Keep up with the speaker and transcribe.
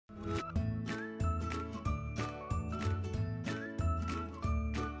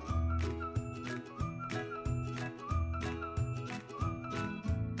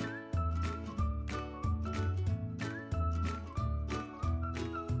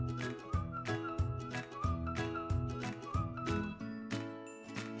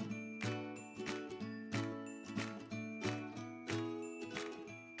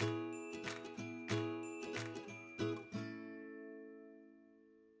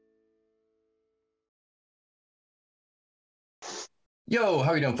Yo,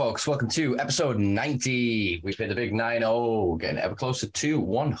 how are you doing, folks? Welcome to episode 90. We've hit the big 9-0, getting ever closer to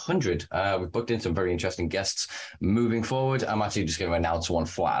 100. We've booked in some very interesting guests moving forward. I'm actually just going to announce one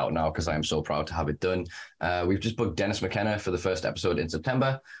flat out now because I am so proud to have it done. We've just booked Dennis McKenna for the first episode in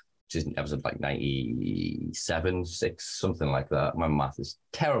September, which is episode like 97, 6, something like that. My math is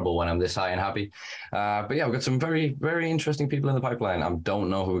terrible when I'm this high and happy. But yeah, we've got some very, very interesting people in the pipeline. I don't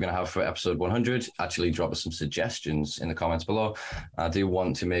know who we're going to have for episode 100. Actually, drop us some suggestions in the comments below. I do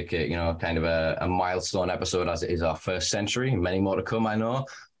want to make it, kind of a milestone episode as it is our first century. Many more to come, I know.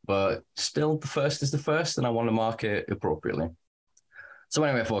 But still, the first is the first, and I want to mark it appropriately. So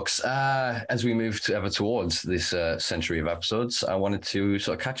anyway, folks, as we move ever towards this century of episodes, I wanted to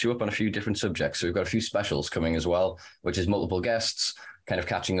sort of catch you up on a few different subjects. So we've got a few specials coming as well, which is multiple guests, kind of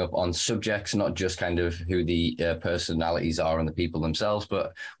catching up on subjects, not just kind of who the personalities are and the people themselves,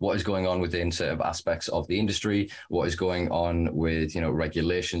 but what is going on within sort of aspects of the industry, what is going on with,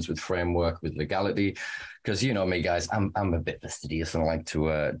 regulations, with framework, with legality. Because you know me, guys, I'm a bit fastidious and I like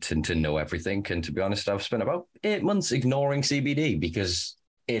to know everything. And to be honest, I've spent about 8 months ignoring CBD because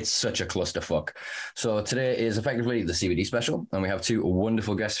it's such a clusterfuck. So today is effectively the CBD special, and we have two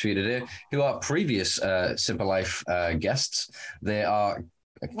wonderful guests for you today who are previous Simpa Life guests. They are,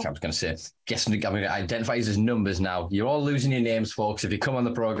 I was going to say, I'm going to identify as numbers now. You're all losing your names, folks. If you come on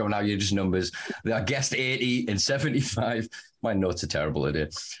the program now, you're just numbers. They are guest 80 and 75. My notes are terrible today.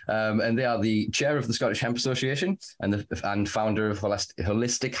 And they are the chair of the Scottish Hemp Association and founder of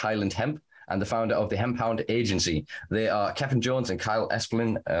Holistic Highland Hemp, and the founder of the Hemp Hound Agency. They are Kevin Jones and Kyle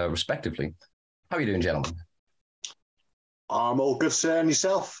Esplin, respectively. How are you doing, gentlemen? I'm all good, sir. And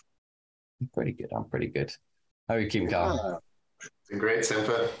yourself? I'm pretty good. How are you keeping, Kyle? Been great,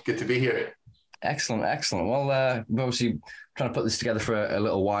 Simpa. Good to be here. Excellent. Well, we're obviously trying to put this together for a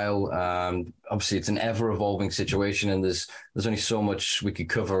little while. Obviously, it's an ever-evolving situation, and there's only so much we could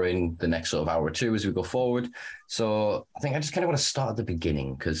cover in the next sort of hour or two as we go forward. So I think I just kind of want to start at the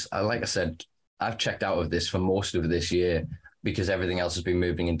beginning because, like I said, I've checked out of this for most of this year because everything else has been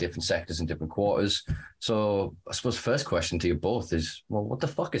moving in different sectors and different quarters. So I suppose the first question to you both is, well, what the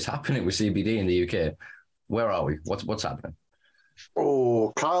fuck is happening with CBD in the UK? Where are we? What's happening?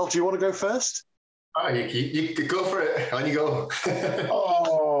 Oh, Kyle, do you want to go first? Oh, you could go for it. On you go.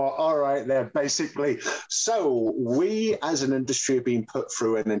 Oh, all right there, basically. So we as an industry have been put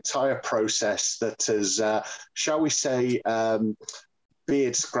through an entire process that is, shall we say,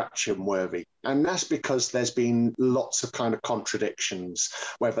 beard scratching worthy. And that's because there's been lots of kind of contradictions,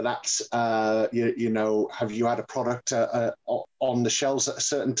 whether that's, have you had a product on the shelves at a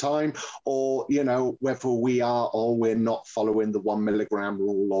certain time, or, whether we are or we're not following the 1 milligram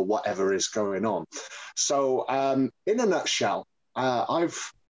rule or whatever is going on. So in a nutshell, I've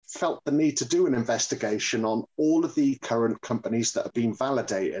felt the need to do an investigation on all of the current companies that have been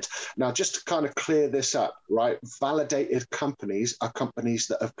validated. Now, just to kind of clear this up, right? Validated companies are companies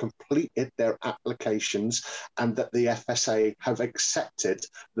that have completed their applications and that the FSA have accepted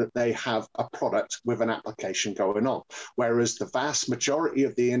that they have a product with an application going on. Whereas the vast majority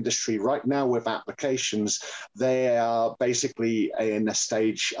of the industry right now with applications, they are basically in a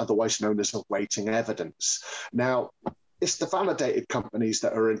stage otherwise known as awaiting evidence. Now, it's the validated companies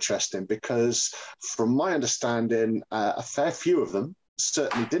that are interesting because, from my understanding, a fair few of them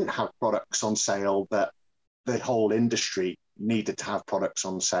certainly didn't have products on sale that the whole industry needed to have products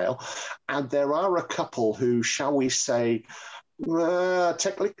on sale. And there are a couple who, shall we say,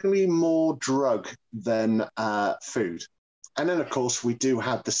 technically more drug than food. And then, of course, we do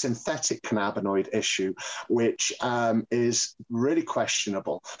have the synthetic cannabinoid issue, which is really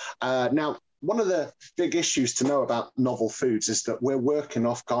questionable. Now, one of the big issues to know about novel foods is that we're working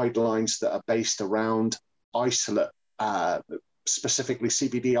off guidelines that are based around isolate, specifically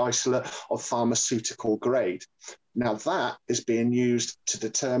CBD isolate of pharmaceutical grade. Now, that is being used to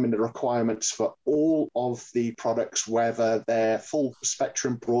determine the requirements for all of the products, whether they're full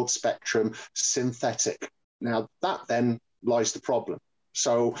spectrum, broad spectrum, synthetic. Now, that then lies the problem.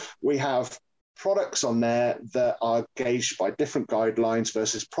 So we have products on there that are gauged by different guidelines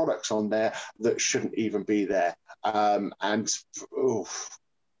versus products on there that shouldn't even be there.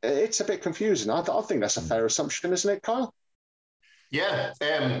 It's a bit confusing. I think that's a fair assumption, isn't it, Kyle? Yeah,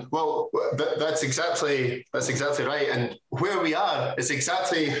 well, that's exactly right. And where we are is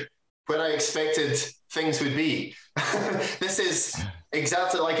exactly where I expected things would be. This is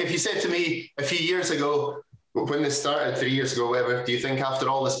exactly like if you said to me a few years ago, when this started 3 years ago, whatever, do you think after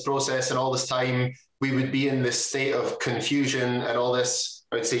all this process and all this time, we would be in this state of confusion and all this?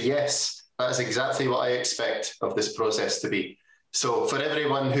 I would say, yes, that is exactly what I expect of this process to be. So for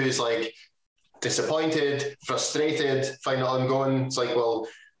everyone who's like, disappointed, frustrated, find it ongoing. It's like, well,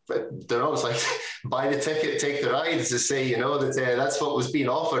 they're always like, buy the ticket, take the ride, as they say, you know, that's what was being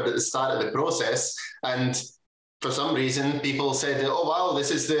offered at the start of the process. And for some reason, people said, oh, wow,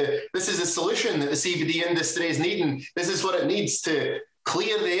 this is a solution that the CBD industry is needing. This is what it needs to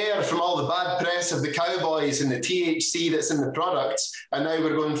clear the air from all the bad press of the cowboys and the THC that's in the products. And now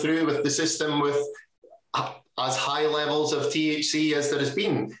we're going through with the system with as high levels of THC as there has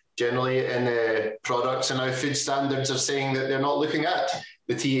been generally in products. And now food standards are saying that they're not looking at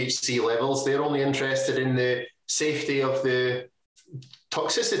the THC levels. They're only interested in the safety of the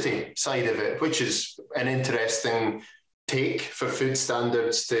toxicity side of it, which is an interesting take for food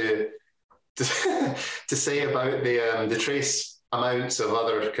standards to say about the trace amounts of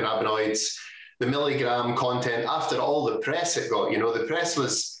other cannabinoids, the milligram content. After all the press it got, you know, the press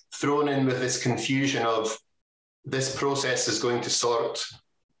was thrown in with this confusion of this process is going to sort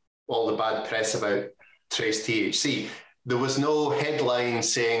all the bad press about trace THC. There was no headline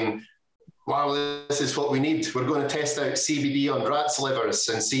saying, wow, this is what we need. We're going to test out CBD on rats' livers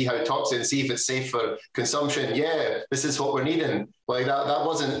and see how toxic and see if it's safe for consumption. Yeah, this is what we're needing. Like that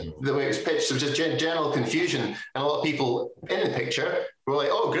wasn't the way it was pitched. There was just general confusion. And a lot of people in the picture were like,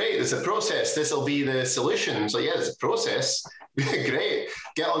 oh, great, there's a process. This will be the solution. So yeah, there's a process. Great,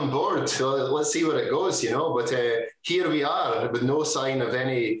 get on board. So let's see where it goes, you know. But here we are with no sign of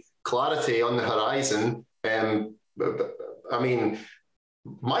any clarity on the horizon. I mean,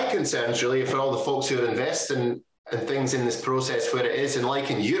 my concerns really for all the folks who are investing in things in this process where it is, and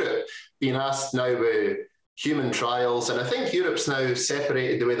like in Europe, being asked now with human trials, and I think Europe's now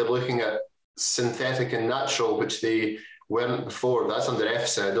separated the way they're looking at synthetic and natural, which they weren't before. That's under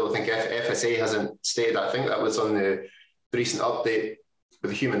EFSA. I don't think FSA hasn't stated that. I think that was on the recent update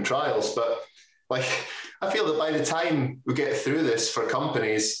with the human trials. But like, I feel that by the time we get through this for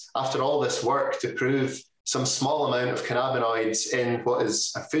companies, after all this work to prove some small amount of cannabinoids in what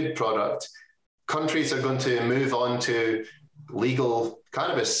is a food product, countries are going to move on to legal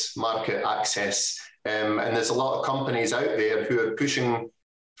cannabis market access. And there's a lot of companies out there who are pushing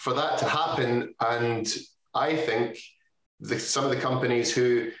for that to happen. And I think some of the companies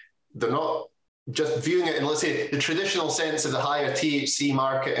who they're not just viewing it in, let's say, the traditional sense of the higher THC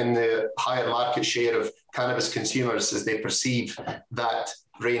market and the higher market share of cannabis consumers as they perceive that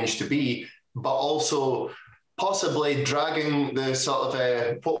range to be, but also possibly dragging the sort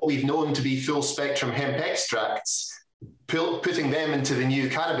of what we've known to be full spectrum hemp extracts, putting them into the new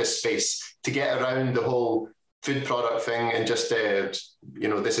cannabis space to get around the whole food product thing and just, you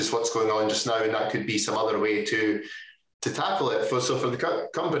know, this is what's going on just now, and that could be some other way to tackle it. So for the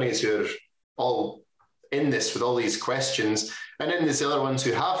companies who are all in this with all these questions, and then there's the other ones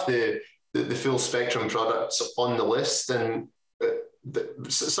who have the full spectrum products on the list, and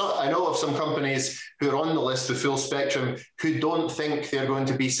so I know of some companies who are on the list with full spectrum who don't think they're going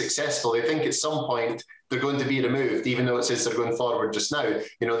to be successful. They think at some point they're going to be removed, even though it says they're going forward just now.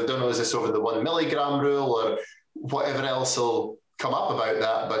 You know, they don't know, is this over the 1 milligram rule or whatever else will come up about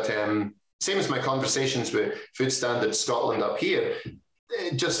that. But same as my conversations with Food Standards Scotland up here,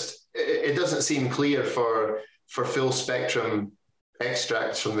 it doesn't seem clear for full spectrum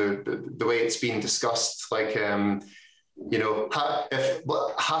extracts from the way it's being discussed. Like, you know, if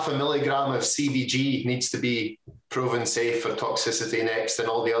half a milligram of CBG needs to be proven safe for toxicity next, and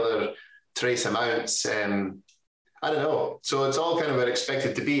all the other trace amounts, I don't know. So it's all kind of where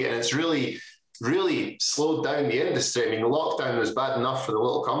expected to be, and it's really, really slowed down the industry. I mean, the lockdown was bad enough for the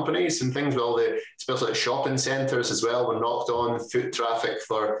little companies and things, with all the, especially like shopping centres as well, were knocked on. Foot traffic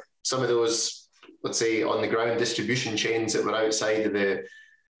for some of those, let's say, on the ground distribution chains that were outside of the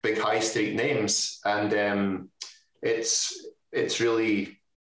big high street names, and it's really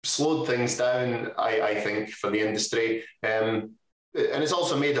slowed things down, I think, for the industry. And it's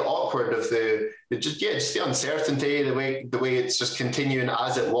also made it awkward of just the uncertainty, the way it's just continuing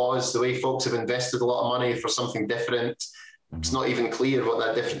as it was, the way folks have invested a lot of money for something different. Mm-hmm. It's not even clear what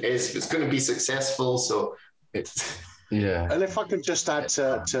that different is, if it's going to be successful. So it's... Yeah. And if I could just add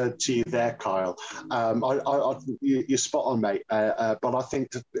to you there, Kyle, you're spot on, mate. But I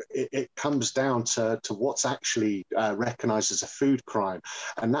think it comes down to what's actually recognised as a food crime,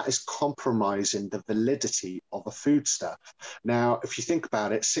 and that is compromising the validity of a foodstuff. Now, if you think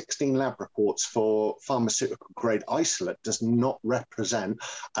about it, 16 lab reports for pharmaceutical grade isolate does not represent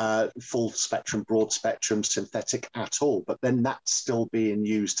full spectrum, broad spectrum, synthetic at all. But then that's still being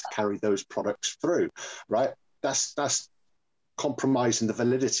used to carry those products through, right? That's compromising the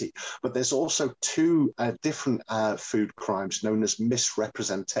validity. But there's also two different food crimes known as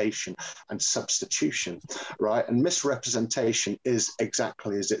misrepresentation and substitution, right? And misrepresentation is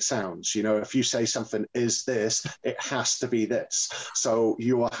exactly as it sounds. You know, if you say something is this, it has to be this. So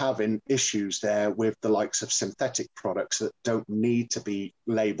you are having issues there with the likes of synthetic products that don't need to be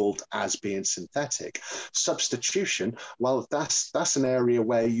labeled as being synthetic. Substitution, well, that's an area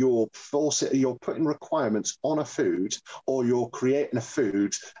where you're putting requirements on a food, or you're creating a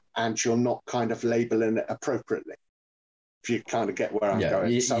food and you're not kind of labeling it appropriately. If you kind of get where I'm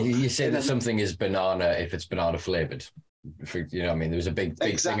going. You say that something is banana if it's banana flavored. You know what I mean? There was a big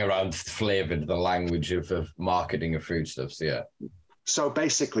thing around flavored, the language of marketing of food stuff. So yeah. So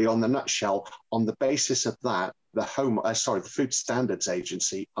basically, on the nutshell, on the basis of that, the Food Standards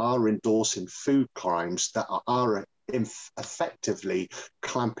Agency are endorsing food crimes that are effectively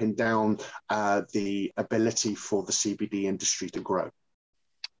clamping down the ability for the CBD industry to grow.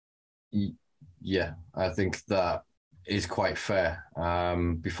 Yeah, I think that is quite fair.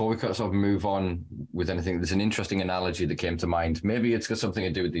 Before we sort of move on with anything, there's an interesting analogy that came to mind. Maybe it's got something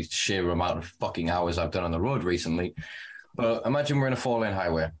to do with the sheer amount of fucking hours I've done on the road recently. But imagine we're in a 4-lane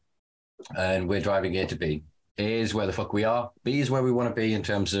highway and we're driving A to B. A is where the fuck we are. B is where we want to be in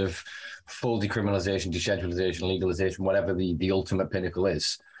terms of full decriminalization, deschedulization, legalization, whatever the ultimate pinnacle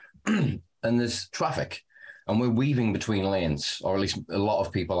is. And there's traffic and we're weaving between lanes, or at least a lot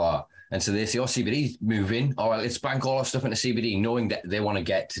of people are. And so they say, CBD, move in. All right, let's bank all our stuff into CBD, knowing that they want to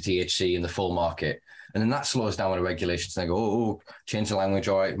get to THC in the full market. And then that slows down the regulations. They go, change the language.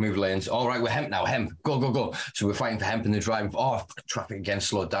 All right, move lanes. All right, we're hemp now. Hemp, go. So we're fighting for hemp and they're driving. Traffic again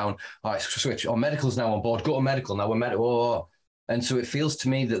slowed down. All right, switch. Medical's now on board. Go to medical. Now we're medical. And so it feels to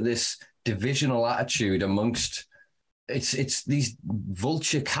me that this divisional attitude amongst it's these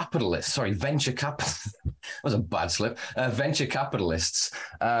venture capitalists. That was a bad slip. Venture capitalists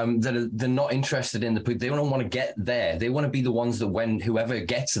they're not interested in they don't want to get there. They want to be the ones that when whoever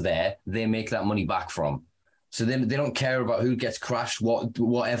gets there, they make that money back from. So they don't care about who gets crashed,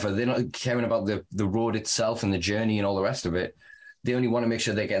 whatever. They're not caring about the road itself and the journey and all the rest of it. They only want to make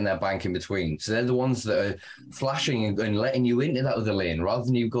sure they're getting their bank in between. So they're the ones that are flashing and letting you into that other lane rather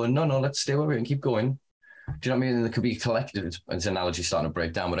than you going, no, let's stay over it and keep going. Do you know what I mean? There could be a collective, it's an analogy starting to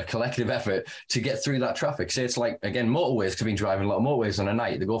break down, but a collective effort to get through that traffic. Say it's like, again, motorways, because I've been driving a lot of motorways on a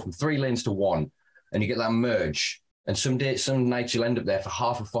night. They go from 3 lanes to 1 and you get that merge. And some nights you'll end up there for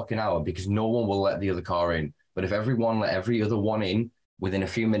half a fucking hour because no one will let the other car in. But if everyone let every other one in, within a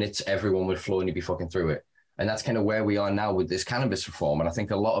few minutes, everyone would flow and you'd be fucking through it. And that's kind of where we are now with this cannabis reform. And I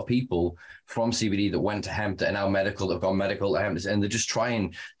think a lot of people from CBD that went to hemp that are now medical, that have gone medical to hemp, and they're just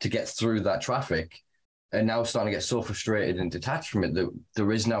trying to get through that traffic. And now starting to get so frustrated and detached from it that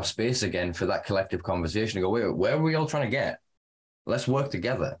there is now space again for that collective conversation to go, wait, where are we all trying to get? Let's work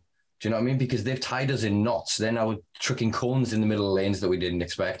together. Do you know what I mean? Because they've tied us in knots. They're now trucking cones in the middle of lanes that we didn't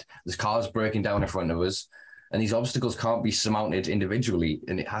expect. There's cars breaking down in front of us. And these obstacles can't be surmounted individually.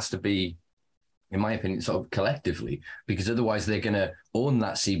 And it has to be, in my opinion, sort of collectively, because otherwise they're going to own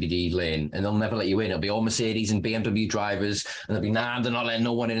that CBD lane and they'll never let you in. It'll be all Mercedes and BMW drivers. And they'll be, they're not letting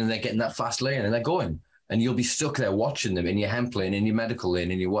no one in, and they're getting that fast lane and they're going. And you'll be stuck there watching them in your hemp lane, in your medical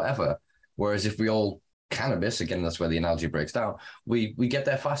lane, in your whatever. Whereas if we all cannabis, again, that's where the analogy breaks down, we get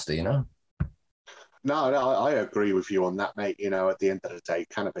there faster, you know? No, I agree with you on that, mate. You know, at the end of the day,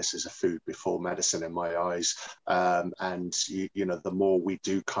 cannabis is a food before medicine in my eyes. And, you know, the more we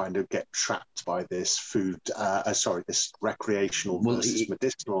do kind of get trapped by this this recreational versus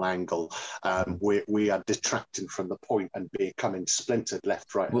medicinal angle, we are detracting from the point and becoming splintered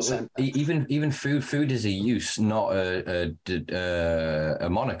left, right, and centre. Even food is a use, not a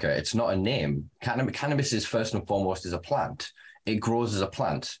moniker. It's not a name. Cannabis is first and foremost is a plant. It grows as a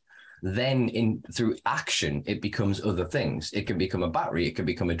plant. Then through action, it becomes other things. It can become a battery. It can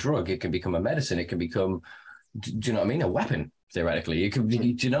become a drug. It can become a medicine. It can become, do you know what I mean? A weapon, theoretically. It could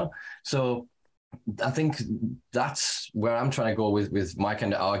be, do you know? So I think that's where I'm trying to go with my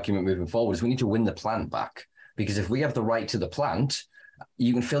kind of argument moving forward is we need to win the plant back. Because if we have the right to the plant,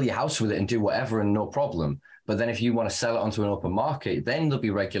 you can fill your house with it and do whatever and no problem. But then if you want to sell it onto an open market, then there'll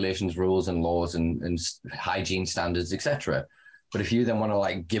be regulations, rules and laws and hygiene standards, etc. But if you then want to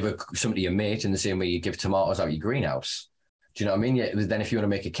like give something to your mate in the same way you give tomatoes out your greenhouse, do you know what I mean? Yeah, then if you want to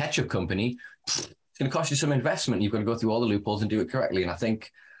make a ketchup company, it's going to cost you some investment. You've got to go through all the loopholes and do it correctly. And I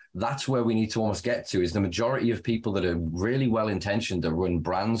think that's where we need to almost get to is the majority of people that are really well-intentioned that run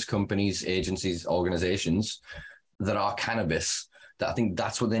brands, companies, agencies, organizations that are cannabis, that I think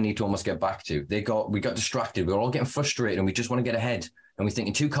that's what they need to almost get back to. We got distracted. We were all getting frustrated and we just want to get ahead. And we're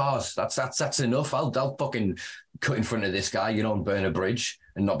thinking 2 cars, that's enough. I'll fucking cut in front of this guy, and burn a bridge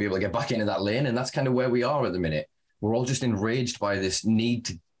and not be able to get back into that lane. And that's kind of where we are at the minute. We're all just enraged by this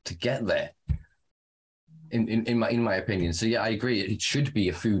need to get there, in my opinion. So yeah, I agree. It should be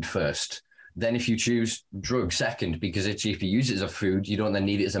a food first. Then if you choose drug second, because if you use it as a food, you don't then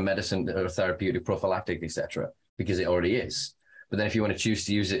need it as a medicine or therapeutic, prophylactic, etc., because it already is. But then if you want to choose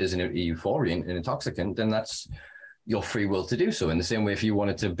to use it as a euphoriant, an intoxicant, then that's your free will to do so. In the same way, if you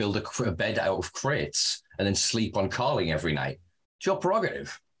wanted to build a bed out of crates and then sleep on carling every night, it's your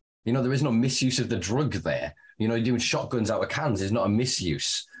prerogative. There is no misuse of the drug there. Doing shotguns out of cans is not a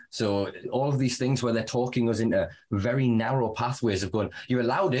misuse. So all of these things where they're talking us into very narrow pathways of going, you're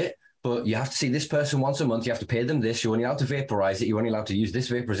allowed it, but you have to see this person once a month. You have to pay them this. You're only allowed to vaporize it. You're only allowed to use this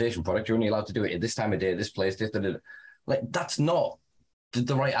vaporization product. You're only allowed to do it at this time of day, this place, this. Like, that's not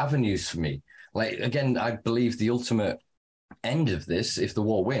the right avenues for me. Like, again, I believe the ultimate end of this, if the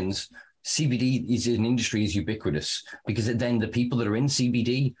war wins, CBD is an industry is ubiquitous, because then the people that are in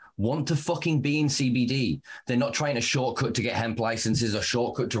CBD want to fucking be in CBD. They're not trying to shortcut to get hemp licenses or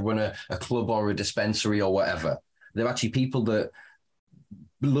shortcut to run a club or a dispensary or whatever. They're actually people that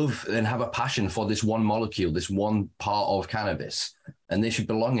love and have a passion for this one molecule, this one part of cannabis. And they should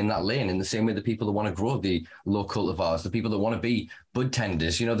belong in that lane in the same way the people that want to grow the low cultivars, the people that want to be bud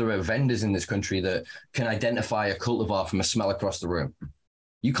tenders. There are vendors in this country that can identify a cultivar from a smell across the room.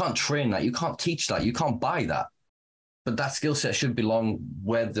 You can't train that. You can't teach that. You can't buy that. But that skill set should belong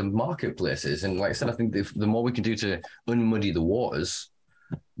where the marketplace is. And like I said, I think the more we can do to unmuddy the waters,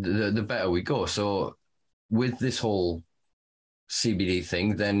 the better we go. So with this whole CBD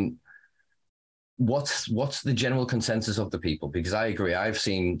thing, then what's the general consensus of the people? Because I agree, I've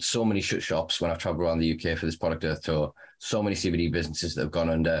seen so many shut shops when I've traveled around the UK for this Product Earth tour, so many CBD businesses that have gone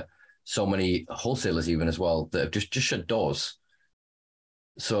under, so many wholesalers even as well that have just shut doors.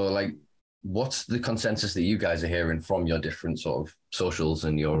 So like, what's the consensus that you guys are hearing from your different sort of socials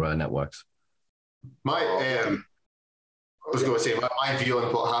and your networks? I was going to say my view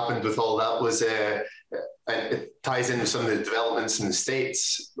on what happened with all that was, and it ties in with some of the developments in the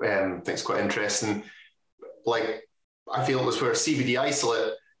States. I think it's quite interesting. Like, I feel it was where CBD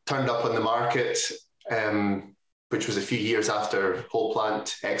isolate turned up on the market, which was a few years after whole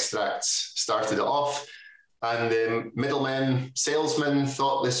plant extracts started it off. And the middlemen, salesmen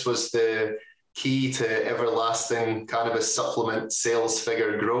thought this was the key to everlasting cannabis supplement sales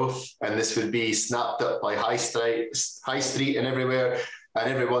figure growth. And this would be snapped up by High Street and everywhere. And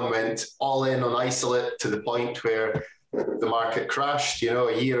everyone went all in on isolate to the point where the market crashed,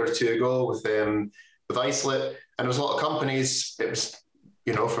 a year or two ago with isolate. And there was a lot of companies, it was,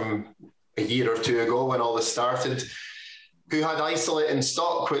 from a year or two ago when all this started, who had isolate in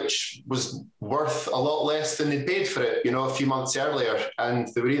stock, which was worth a lot less than they paid for it, a few months earlier. And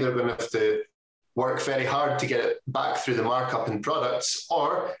they were either going to have to work very hard to get it back through the markup in products,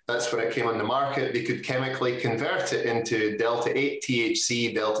 or that's when it came on the market, they could chemically convert it into Delta 8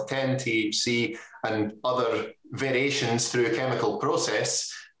 THC, Delta 10 THC, and other variations through a chemical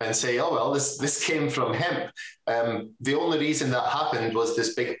process and say, oh, well, this came from hemp. The only reason that happened was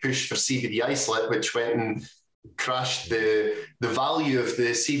this big push for CBD isolate, which went and crashed the value of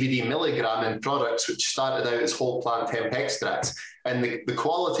the CBD milligram in products, which started out as whole plant hemp extracts. And the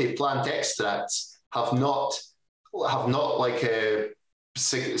quality plant extracts have not like they're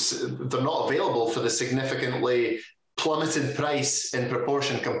not available for the significantly plummeted price in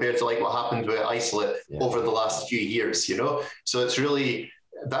proportion compared to like what happened with isolate over the last few years, So it's really,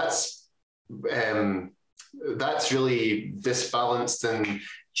 that's really disbalanced and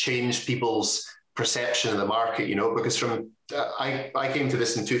changed people's perception of the market, because from I came to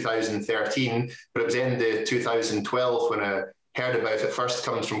this in 2013, but it was end of 2012 when I heard about it first,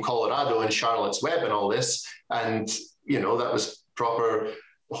 comes from Colorado and Charlotte's Web and all this, and that was proper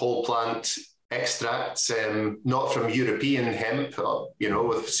whole plant extracts, not from European hemp,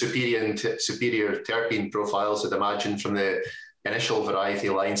 with superior terpene profiles, I'd imagine, from the initial variety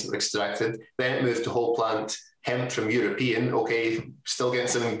lines that were extracted. Then it moved to whole plant hemp from European, still getting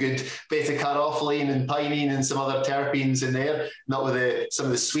some good beta-caryophyllene and pinene and some other terpenes in there, not with some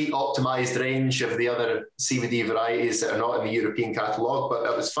of the sweet optimized range of the other CBD varieties that are not in the European catalogue, but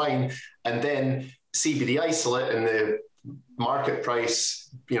that was fine. And then CBD isolate and the market price,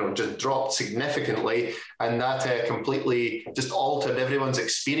 just dropped significantly, and that completely just altered everyone's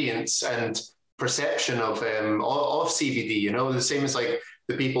experience and perception of CBD. The same as like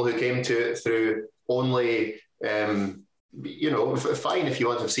the people who came to it through only fine if you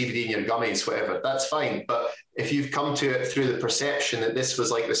want to have CBD in your gummies, whatever, that's fine. But if you've come to it through the perception that this was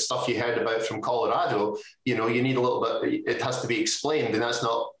like the stuff you heard about from Colorado, you need a little bit, it has to be explained, and that's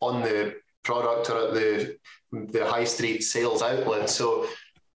not on the product or at the high street sales outlet. So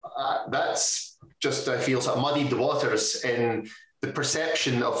that's just, I feel, sort of muddied the waters in the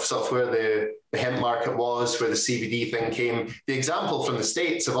perception of sort of where the hemp market was, where the CBD thing came. The example from the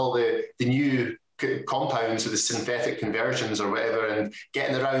States of all the new compounds with the synthetic conversions or whatever, and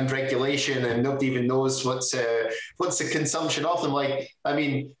getting around regulation, and nobody even knows what's the consumption of them. Like, I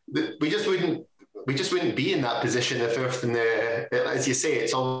mean, we just wouldn't be in that position if everything, as you say,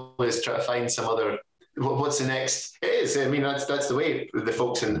 it's always trying to find some other, what's the next. It is, I mean, that's the way the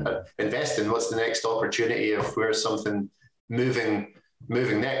folks invest in what's the next opportunity of where something moving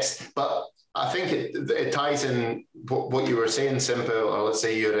next. But I think it ties in what you were saying, Simpa, or let's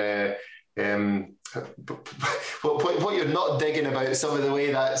say your what you're not digging about some of the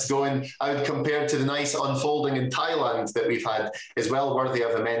way that's going. I would compare to the nice unfolding in Thailand that we've had is well worthy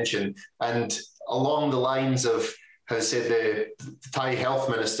of a mention. And along the lines of, as I said, the Thai health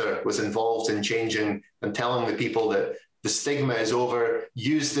minister was involved in changing and telling the people that the stigma is over.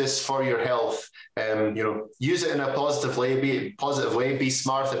 Use this for your health. Use it in a positive way. Be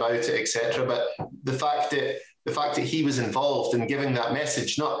smart about it, etc. But the fact that he was involved in giving that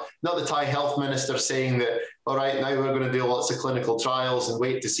message, not the Thai health minister saying that, all right, now we're going to do lots of clinical trials and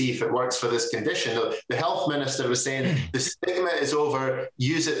wait to see if it works for this condition. No, the health minister was saying the stigma is over,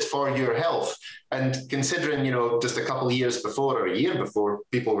 use it for your health. And considering, just a couple of years before or a year before,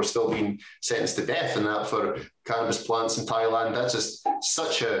 people were still being sentenced to death and that for cannabis plants in Thailand, that's just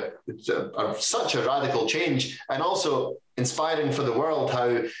such a radical change, and also inspiring for the world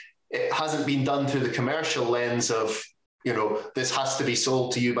how it hasn't been done through the commercial lens of, this has to be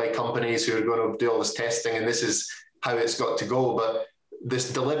sold to you by companies who are going to do all this testing and this is how it's got to go. But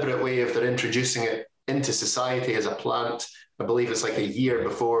this deliberate way of they're introducing it into society as a plant, I believe it's like a year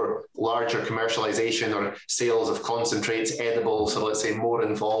before larger commercialization or sales of concentrates, edibles, so let's say more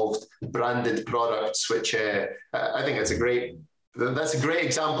involved branded products, which I think that's a great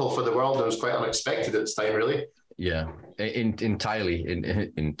example for the world. It was quite unexpected at this time, really. Yeah, entirely.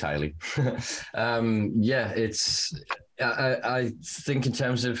 I think in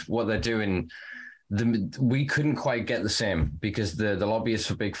terms of what they're doing, we couldn't quite get the same because the lobbyists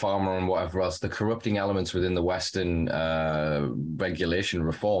for big pharma and whatever else, the corrupting elements within the Western regulation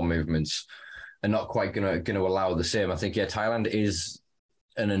reform movements are not quite going to allow the same. I think, Thailand is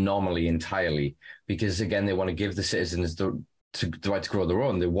an anomaly entirely because, again, they want to give the citizens the right to grow their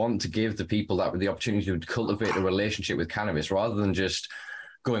own. They want to give the people the opportunity to cultivate a relationship with cannabis rather than just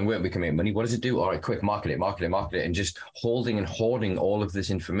going, wait, we can make money. What does it do? All right, quick, market it, and just holding and hoarding all of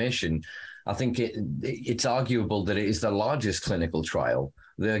this information. I think it's arguable that it is the largest clinical trial.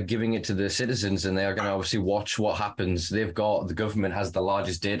 They're giving it to the citizens and they're going to obviously watch what happens. The government has the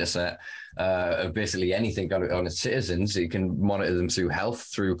largest data set of basically anything on its citizens. It can monitor them through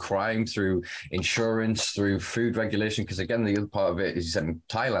health, through crime, through insurance, through food regulation. Because again, the other part of it is, you said in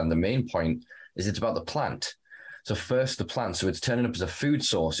Thailand, the main point is it's about the plant. So first the plant, so it's turning up as a food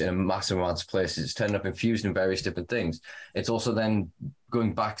source in a massive amount of places. It's turning up infused in various different things. It's also then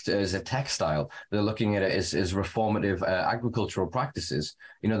going back to as a textile. They're looking at it as reformative agricultural practices.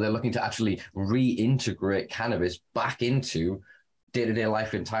 They're looking to actually reintegrate cannabis back into day-to-day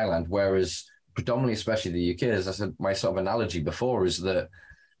life in Thailand, whereas predominantly, especially the UK, as I said, my sort of analogy before is that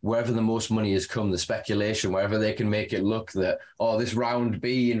wherever the most money has come, the speculation, wherever they can make it look that, this round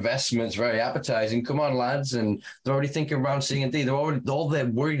B investment's very appetizing. Come on, lads. And they're already thinking round C and D. All they're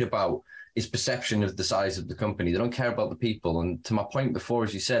worried about is perception of the size of the company. They don't care about the people. And to my point before,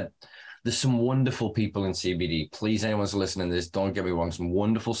 as you said, there's some wonderful people in CBD. Please, anyone's listening to this, don't get me wrong, some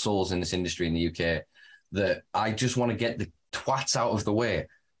wonderful souls in this industry in the UK that I just want to get the twats out of the way.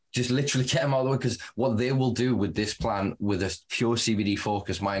 Just literally get them out of the way, because what they will do with this plan, with a pure CBD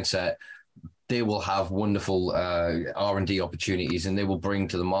focused mindset, they will have wonderful R&D opportunities and they will bring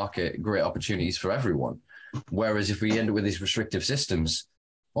to the market great opportunities for everyone. Whereas if we end up with these restrictive systems,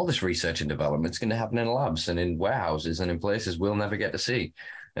 all this research and development is going to happen in labs and in warehouses and in places we'll never get to see.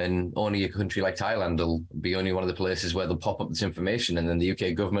 And only a country like Thailand will be only one of the places where they'll pop up this information. And then the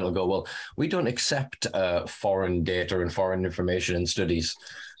UK government will go, well, we don't accept foreign data and foreign information and studies.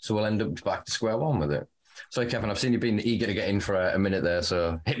 So we'll end up back to square one with it. So, Kevin, I've seen you being eager to get in for a minute there,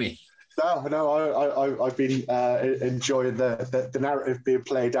 so hit me. No, I've been enjoying the narrative being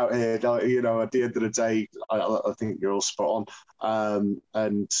played out here. At the end of the day, I think you're all spot on.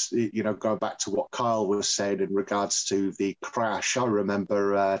 And going back to what Kyle was saying in regards to the crash, I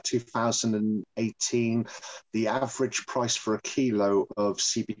remember 2018, the average price for a kilo of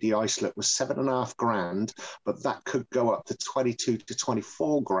CBD isolate was $7,500, but that could go up to 22 to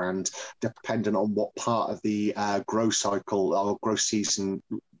 24 grand, depending on what part of the grow cycle or grow season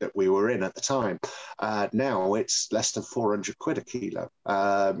that we were in at the time. Now it's less than 400 quid a kilo.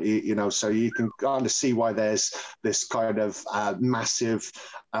 So you can kind of see why there's this kind of massive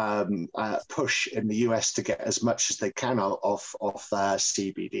push in the US to get as much as they can off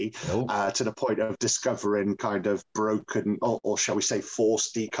CBD, to the point of discovering kind of broken, or shall we say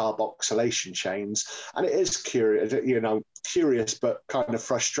forced decarboxylation chains. And it is curious but kind of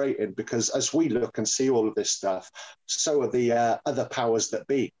frustrating, because as we look and see all of this stuff, so are the other powers that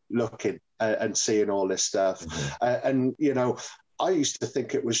be looking and seeing all this stuff. And I used to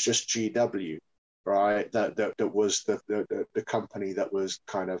think it was just GW, right? That was the company that was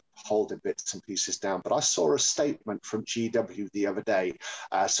kind of holding bits and pieces down. But I saw a statement from GW the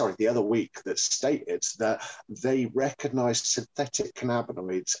other week, that stated that they recognized synthetic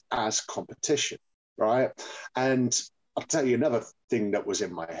cannabinoids as competition, right? And I'll tell you another thing that was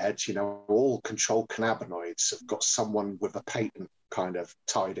in my head. All controlled cannabinoids have got someone with a patent kind of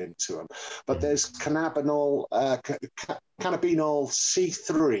tied into them. But there's cannabinol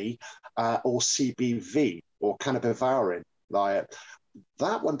C3 or CBV or cannabivarin. Like,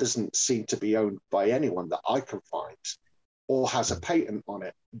 that one doesn't seem to be owned by anyone that I can find, or has a patent on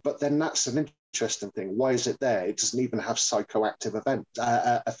it. But then that's an interesting thing. Why is it there? It doesn't even have psychoactive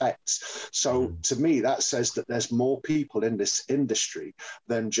effects. So to me, that says that there's more people in this industry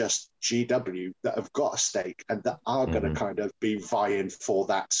than just GW that have got a stake and that are going to kind of be vying for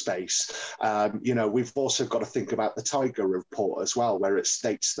that space. We've also got to think about the Tiger report as well, where it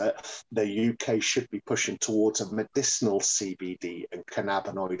states that the UK should be pushing towards a medicinal CBD and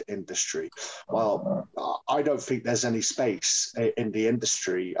cannabinoid industry. Well, I don't think there's any space in the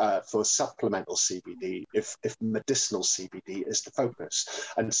industry for supplemental CBD if medicinal CBD is the focus.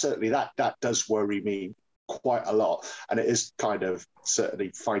 And certainly that does worry me quite a lot. And it is kind of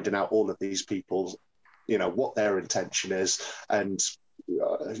certainly finding out all of these people, what their intention is. And,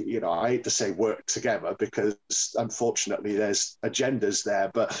 I hate to say work together, because unfortunately there's agendas there.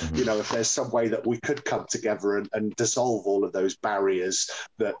 But, if there's some way that we could come together and dissolve all of those barriers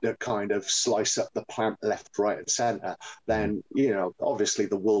that kind of slice up the plant left, right and centre, then, obviously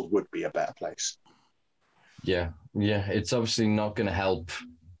the world would be a better place. Yeah. It's obviously not going to help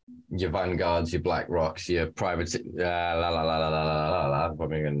your Vanguards, your Black Rocks, your private, I'm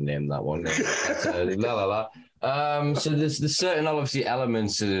probably going to name that one. So there's certain obviously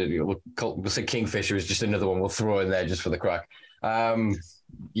elements. We'll say Kingfisher is just another one we'll throw in there just for the crack.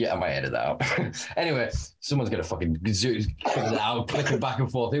 Yeah, I might edit that out. Anyway, someone's going to fucking figure it out, clicking back and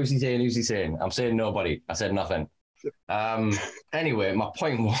forth. Who's he saying? I'm saying nobody. I said nothing. Anyway, my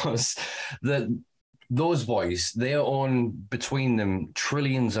point was that those boys, they own between them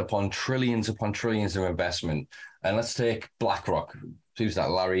trillions upon trillions upon trillions of investment. And let's take BlackRock. Who's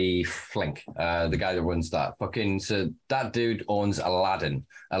that? Larry Flink, the guy that runs that. So that dude owns Aladdin.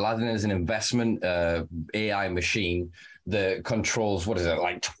 Aladdin is an investment AI machine that controls, what is it,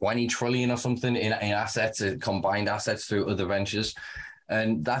 like 20 trillion or something in assets, combined assets through other ventures.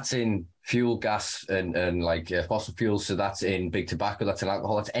 And that's in fuel, gas, and like fossil fuels. So that's in big tobacco, that's in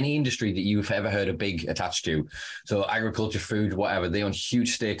alcohol, that's any industry that you've ever heard of big attached to. So agriculture, food, whatever, they own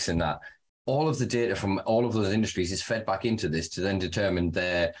huge stakes in that. All of the data from all of those industries is fed back into this to then determine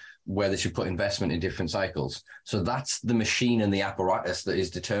where they should put investment in different cycles. So that's the machine and the apparatus that is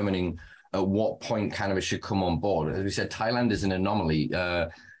determining at what point cannabis should come on board. As we said, Thailand is an anomaly.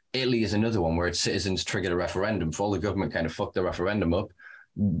 Italy is another one where its citizens triggered a referendum. For all the government kind of fucked the referendum up,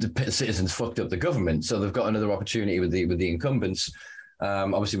 the citizens fucked up the government. So they've got another opportunity with the incumbents.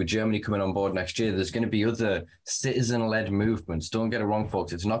 Obviously, with Germany coming on board next year, there's going to be other citizen-led movements. Don't get it wrong,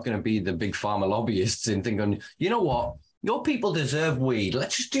 folks. It's not going to be the big pharma lobbyists and thinking, you know what? Your people deserve weed.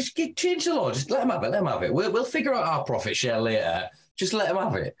 Let's just change the law. Just let them have it. Let them have it. We'll figure out our profit share later. Just let them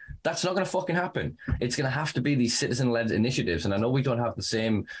have it. That's not going to fucking happen. It's going to have to be these citizen-led initiatives. And I know we don't have the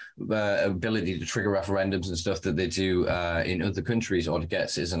same ability to trigger referendums and stuff that they do in other countries, or to get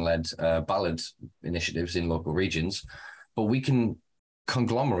citizen-led ballot initiatives in local regions. But we can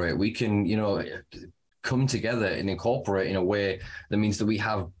conglomerate. We can, come together and incorporate in a way that means that we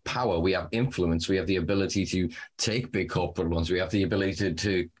have power, we have influence, we have the ability to take big corporate loans, we have the ability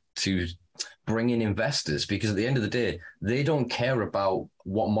to bring in investors, because at the end of the day, they don't care about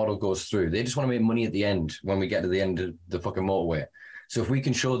what model goes through. They just want to make money at the end when we get to the end of the fucking motorway. So if we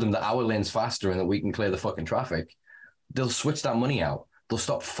can show them that our lane's faster and that we can clear the fucking traffic, they'll switch that money out. They'll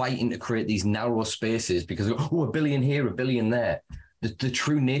stop fighting to create these narrow spaces because, a billion here, a billion there. The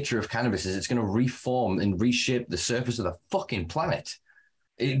true nature of cannabis is it's going to reform and reshape the surface of the fucking planet.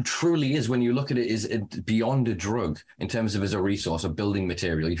 It truly is, when you look at it, is beyond a drug in terms of as a resource, a building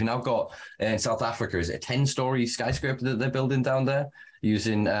material. You've now got in South Africa, is it a 10-story skyscraper that they're building down there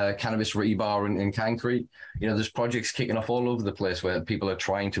using cannabis rebar and concrete? You know, there's projects kicking off all over the place where people are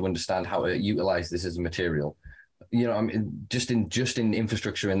trying to understand how to utilize this as a material. You know, I mean, just in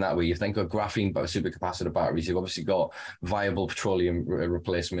infrastructure in that way. You think of graphene supercapacitor batteries. You've obviously got viable petroleum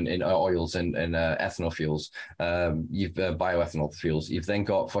replacement in oils and ethanol fuels. You've bioethanol fuels. You've then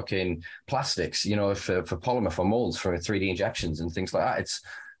got fucking plastics. You know, for polymer, for molds, for 3D injections and things like that.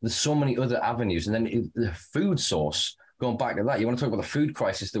 There's so many other avenues. And then the food source. Going back to that, you want to talk about the food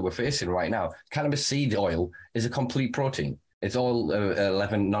crisis that we're facing right now. Cannabis seed oil is a complete protein. It's all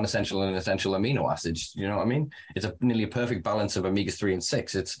 11 non-essential and essential amino acids. You know what I mean? It's nearly a perfect balance of omega-3 and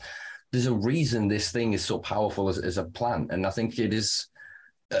 6. There's a reason this thing is so powerful as a plant. And I think it is,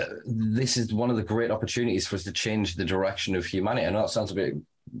 this is one of the great opportunities for us to change the direction of humanity. I know it sounds a bit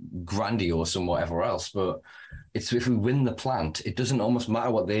grandiose and whatever else, but it's if we win the plant, it doesn't almost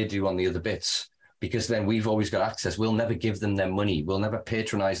matter what they do on the other bits, because then we've always got access. We'll never give them their money. We'll never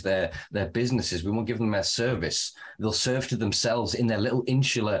patronize their businesses. We won't give them their service. They'll serve to themselves in their little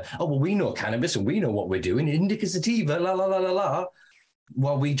insular, oh, well, we know cannabis and we know what we're doing. Indica sativa, la, la, la, la, la.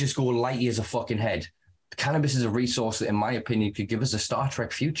 While we just go light years ahead. Cannabis is a resource that, in my opinion, could give us a Star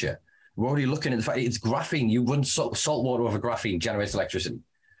Trek future. We're already looking at the fact it's graphene. You run salt water over graphene, generates electricity.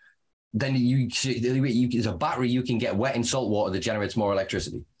 Then there's a battery you can get wet in salt water that generates more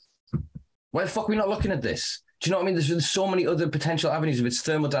electricity. Why the fuck are we not looking at this? Do you know what I mean? There's so many other potential avenues of its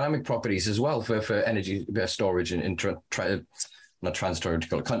thermodynamic properties as well for energy storage and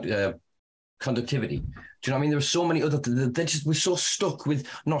conductivity. Do you know what I mean? There are so many other. We're so stuck with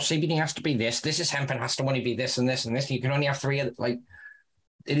no, CBD has to be this. This is hemp and has to only be this and this and this. You can only have three. Like,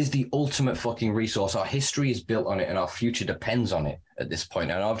 it is the ultimate fucking resource. Our history is built on it, and our future depends on it at this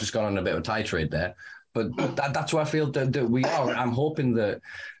point. And I've just gone on a bit of a tirade there. But that's why I feel that we are. I'm hoping that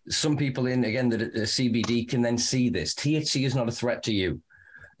some people that CBD can then see this. THC is not a threat to you.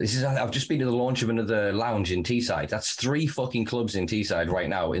 I've just been to the launch of another lounge in Teesside. That's 3 fucking clubs in Teesside right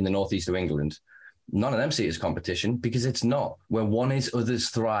now in the northeast of England. None of them see it as competition because it's not. Where one is, others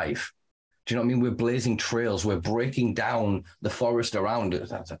thrive. Do you know what I mean? We're blazing trails. We're breaking down the forest around it.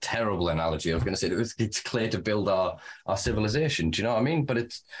 That's a terrible analogy. I was going to say it's clear to build our civilization. Do you know what I mean? But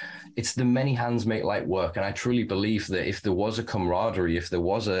it's the many hands make light work. And I truly believe that if there was a camaraderie, if there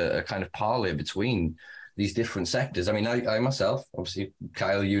was a kind of parley between these different sectors. I mean, I myself, obviously,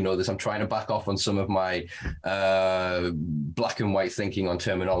 Kyle, you know this, I'm trying to back off on some of my black and white thinking on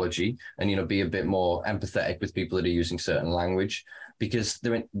terminology and, you know, be a bit more empathetic with people that are using certain language, because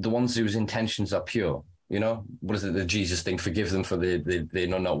they're the ones whose intentions are pure. You know, what is it, the Jesus thing? Forgive them for they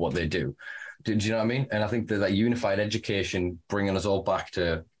know not what they do. Do you know what I mean? And I think that unified education, bringing us all back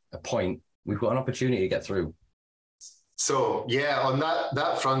to a point, we've got an opportunity to get through. So, yeah, on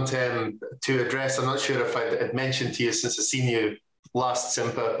that front, to address, I'm not sure if I'd mentioned to you since I've seen you last,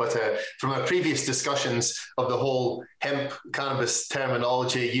 Simpa, but from our previous discussions of the whole hemp cannabis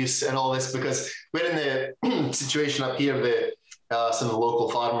terminology use and all this, because we're in the situation up here that some of the local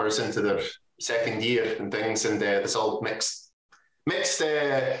farmers into their second year and things, and there's all mixed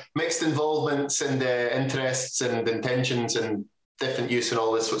involvements and interests and intentions and different use and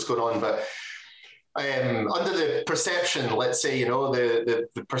all this, what's going on. But under the perception, let's say, you know, the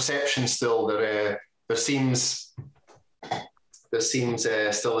perception still there seems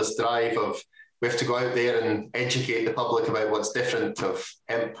still this drive of we have to go out there and educate the public about what's different of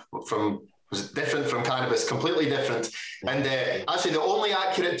hemp was it different from cannabis, completely different. And actually the only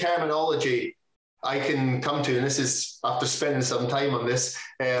accurate terminology I can come to, and this is after spending some time on this,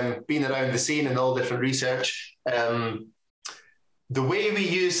 being around the scene and all different research, the way we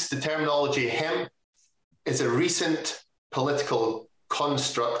use the terminology hemp is a recent political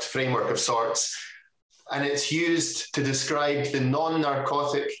construct framework of sorts, and it's used to describe the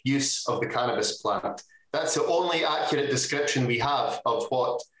non-narcotic use of the cannabis plant. That's the only accurate description we have of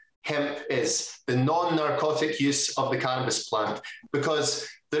what hemp is, the non-narcotic use of the cannabis plant, because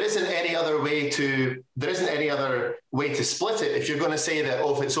there isn't any other way to split it. If you're going to say that,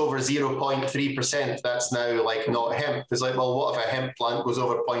 oh, if it's over 0.3%, that's now like not hemp. It's like, well, what if a hemp plant goes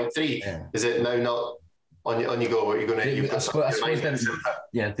over 0.3? Yeah. Is it now not on you go? What are you going to? I suppose then,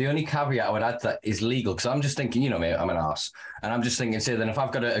 yeah, the only caveat I would add to that is legal, because I'm just thinking, you know, mate, I'm an arse, and I'm just thinking, say, then if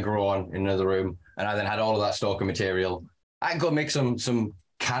I've got a grow on in another room, and I then had all of that stock of material, I can go make some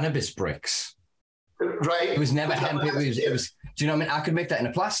cannabis bricks. Right. It was never hemp. It was. Do you know what I mean? I could make that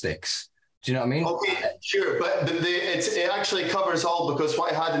into plastics. Do you know what I mean? Okay, sure, but it actually covers all, because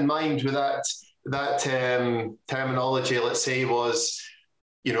what I had in mind with that terminology, let's say, was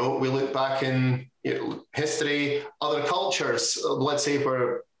we look back in history, other cultures, let's say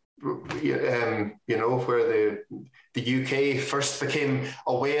where the UK first became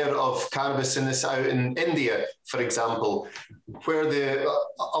aware of cannabis out in India, for example, where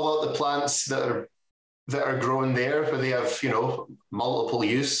a lot of the plants that are grown there, where they have multiple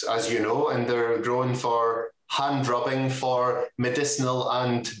use, as and they're grown for hand rubbing, for medicinal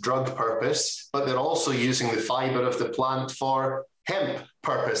and drug purpose, but they're also using the fiber of the plant for hemp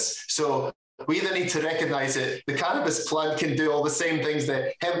purpose. So we either need to recognize that the cannabis plant can do all the same things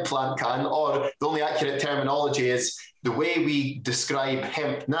the hemp plant can, or the only accurate terminology is the way we describe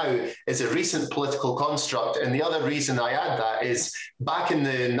hemp now is a recent political construct. And the other reason I add that is back in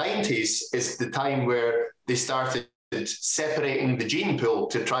the 90s is the time where they started separating the gene pool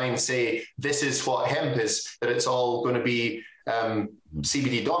to try and say, this is what hemp is, that it's all going to be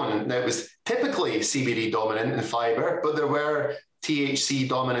CBD dominant. Now, it was typically CBD dominant in fiber, but there were THC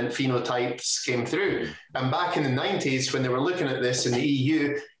dominant phenotypes came through. And back in the 90s, when they were looking at this in the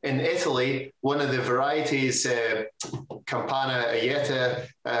EU, in Italy, one of the varieties, Campana Ayeta,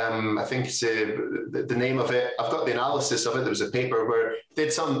 I think it's the name of it. I've got the analysis of it. There was a paper where they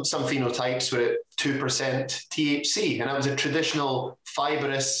had some phenotypes were at 2% THC, and that was a traditional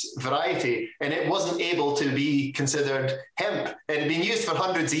fibrous variety, and it wasn't able to be considered hemp. It had been used for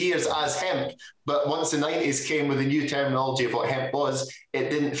hundreds of years as hemp, but once the 90s came with a new terminology of what hemp was, it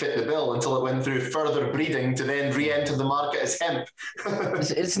didn't fit the bill until it went through further breeding to then re-enter the market as hemp.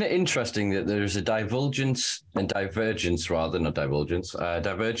 Isn't it interesting that there's a divergence in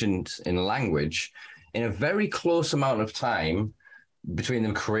language in a very close amount of time between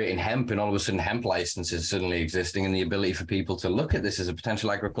them creating hemp and all of a sudden hemp licenses suddenly existing and the ability for people to look at this as a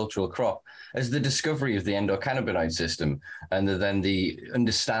potential agricultural crop as the discovery of the endocannabinoid system and then the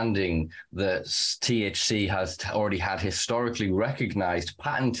understanding that THC has already had historically recognized,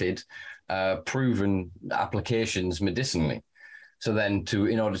 patented, proven applications medicinally. So then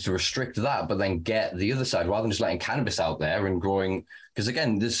in order to restrict that, but then get the other side, rather than just letting cannabis out there and growing, because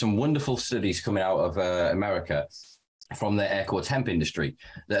again, there's some wonderful studies coming out of America from their air quotes hemp industry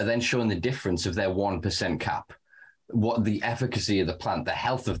that are then showing the difference of their 1% cap, what the efficacy of the plant, the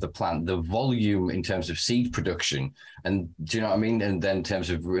health of the plant, the volume in terms of seed production. And do you know what I mean? And then in terms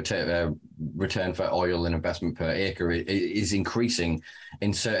of return for oil and investment per acre is increasing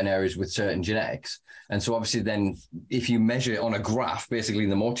in certain areas with certain genetics. And so obviously then if you measure it on a graph, basically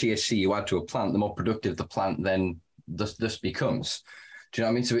the more THC you add to a plant, the more productive the plant then thus becomes. Do you know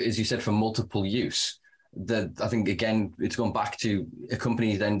what I mean? So as you said, for multiple use, I think, again, it's gone back to a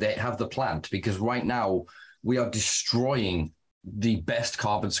company, then they have the plant, because right now we are destroying the best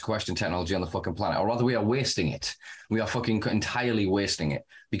carbon sequestration technology on the fucking planet, or rather we are wasting it. We are fucking entirely wasting it,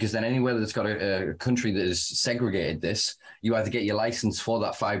 because then anywhere that's got a country that has segregated this, you either get your license for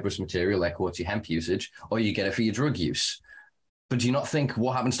that fibrous material, like what's your hemp usage, or you get it for your drug use. But do you not think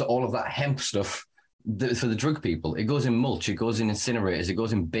what happens to all of that hemp stuff for the drug people? It goes in mulch, it goes in incinerators, it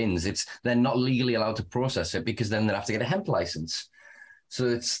goes in bins. They're not legally allowed to process it because then they have to get a hemp license.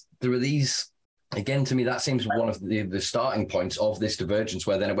 So there are these, again, to me, that seems one of the starting points of this divergence,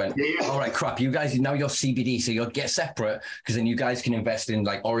 where then it went, all right, crap, you guys, now you're CBD, so you'll get separate, because then you guys can invest in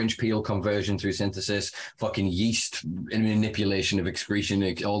like orange peel conversion through synthesis, fucking yeast manipulation of excretion,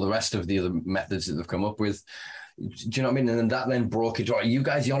 all the rest of the other methods that they've come up with. Do you know what I mean? And then that then broke it. Right, you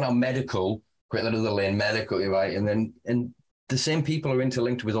guys, you're now medical, great little the lane, medical, right? And the same people are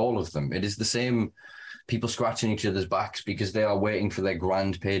interlinked with all of them. It is the same people scratching each other's backs because they are waiting for their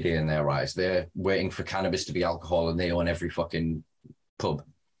grand payday in their eyes. They're waiting for cannabis to be alcohol, and they own every fucking pub.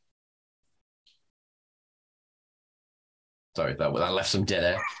 Sorry, that left some dead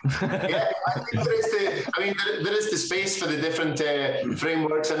air. Yeah, I think there is the space for the different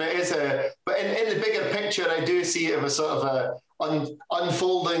frameworks, and it is but in the bigger picture, I do see it as a sort of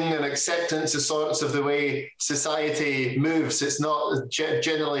unfolding and acceptance of sorts of the way society moves. It's not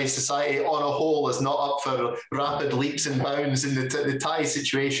generally society on a whole is not up for rapid leaps and bounds, and the Thai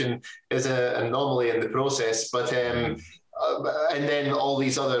situation is an anomaly in the process. But and then all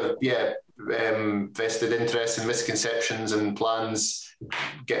these other vested interests and misconceptions and plans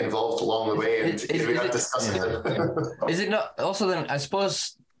get involved along the way, and we are discussing them. Is it not also then? I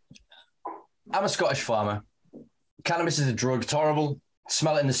suppose I'm a Scottish farmer. Cannabis is a drug. It's horrible.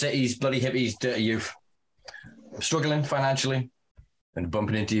 Smell it in the cities, bloody hippies, dirty youth. I'm struggling financially and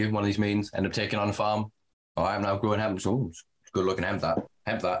bumping into you one of these meetings, end up taking on a farm. Oh, I'm now growing hemp. So it's good looking hemp that.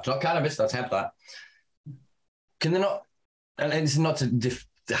 Hemp that. It's not cannabis, that's hemp that. Can they not, and it's not to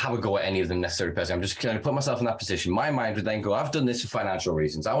have a go at any of them necessarily personally, I'm just kind of put myself in that position. My mind would then go, I've done this for financial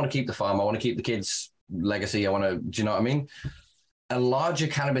reasons. I want to keep the farm. I want to keep the kids' legacy. Do you know what I mean? a larger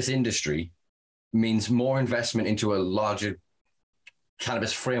cannabis industry means more investment into a larger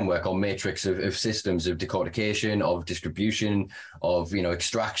cannabis framework or matrix of systems of decortication, of distribution, of, you know,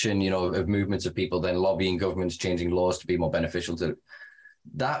 extraction, you know, of movements of people, then lobbying governments, changing laws to be more beneficial to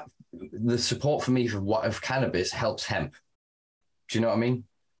that. The support for me of cannabis helps hemp. Do you know what I mean?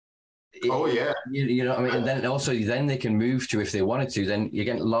 Oh yeah, you know what I mean. And then also, then they can move to, if they wanted to, then you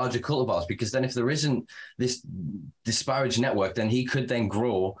get larger cultivars, because then if there isn't this disparaged network, then he could then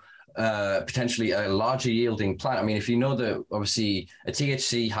grow potentially a larger yielding plant. I mean, if you know that obviously a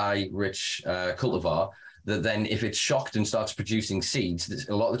THC high rich cultivar, that then if it's shocked and starts producing seeds,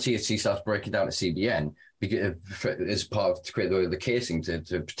 a lot of the THC starts breaking down to CBN because as part of to create the casing to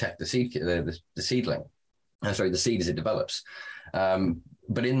protect the seed, the seedling. Sorry, the seed as it develops.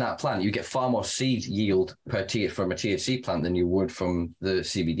 But in that plant, you get far more seed yield from a THC plant than you would from the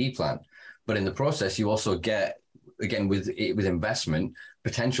CBD plant. But in the process, you also get, again, with investment,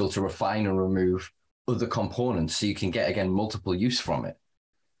 potential to refine and remove other components, so you can get, again, multiple use from it.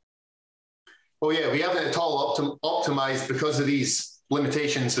 Oh yeah, we haven't at all optimized because of these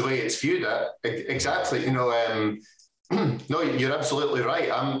limitations the way it's viewed at. Exactly, you know. No, you're absolutely right.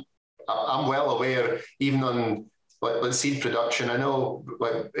 I'm well aware, even on like seed production. I know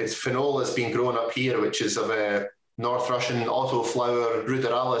like it's fenol has been grown up here, which is of a North Russian autoflower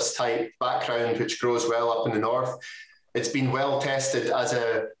ruderalis type background, which grows well up in the north. It's been well tested as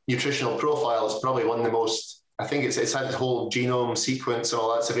a nutritional profile. It's probably one of the most, I think it's had the whole genome sequence and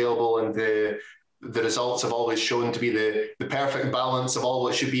all that's available, and the results have always shown to be the perfect balance of all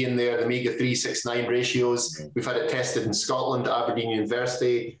what should be in there, the omega-3, 6, 9 ratios. We've had it tested in Scotland at Aberdeen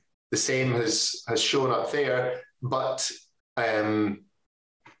University. The same has shown up there. But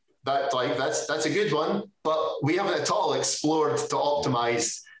that's a good one. But we haven't at all explored to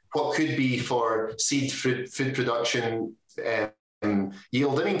optimize what could be for seed food production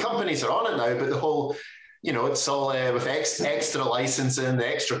yield. I mean, companies are on it now, but the whole, you know, it's all with extra licensing, the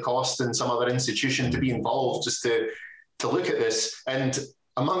extra cost, and some other institution to be involved just to look at this. And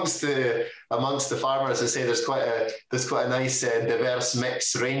amongst the farmers, I say there's quite a nice diverse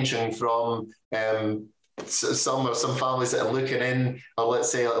mix, ranging from some families that are looking in, or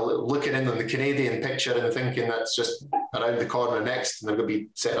let's say looking in on the Canadian picture and thinking that's just around the corner next, and they're going to be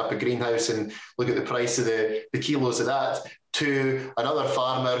setting up a greenhouse and look at the price of the kilos of that, to another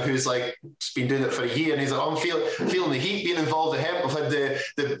farmer who's like been doing it for a year, and he's like, I'm feeling the heat being involved in hemp. I've had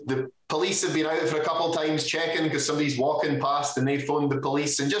the police have been out for a couple of times checking because somebody's walking past and they phoned the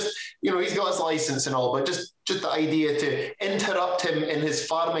police, and just, you know, he's got his license and all, but just the idea to interrupt him in his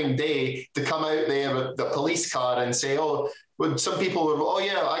farming day to come out there with the police car and say, oh, well, some people were, oh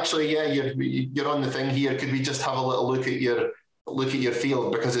yeah, actually, yeah, you're on the thing here. Could we just have a little look at your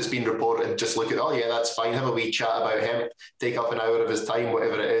field because it's been reported? Just look at, oh yeah, that's fine. Have a wee chat about hemp, take up an hour of his time,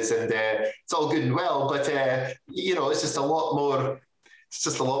 whatever it is, and it's all good and well. But you know, it's just a lot more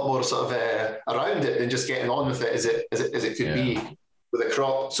sort of around it than just getting on with it as it could be with a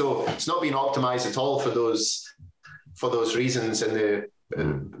crop. So it's not being optimized at all for those reasons, and the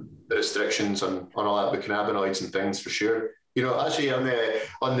restrictions on all that with cannabinoids and things, for sure. You know, actually on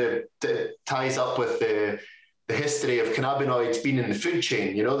the ties up with the history of cannabinoids being in the food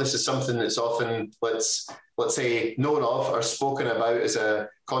chain. You know, this is something that's often, let's say, known of or spoken about as a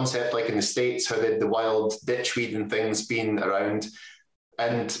concept, like in the States, how the wild ditchweed and things being around.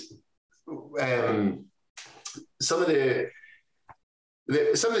 And some of the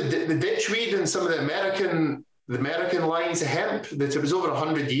ditchweed and some of the American lines of hemp, that it was over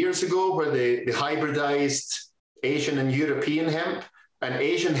 100 years ago, where they hybridized Asian and European hemp. And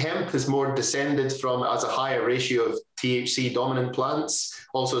Asian hemp is more descended from, as a higher ratio of THC dominant plants,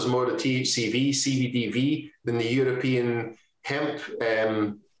 also has more of THCV, CBDV than the European hemp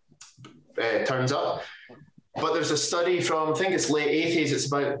turns up. But there's a study from, I think it's late 80s, it's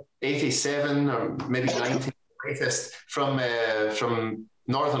about 87 or maybe 90 latest, from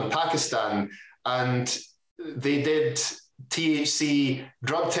northern Pakistan. And they did THC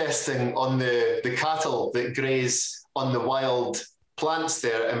drug testing on the cattle that graze on the wild plants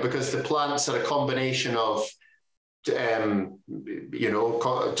there. And because the plants are a combination of, you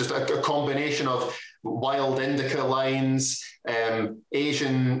know, just a combination of wild indica lines,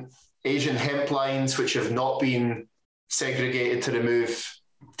 Asian hemp lines, which have not been segregated to remove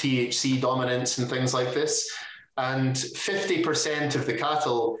THC dominance and things like this. And 50% of the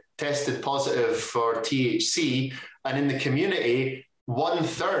cattle tested positive for THC. And in the community,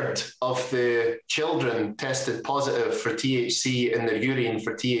 1/3 of the children tested positive for THC in their urine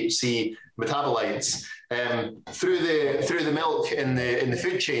for THC metabolites through the milk in the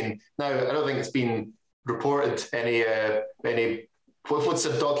food chain. Now, I don't think it's been reported any what's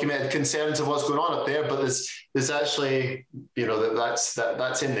the documented concerns of what's going on up there, but there's actually, you know,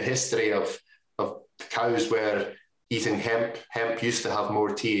 that's in the history of cows where eating hemp used to have more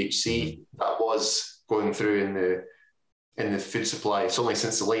THC. That was going through in the food supply. It's only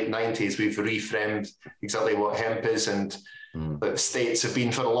since the late 90s we've reframed exactly what hemp is, and the states have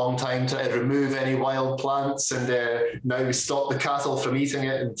been for a long time trying to remove any wild plants, and now we stop the cattle from eating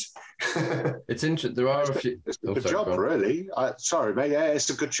it. And it's interesting. There are a few. It's a good job, really. Sorry, mate. Yeah, it's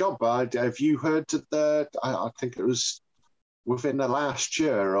a good job. Have you heard that I think it was within the last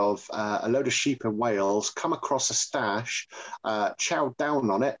year of a load of sheep in Wales come across a stash, chowed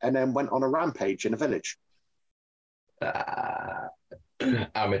down on it, and then went on a rampage in a village.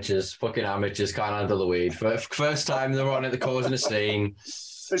 Amateurs, fucking amateurs, can't handle the weed. First time they were on it, they're causing a scene.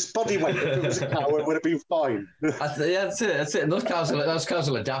 Its body weight, if it was a cow, it would have been fine. Yeah, that's it. And those cows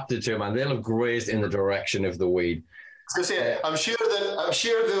are adapted to it, man. They'll have grazed in the direction of the weed. I was going to say, I'm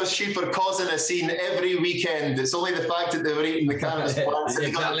sure those sheep are causing a scene every weekend. It's only the fact that they were eating the cannabis plants.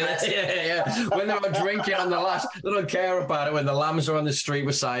 Exactly. Yeah. When they're out drinking on the lash, they don't care about it. When the lambs are on the street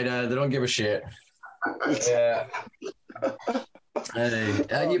with cider, they don't give a shit. Yeah. But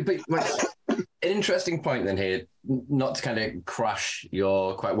an interesting point then here, not to kind of crash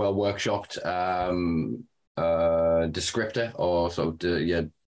your quite well workshopped descriptor or sort of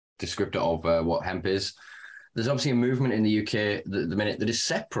descriptor of what hemp is. There's obviously a movement in the UK the minute that is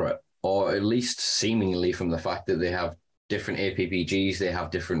separate, or at least seemingly, from the fact that they have different APPGs, they have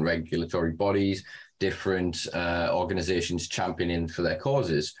different regulatory bodies, different organizations championing for their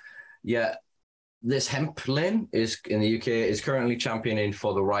causes. Yet this hemp lane in the UK is currently championing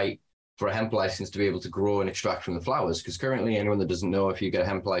for the right for a hemp license to be able to grow and extract from the flowers. Because currently, anyone that doesn't know, if you get a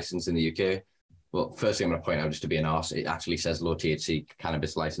hemp license in the UK, well, firstly, I'm going to point out, just to be an arse, it actually says low THC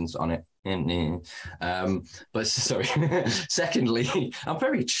cannabis license on it. But sorry. Secondly, I'm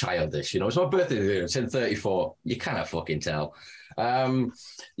very childish. You know, it's my birthday today. It's in 34. You cannot fucking tell. So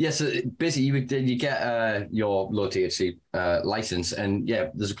basically, you get your low THC license, and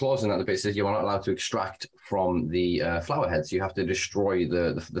there's a clause in that basically says you are not allowed to extract from the flower heads. You have to destroy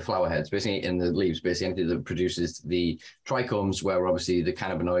the flower heads, basically in the leaves, basically anything that produces the trichomes, where obviously the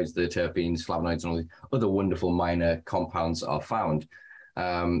cannabinoids, the terpenes, flavonoids, and all the other wonderful minor compounds are found.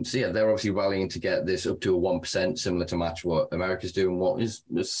 They're obviously rallying to get this up to a 1%, similar to match what America's doing. What is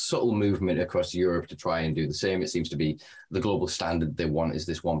a subtle movement across Europe to try and do the same. It seems to be the global standard they want is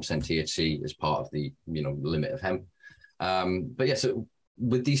this 1% THC as part of the limit of hemp. So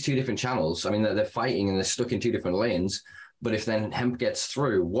with these two different channels, I mean, they're fighting and they're stuck in two different lanes. But if then hemp gets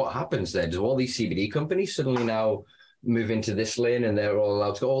through, what happens there? Do all these CBD companies suddenly now move into this lane and they're all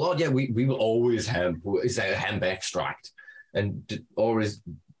allowed to go, oh, yeah, we will always hemp. Is there a hemp extract? Or is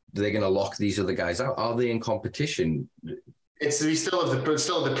they going to lock these other guys out? Are they in competition? We still have the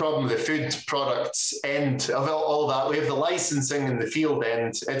problem of the food products end of all that. We have the licensing and the field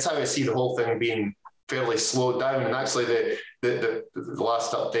end. It's how I see the whole thing being fairly slowed down. And actually, the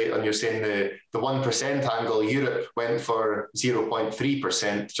last update on you're saying the 1% angle, Europe went for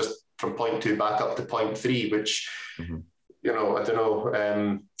 0.3%, just from 0.2 back up to 0.3, which I don't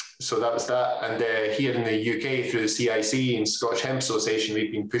know. So that was that. And here in the UK, through the CIC and Scottish Hemp Association,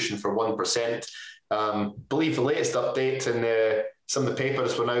 we've been pushing for 1%. Believe the latest update in some of the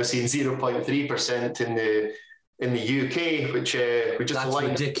papers, we're now seeing 0.3% in the UK, which that's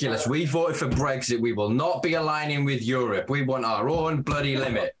ridiculous. We voted for Brexit. We will not be aligning with Europe. We want our own bloody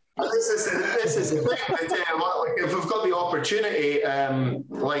limit. This is the thing. If we've got the opportunity,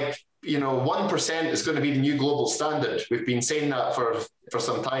 1% is going to be the new global standard. We've been saying that for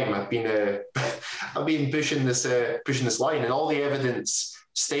some time. I've been pushing this line, and all the evidence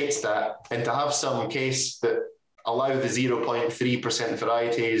states that. And to have some case that allow the 0.3%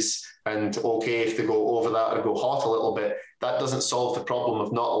 varieties, and okay if they go over that or go hot a little bit, that doesn't solve the problem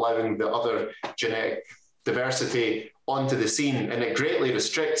of not allowing the other genetic diversity onto the scene, and it greatly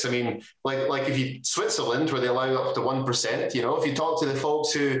restricts. I mean, like if Switzerland, where they allow up to 1%, if you talk to the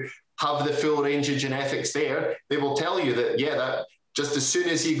folks who have the full range of genetics there, they will tell you that just as soon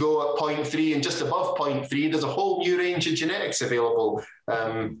as you go at 0.3 and just above 0.3, there's a whole new range of genetics available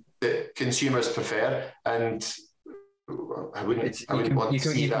that consumers prefer. And I wouldn't want to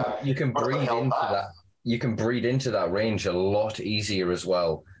see that. You can breed into that. You can breed into that range a lot easier as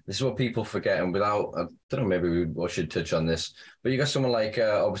well. This is what people forget, and without, I don't know, maybe we should touch on this, but you got someone like,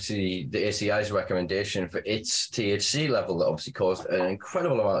 obviously, the ACI's recommendation for its THC level that obviously caused an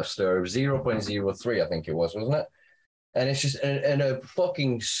incredible amount of stir of 0.03, I think it was, wasn't it? And it's just and a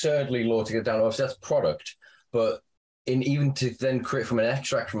fucking absurdly low to get down. Obviously, that's product, but even to then create from an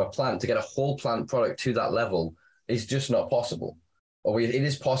extract from a plant, to get a whole plant product to that level is just not possible. or it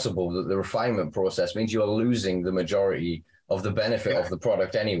is possible that the refinement process means you're losing the majority of the benefit of the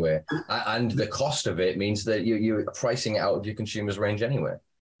product anyway, and the cost of it means that you're pricing it out of your consumer's range anyway.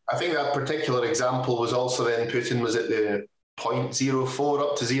 I think that particular example was also then put in, was it the 0.04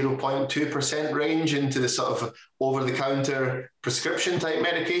 up to 0.2% range into the sort of over-the-counter prescription type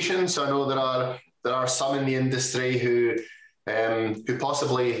medication. So I know there are some in the industry who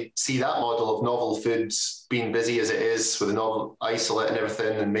possibly see that model of novel foods being busy as it is with a novel isolate and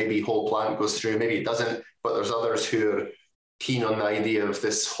everything, and maybe whole plant goes through, maybe it doesn't, but there's others who are keen on the idea of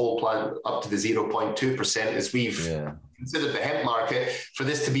this whole plant up to the 0.2%, as we've considered the hemp market, for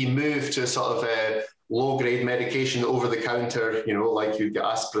this to be moved to a sort of a low-grade medication over the counter, like you get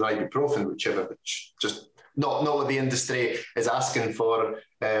aspirin, ibuprofen, whichever, which just not what the industry is asking for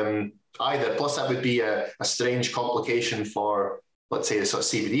either. Plus, that would be a strange complication for, let's say, the sort of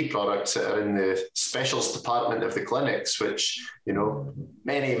CBD products that are in the specials department of the clinics, which,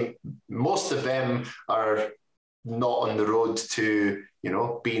 most of them are not on the road to,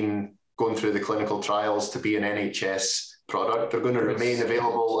 going through the clinical trials to be an NHS product. They're going to remain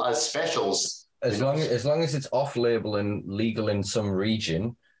available as specials. As long as it's off-label and legal in some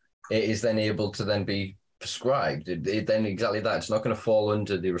region, it is then able to then be prescribed. It then exactly that. It's not going to fall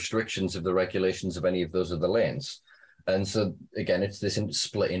under the restrictions of the regulations of any of those other lanes. And so, again, it's this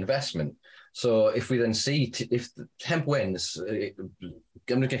split investment. So if we then see, if hemp wins, I'm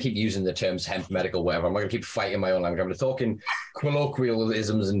not going to keep using the terms hemp, medical, whatever. I'm not going to keep fighting my own language. I'm going to talk in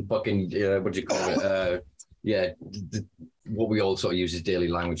colloquialisms and fucking, what do you call it? What we all sort of use is daily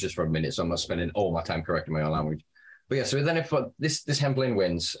language just for a minute. So I'm not spending all my time correcting my own language. But yeah, so then if this hemp lane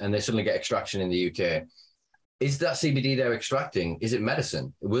wins and they suddenly get extraction in the UK, is that CBD they're extracting, is it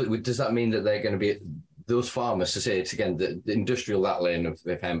medicine? Does that mean that they're going to be, those farmers, to say it's again, the industrial that lane of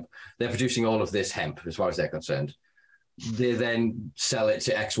hemp, they're producing all of this hemp as far as they're concerned. They then sell it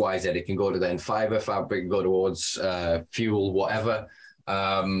to XYZ. It can go to then fiber, fabric, go towards fuel, whatever.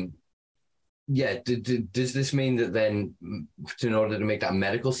 Does this mean that then, in order to make that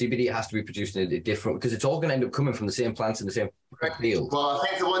medical CBD, it has to be produced in a different, because it's all going to end up coming from the same plants in the same field? Well, I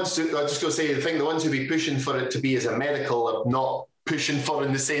think the ones who be pushing for it to be as a medical are not pushing for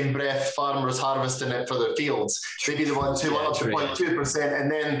in the same breath farmers harvesting it for their fields. They'd be the ones who want up to 0.2%,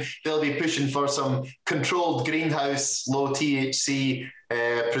 and then they'll be pushing for some controlled greenhouse, low THC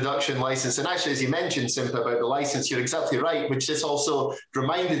production license. And actually, as you mentioned, Simpa, about the license, you're exactly right, which this also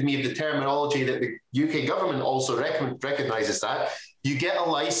reminded me of the terminology that the UK government also recognises that. You get a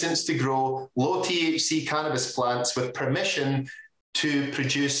license to grow low THC cannabis plants with permission to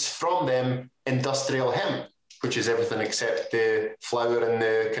produce from them industrial hemp, which is everything except the flower and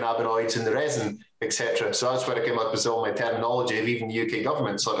the cannabinoids and the resin, etc. So that's where I came up with all my terminology of even the UK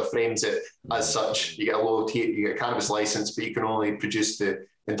government sort of frames it as such. You get you get a cannabis license, but you can only produce the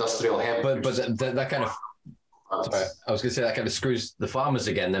industrial hemp. But that kind of, sorry, I was going to say that kind of screws the farmers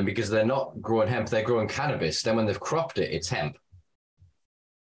again then, because they're not growing hemp, they're growing cannabis. Then when they've cropped it, it's hemp.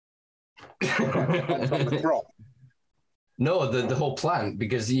 The crop. No, the whole plant,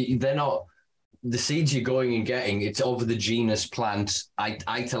 because they're not. The seeds you're going and getting, it's over the genus plant,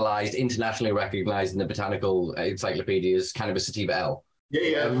 itemized, internationally recognized in the botanical encyclopedias, Cannabis sativa L.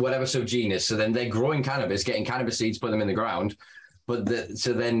 Whatever subgenus. So then they're growing cannabis, getting cannabis seeds, put them in the ground.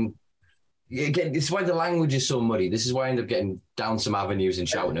 So then, again, this is why the language is so muddy. This is why I end up getting down some avenues and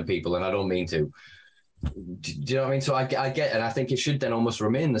shouting at people, and I don't mean to. Do you know what I mean? So I get, and I think it should then almost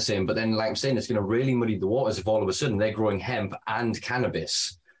remain the same. But then, like I'm saying, it's going to really muddy the waters if all of a sudden they're growing hemp and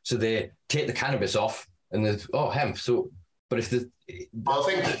cannabis. So they take the cannabis off and there's, hemp. So, but if I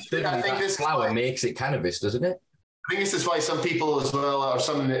think this flower makes it cannabis, doesn't it? I think this is why some people as well, or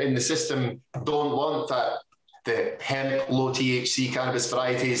some in the system, don't want the hemp low THC cannabis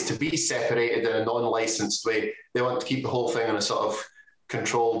varieties to be separated in a non-licensed way. They want to keep the whole thing in a sort of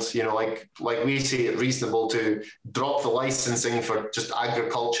controlled, like we see it reasonable to drop the licensing for just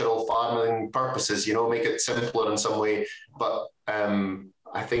agricultural farming purposes, make it simpler in some way. But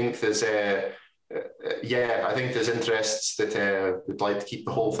I think there's interests that would like to keep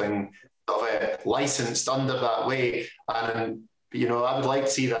the whole thing licensed under that way. And, I would like to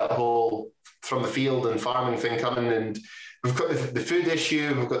see that whole from the field and farming thing coming. And we've got the food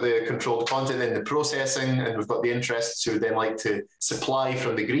issue, we've got the controlled content in the processing, and we've got the interests who then like to supply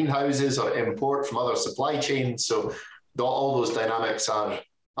from the greenhouses or import from other supply chains. So all those dynamics are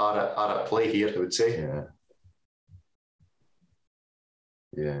at play here, I would say.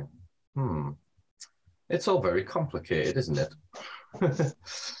 Yeah. It's all very complicated, isn't it?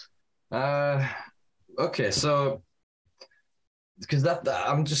 Okay, so because that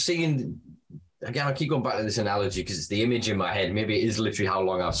I'm just seeing again, I keep going back to this analogy because it's the image in my head. Maybe it is literally how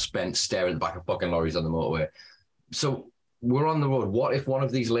long I've spent staring at the back of fucking lorries on the motorway. So we're on the road. What if one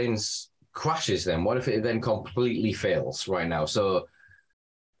of these lanes crashes then? What if it then completely fails right now? So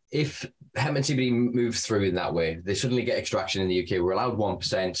if hemp and CBD moves through in that way, they suddenly get extraction in the UK. We're allowed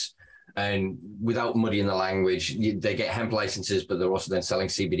 1%. And without muddying the language, they get hemp licenses, but they're also then selling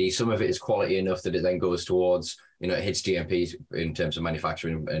CBD. Some of it is quality enough that it then goes towards, it hits GMPs in terms of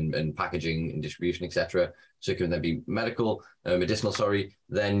manufacturing and packaging and distribution, etc. So it can then be medicinal, sorry.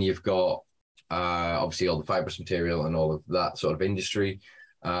 Then you've got obviously all the fibrous material and all of that sort of industry.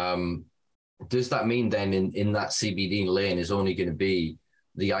 Does that mean then in that CBD lane is only going to be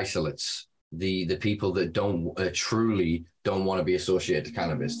the isolates, the people that don't truly don't want to be associated to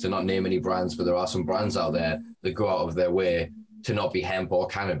cannabis? To not name any brands, but there are some brands out there that go out of their way to not be hemp or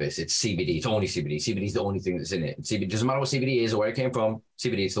cannabis. It's CBD. It's only CBD. CBD is the only thing that's in it. CBD doesn't matter what CBD is or where it came from.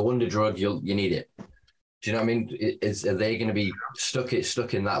 CBD, it's the wonder drug. You need it. Do you know what I mean? Are they going to be stuck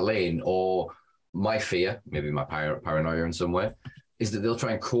in that lane? Or my fear, maybe my paranoia in some way, is that they'll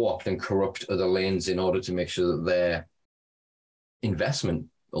try and co-opt and corrupt other lanes in order to make sure that their investment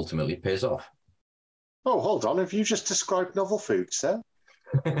ultimately pays off. Oh, hold on. Have you just described novel foods there?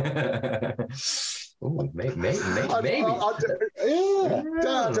 Ooh, maybe. Maybe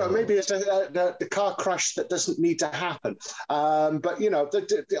it's the car crash that doesn't need to happen. But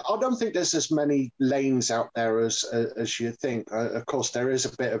I don't think there's as many lanes out there as you think. Of course, there is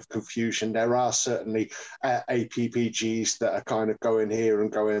a bit of confusion. There are certainly APPGs that are kind of going here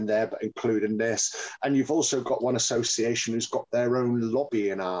and going there, but including this. And you've also got one association who's got their own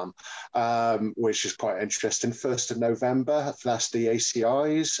lobbying arm, which is quite interesting. 1st of November, that's the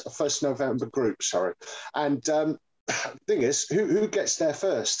ACI's 1st November group, sorry. And the thing is, who gets there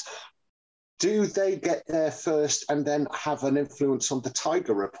first? Do they get there first and then have an influence on the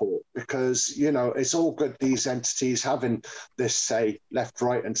Tiger report? Because, it's all good, these entities having this say left,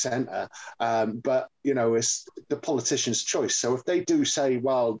 right and centre. But, it's the politician's choice. So if they do say,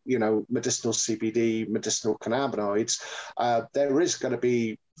 well, medicinal CBD, medicinal cannabinoids, there is going to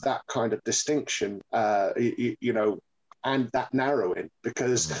be that kind of distinction, and that narrowing,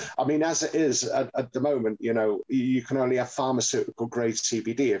 because as it is at the moment, you can only have pharmaceutical grade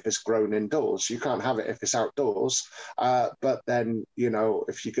CBD if it's grown indoors. You can't have it if it's outdoors. But then,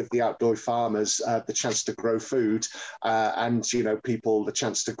 if you give the outdoor farmers the chance to grow food and, people the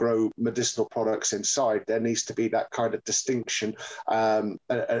chance to grow medicinal products inside, there needs to be that kind of distinction,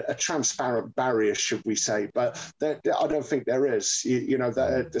 a transparent barrier, should we say. But I don't think there is.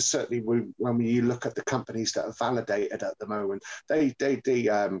 Certainly when you look at the companies that are validated at the moment, they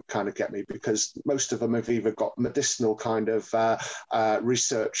kind of get me, because most of them have either got medicinal kind of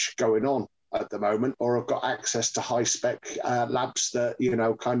research going on at the moment, or have got access to high spec labs that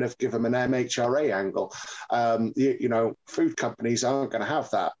kind of give them an MHRA angle. Food companies aren't going to have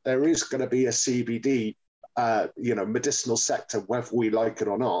that. There is going to be a CBD medicinal sector, whether we like it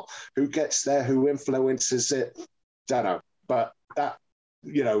or not. Who gets there, who influences it, don't know. But that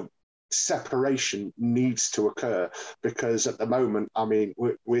separation needs to occur, because at the moment,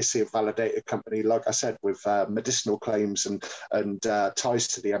 we see a validated company, like I said, with medicinal claims and ties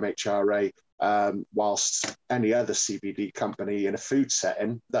to the MHRA, whilst any other CBD company in a food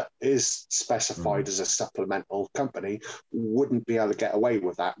setting that is specified as a supplemental company wouldn't be able to get away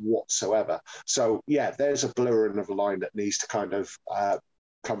with that whatsoever. So yeah, there's a blurring of a line that needs to kind of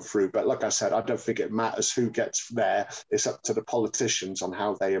come through. But like I said, I don't think it matters who gets there. It's up to the politicians on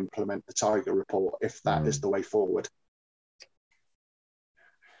how they implement the Tiger report, if that is the way forward.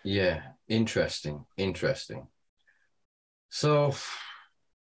 Yeah, interesting. So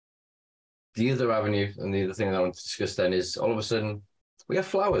the other avenue and the other thing that I want to discuss then is, all of a sudden we have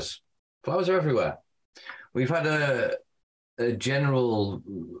flowers. Flowers are everywhere. We've had a general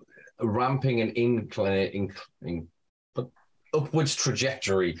ramping and upwards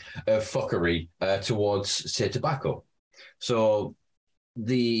trajectory of fuckery towards, say, tobacco. So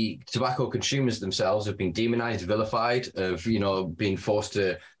the tobacco consumers themselves have been demonized, vilified, of being forced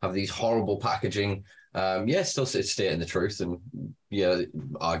to have these horrible packaging. Still stating the truth, and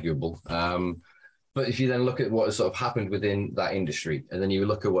arguable. But if you then look at what has sort of happened within that industry, and then you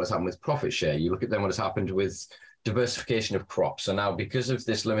look at what has happened with profit share, you look at then what has happened with diversification of crops. So now, because of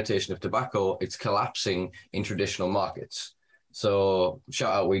this limitation of tobacco, it's collapsing in traditional markets. So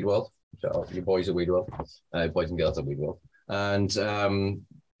shout out Weed World, shout out your boys at Weed World, boys and girls at Weed World. And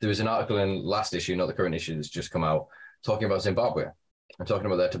there was an article in last issue, not the current issue that's just come out, talking about Zimbabwe. I'm talking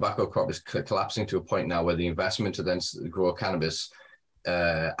about their tobacco crop is collapsing to a point now where the investment to then grow cannabis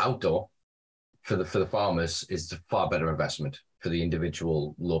outdoor for the farmers is a far better investment for the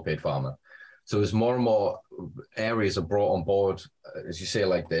individual low-paid farmer. So as more and more areas are brought on board, as you say,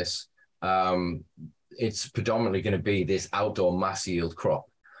 like this, it's predominantly going to be this outdoor mass yield crop.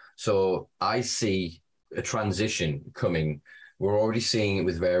 So I see a transition coming. We're already seeing it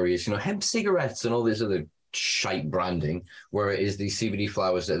with various, hemp cigarettes and all this other shite branding, where it is these CBD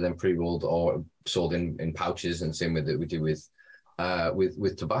flowers that are then pre-rolled or sold in pouches, and same with that we do with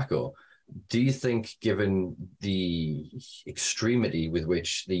tobacco. Do you think, given the extremity with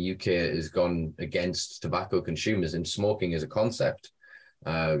which the UK has gone against tobacco consumers and smoking as a concept,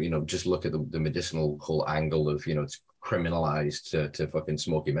 just look at the medicinal whole angle of, it's criminalized to fucking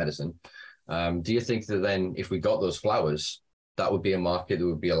smoky medicine. Do you think that then if we got those flowers, that would be a market that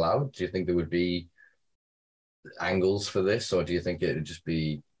would be allowed? Do you think there would be angles for this, or do you think it would just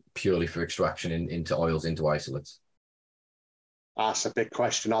be purely for extraction into oils, into isolates? That's a big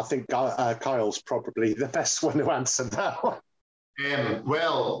question. I think Kyle's probably the best one to answer that one.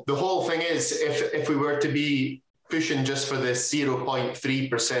 Well, the whole thing is, if we were to be pushing just for the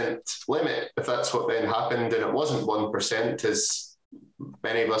 0.3% limit, if that's what then happened and it wasn't 1%, as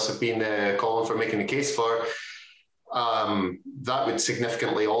many of us have been calling for, making the case for, that would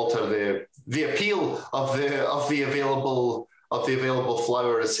significantly alter the appeal of the available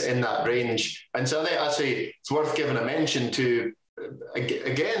flowers in that range. And so I think actually it's worth giving a mention to,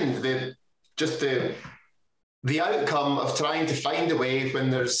 again, the outcome of trying to find a way when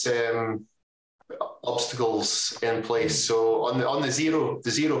there's obstacles in place. So on the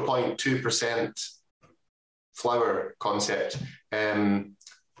 0.2% flower concept,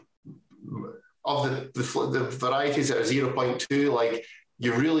 of the varieties that are 0.2, like,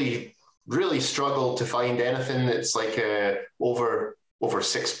 you really struggle to find anything that's like over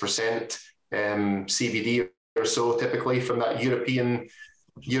 6% CBD or so, typically from that European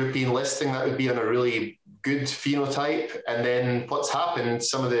listing. That would be on a really good phenotype. And then what's happened,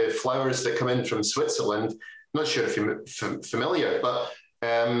 some of the flowers that come in from Switzerland, I'm not sure if you're familiar, but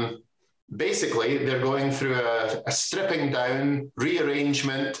basically they're going through a stripping down,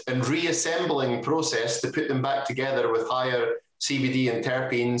 rearrangement and reassembling process to put them back together with higher CBD and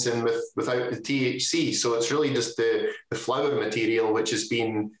terpenes and without the THC. So it's really just the flower material which has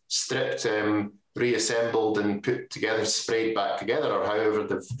been stripped, reassembled and put together, sprayed back together, or however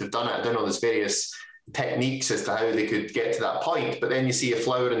they've done it. I don't know, there's various techniques as to how they could get to that point. But then you see a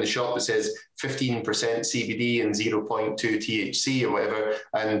flower in the shop that says 15% CBD and 0.2 THC or whatever,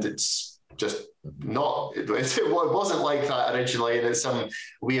 and it's just not. It wasn't like that originally, and it's some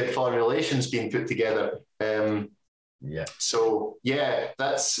weird formulations being put together. So yeah,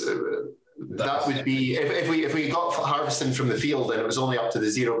 that would be, if we got harvesting from the field and it was only up to the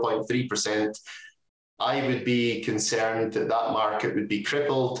 0.3%, I would be concerned that market would be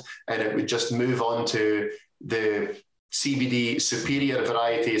crippled and it would just move on to the CBD superior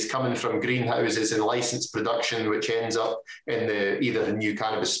varieties coming from greenhouses and licensed production, which ends up in either the new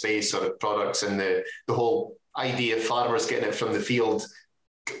cannabis space or products, and the whole idea of farmers getting it from the field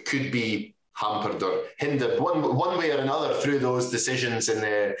could be hampered or hindered one way or another through those decisions and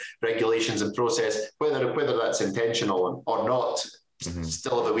the regulations and process, whether that's intentional or not. Mm-hmm.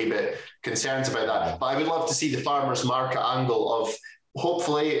 Still have a wee bit concerns about that. But I would love to see the farmers market angle of,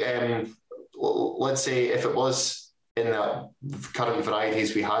 hopefully, let's say if it was in the current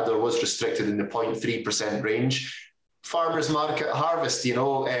varieties we had, or was restricted in the 0.3% range, farmers market harvest,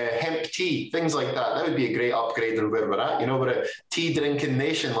 hemp tea, things like that. That would be a great upgrade on where we're at. We're a tea drinking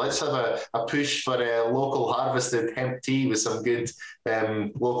nation. Let's have a push for local harvested hemp tea with some good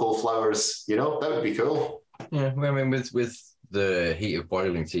local flowers. That would be cool. Yeah, I mean, with the heat of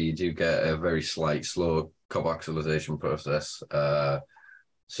boiling tea, you do get a very slight, slow carboxylation process.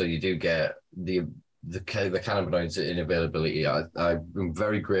 So you do get the cannabinoids in availability. I'm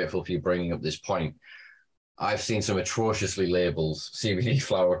very grateful for you bringing up this point. I've seen some atrociously labeled CBD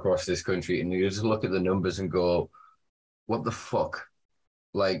flower across this country, and you just look at the numbers and go, what the fuck?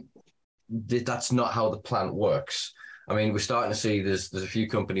 Like, that's not how the plant works. I mean, we're starting to see there's a few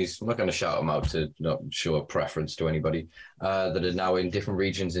companies, I'm not going to shout them out to not show a preference to anybody, that are now in different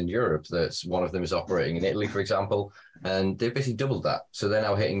regions in Europe. That's one of them is operating in Italy, for example, and they've basically doubled that. So they're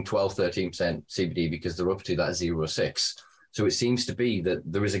now hitting 12, 13% CBD because they're up to that 0.6. So it seems to be that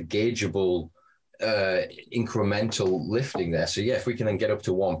there is a gaugeable incremental lifting there. So yeah, if we can then get up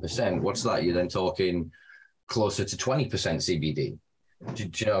to 1%, what's that? You're then talking closer to 20% CBD. Do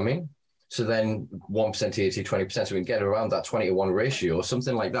you know what I mean? So then 1% THC, 20%. So we can get around that 20-to-1 ratio or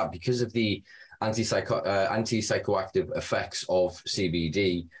something like that because of the anti-psychoactive effects of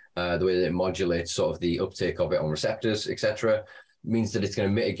CBD, the way that it modulates sort of the uptake of it on receptors, etc., means that it's going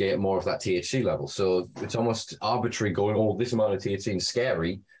to mitigate more of that THC level. So it's almost arbitrary going, oh, this amount of THC is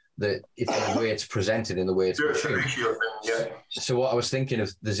scary, that it's the way it's presented and the way it's consumed. Yeah. So what I was thinking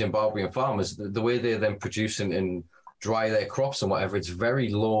of the Zimbabwean farmers, the way they then produce and dry their crops and whatever, it's very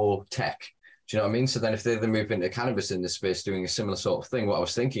low tech. Do you know what I mean? So then if they then move into cannabis in this space doing a similar sort of thing, what I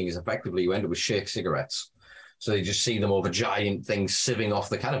was thinking is effectively you end up with shake cigarettes. So you just see them over giant things sieving off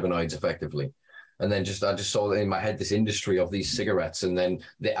the cannabinoids effectively. And then I just saw in my head this industry of these cigarettes, and then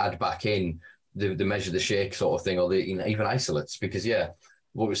they add back in the measure the shake sort of thing, or even isolates, because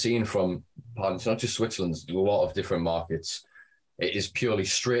what we're seeing from, it's not just Switzerland, a lot of different markets. It is purely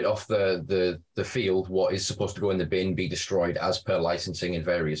straight off the field, what is supposed to go in the bin, be destroyed as per licensing in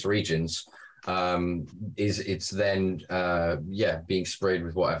various regions. It's then being sprayed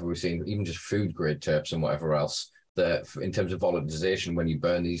with whatever we're seeing, even just food grade terps and whatever else. That in terms of volatilization, when you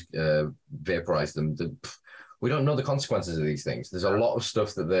burn these, vaporize them, we don't know the consequences of these things. There's a lot of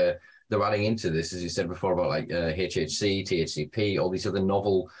stuff that they're adding into this, as you said before, about like HHC, THCP, all these other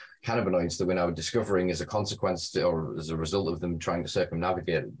novel cannabinoids that we're now discovering as a consequence or as a result of them trying to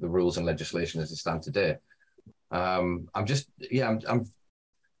circumnavigate the rules and legislation as they stand today. I'd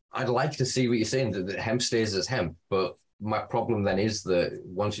like to see what you're saying, that hemp stays as hemp, but my problem then is that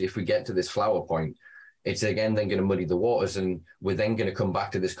if we get to this flower point, it's again then going to muddy the waters, and we're then going to come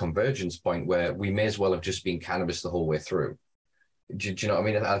back to this convergence point where we may as well have just been cannabis the whole way through. Do you know what I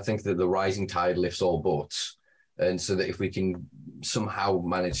mean? I think that the rising tide lifts all boats. And so that if we can somehow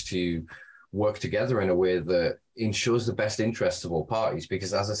manage to work together in a way that ensures the best interests of all parties,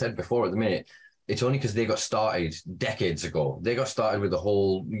 because as I said before, at the minute, it's only because they got started decades ago. They got started with the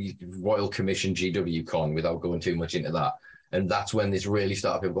whole Royal Commission GW con without going too much into that. And that's when this really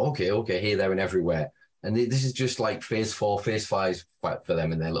started to go, okay, here, there, and everywhere. And this is just like phase 4, phase 5 for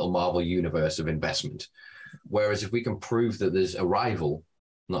them in their little Marvel universe of investment. Whereas if we can prove that there's a rival,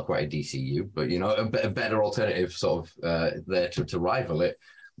 not quite a DCU, but, a better alternative sort of there to rival it,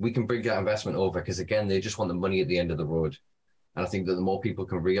 we can bring that investment over, because, again, they just want the money at the end of the road. And I think that the more people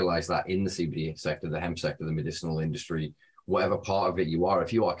can realize that in the CBD sector, the hemp sector, the medicinal industry, whatever part of it you are,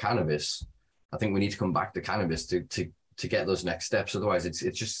 if you are cannabis, I think we need to come back to cannabis to get those next steps. Otherwise,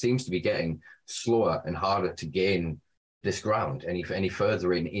 it just seems to be getting slower and harder to gain this ground any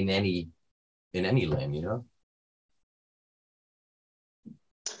further in any lane,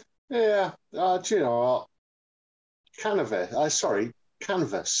 Yeah, do you know what?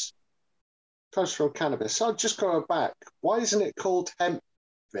 Canvas. Cultural cannabis. So just going back, why isn't it called hemp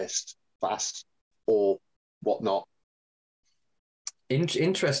fast or whatnot?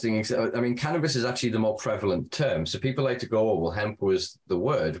 Interesting. I mean, cannabis is actually the more prevalent term. So people like to go, oh, well, hemp was the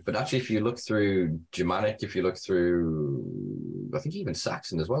word. But actually, if you look through Germanic, if you look through, I think even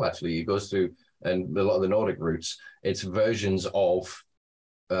Saxon as well, actually, it goes through, and a lot of the Nordic roots, it's versions of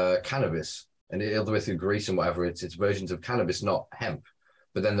cannabis. And all the way through Greece and whatever, it's versions of cannabis, not hemp.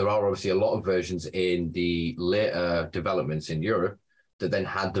 But then there are obviously a lot of versions in the later developments in Europe that then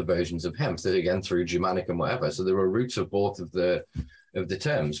had the versions of hemp, that again through Germanic and whatever. So there were roots of both of the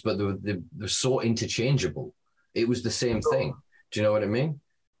terms, but they're so interchangeable. It was the same thing. Do you know what I mean?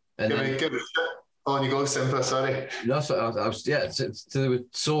 And on you go, Simpa, sorry. No, so I was, so they were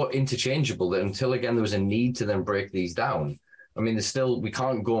so interchangeable that until again there was a need to then break these down. I mean, we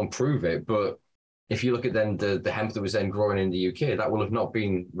can't go and prove it, but if you look at then the hemp that was then growing in the UK, that will have not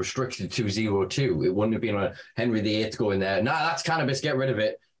been restricted to 02. It wouldn't have been a Henry VIII going there, nah, that's cannabis, get rid of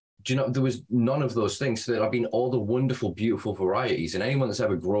it. Do you know, there was none of those things. So there have been all the wonderful, beautiful varieties, and anyone that's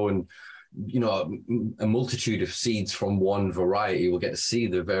ever grown, a multitude of seeds from one variety will get to see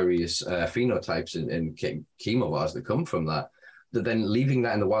the various phenotypes and chemovars that come from that. That then leaving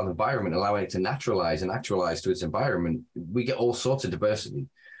that in the wild environment, allowing it to naturalize and actualize to its environment, we get all sorts of diversity.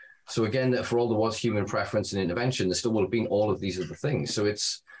 So again, for all there was human preference and intervention, there still would have been all of these other things. So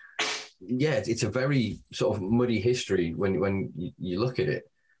it's a very sort of muddy history when you look at it.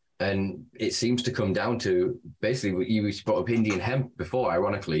 And it seems to come down to basically, you brought up Indian hemp before,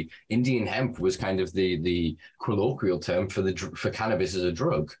 ironically. Indian hemp was kind of the colloquial term for cannabis as a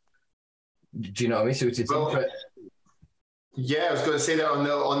drug. Do you know what I mean? So it's yeah, I was going to say that on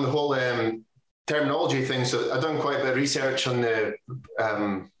the whole terminology thing. So I've done quite a bit of research on the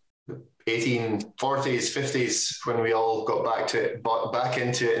 1840s, 50s, when we all got back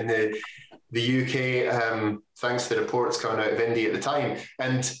into it in the UK, thanks to the reports coming out of India at the time.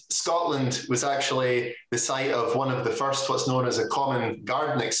 And Scotland was actually the site of one of the first, what's known as a common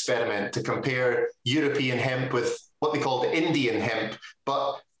garden experiment, to compare European hemp with what they called Indian hemp.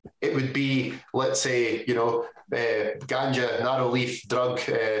 But it would be, let's say, ganja, narrow leaf drug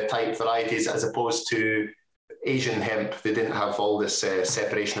type varieties, as opposed to Asian hemp. They didn't have all this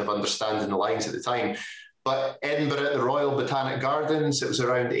separation of understanding the lines at the time. But Edinburgh at the Royal Botanic Gardens, it was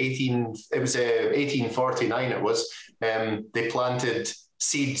around 1849 it was. They planted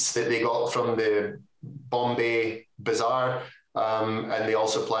seeds that they got from the Bombay Bazaar, and they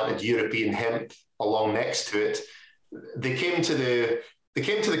also planted European hemp along next to it. They came to the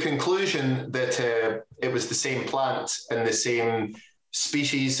conclusion that it was the same plant and the same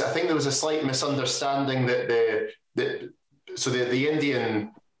species. I think there was a slight misunderstanding that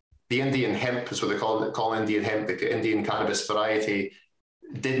the Indian hemp is what they call Indian hemp, the Indian cannabis variety,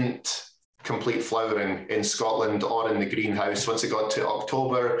 didn't complete flowering in Scotland or in the greenhouse. Once it got to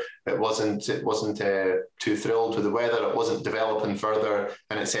October, it wasn't too thrilled with the weather. It wasn't developing further,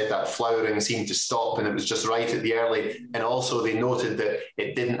 and it said that flowering seemed to stop, and it was just right at the early. And also, they noted that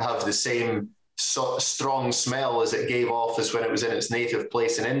it didn't have the same strong smell as it gave off as when it was in its native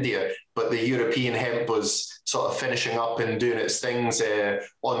place in India. But the European hemp was sort of finishing up and doing its things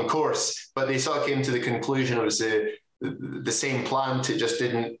on course. But they sort of came to the conclusion it was the same plant. It just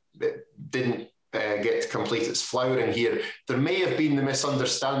didn't get to complete its flowering here. There may have been the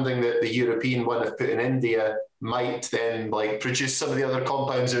misunderstanding that the European one if put in India might then like produce some of the other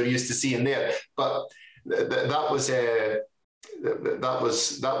compounds we're used to seeing there. But that was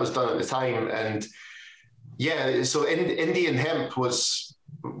done at the time. And yeah, so Indian hemp was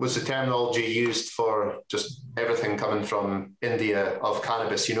the terminology used for just everything coming from India of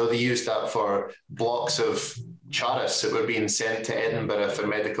cannabis. You know, they used that for blocks of charas that were being sent to Edinburgh for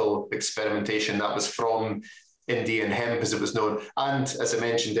medical experimentation. That was from Indian hemp, as it was known. And as I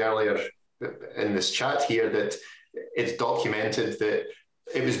mentioned earlier in this chat here, that it's documented that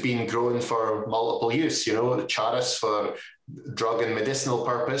it was being grown for multiple use, you know, the charas for drug and medicinal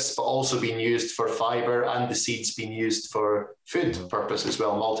purpose, but also being used for fiber, and the seeds being used for food purpose as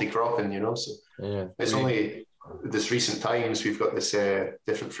well, multi-cropping, you know. So it's only this recent times we've got this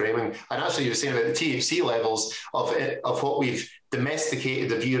different framing. And actually, you were saying about the THC levels of what we've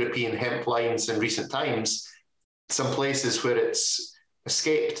domesticated of European hemp lines in recent times. Some places where it's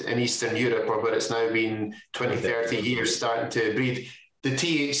escaped in Eastern Europe, or where it's now been 20, 30 years starting to breed, the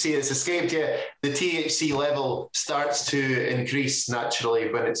THC has escaped, the THC level starts to increase naturally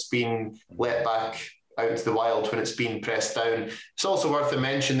when it's been let back out into the wild, when it's been pressed down. It's also worth a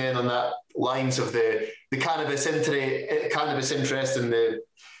mention then on that lines of the cannabis interest in the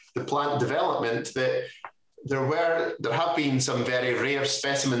plant development, that there have been some very rare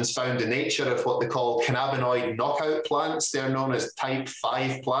specimens found in nature of what they call cannabinoid knockout plants. They're known as type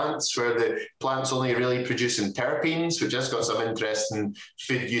 5 plants, where the plant's only really producing terpenes, which has got some interest in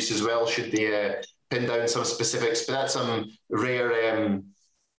food use as well, should they pin down some specifics. But that's some rare,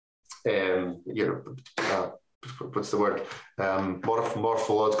 what's the word?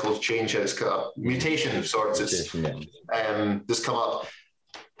 Morphological change. It's got mutation of sorts. That's come up.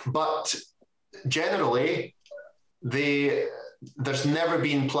 But generally, there's never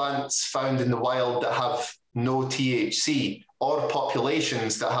been plants found in the wild that have no THC, or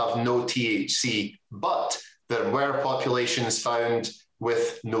populations that have no THC, but there were populations found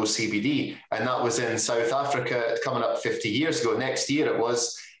with no CBD, and that was in South Africa coming up 50 years ago. Next year it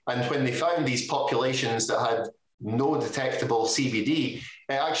was. And when they found these populations that had no detectable CBD,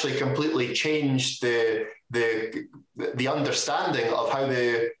 it actually completely changed the understanding of how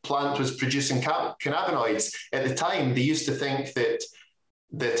the plant was producing cannabinoids. At the time, they used to think that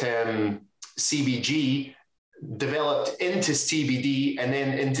CBG developed into CBD and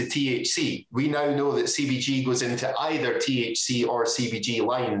then into THC. We now know that CBG goes into either THC or CBG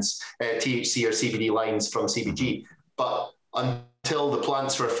lines, THC or CBD lines from CBG. But until the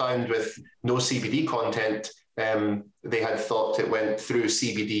plants were found with no CBD content, they had thought it went through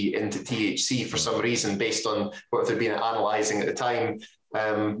CBD into THC for some reason, based on what they'd been analysing at the time.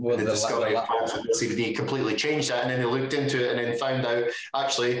 The discovery of CBD completely changed that, and then they looked into it and then found out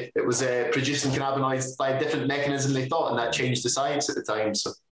actually it was producing cannabinoids by a different mechanism they thought, and that changed the science at the time.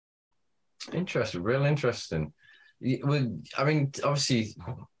 So interesting, real interesting. I mean, obviously,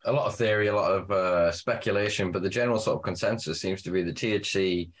 a lot of theory, a lot of speculation, but the general sort of consensus seems to be the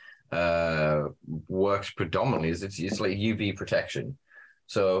THC works predominantly as it's like UV protection.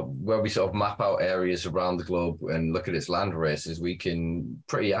 So where we sort of map out areas around the globe and look at its land races, we can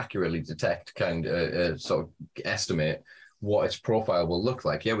pretty accurately detect, sort of estimate what its profile will look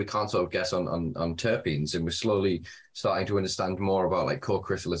like. Yeah, we can't sort of guess on terpenes, and we're slowly starting to understand more about like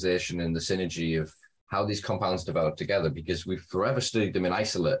co-crystallization and the synergy of how these compounds develop together, because we've forever studied them in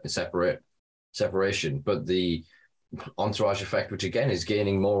isolate and separation, but the entourage effect, which again is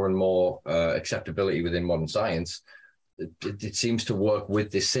gaining more and more acceptability within modern science, it seems to work with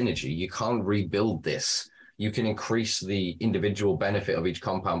this synergy. You can't rebuild this. You can increase the individual benefit of each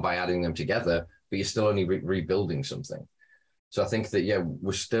compound by adding them together, but you're still only rebuilding something. So I think that, yeah,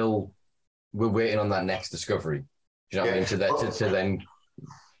 we're waiting on that next discovery. Do you know what I mean? To then.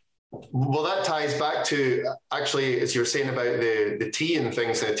 Well, that ties back to actually, as you were saying about the tea and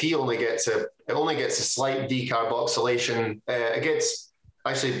things. The tea only gets a slight decarboxylation. It gets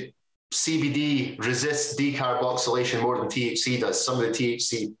actually CBD resists decarboxylation more than THC does. Some of the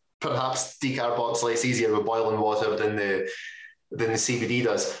THC perhaps decarboxylates easier with boiling water than the CBD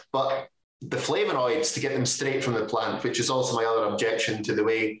does. But the flavonoids, to get them straight from the plant, which is also my other objection to the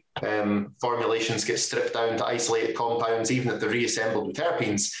way formulations get stripped down to isolated compounds, even if they're reassembled with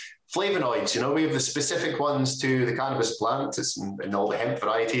terpenes. Flavonoids, we have the specific ones to the cannabis plant. It's in all the hemp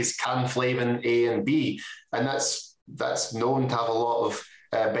varieties, canflavin A and B, and that's known to have a lot of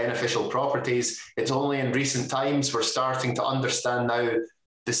beneficial properties. It's only in recent times we're starting to understand now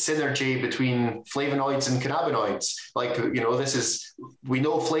the synergy between flavonoids and cannabinoids. We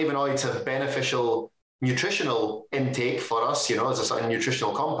know flavonoids have beneficial nutritional intake for us, as a sort of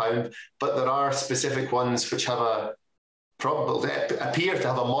nutritional compound, but there are specific ones which have appear to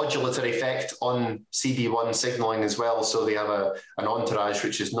have a modulatory effect on CB1 signaling as well. So they have an entourage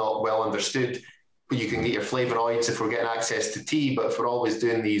which is not well understood. You can get your flavonoids if we're getting access to tea, but if we're always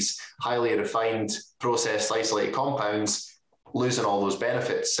doing these highly refined, processed, isolated compounds, losing all those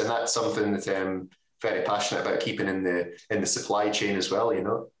benefits. And that's something that I'm very passionate about keeping in the supply chain as well,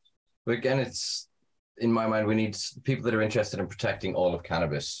 But again, it's, in my mind, we need people that are interested in protecting all of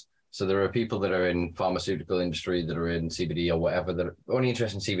cannabis. So there are people that are in pharmaceutical industry, that are in CBD or whatever, that are only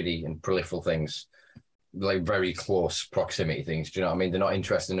interested in CBD and peripheral things, like very close proximity things. Do you know what I mean? They're not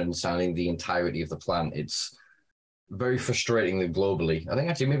interested in understanding the entirety of the plant. It's very frustrating that globally, I think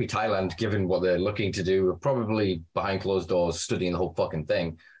actually maybe Thailand, given what they're looking to do, are probably behind closed doors studying the whole fucking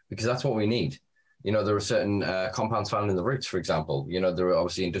thing, because that's what we need. There are certain compounds found in the roots, for example. There are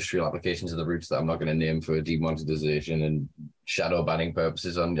obviously industrial applications of the roots that I'm not going to name for demonetization and shadow banning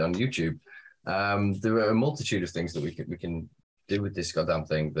purposes on YouTube. There are a multitude of things that we can do with this goddamn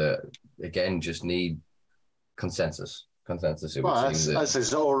thing that, again, just need consensus. Well, as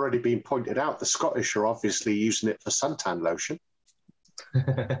has already been pointed out, the Scottish are obviously using it for suntan lotion.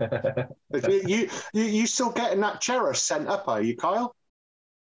 you still getting that Cheris sent up, are you, Kyle?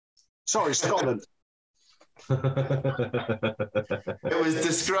 Sorry, Scotland. It was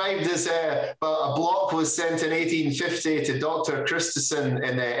described as a block was sent in 1850 to Dr. Christensen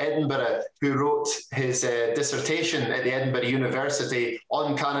in Edinburgh, who wrote his dissertation at the Edinburgh University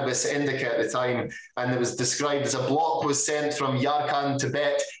on cannabis indica at the time, and it was described as a block was sent from Yarkand,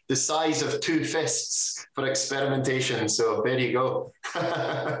 Tibet, the size of 2 fists for experimentation. So there you go.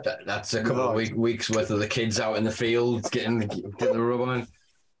 That's a couple of weeks worth of the kids out in the field getting the rub on.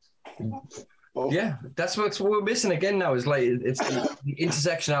 Yeah, that's what we're missing again now. Is like it's the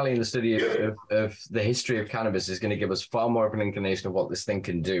intersectionality in the study of the history of cannabis is going to give us far more of an inclination of what this thing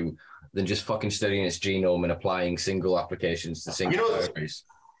can do than just fucking studying its genome and applying single applications to single therapies.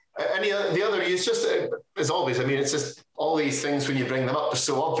 And the other is just, as always, I mean, it's just all these things when you bring them up are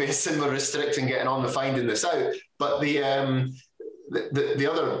so obvious and we're restricting getting on to finding this out. But the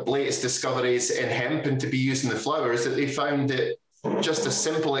other latest discoveries in hemp and to be used in the flowers that they found that just a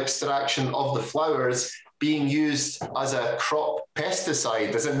simple extraction of the flowers being used as a crop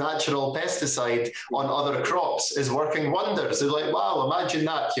pesticide, as a natural pesticide on other crops is working wonders. They're like, wow, imagine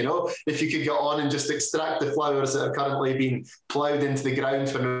that, if you could get on and just extract the flowers that are currently being ploughed into the ground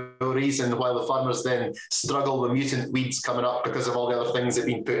for no reason, while the farmers then struggle with mutant weeds coming up because of all the other things that have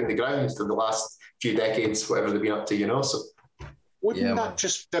been put in the ground for the last few decades, whatever they've been up to, so... Wouldn't that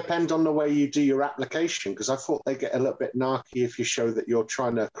just depend on the way you do your application? Because I thought they get a little bit narky if you show that you're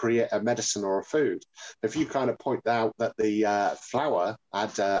trying to create a medicine or a food. If you kind of point out that the flower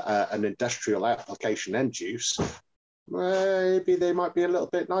had an industrial application end use, maybe they might be a little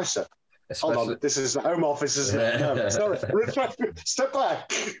bit nicer. Hold on, this is the Home Office, isn't it? No, sorry, step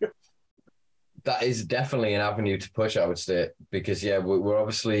back. That is definitely an avenue to push, I would say, because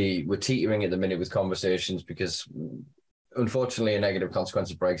we're teetering at the minute with conversations because. Unfortunately, a negative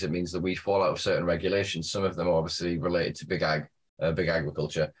consequence of Brexit means that we fall out of certain regulations. Some of them are obviously related to big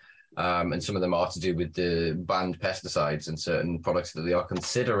agriculture, and some of them are to do with the banned pesticides and certain products that they are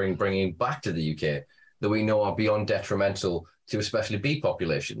considering bringing back to the UK that we know are beyond detrimental to especially bee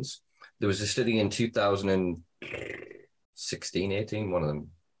populations. There was a study in 2016, 18, one of them.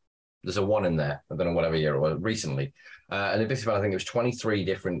 There's a one in there. I don't know whatever year it was, recently. And they basically found, I think it was 23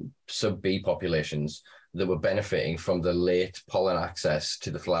 different sub-bee populations that were benefiting from the late pollen access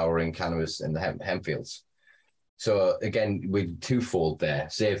to the flowering cannabis in the hemp fields. So again, we're twofold there.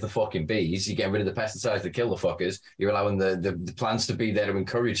 Save the fucking bees. You're getting rid of the pesticides that kill the fuckers. You're allowing the plants to be there to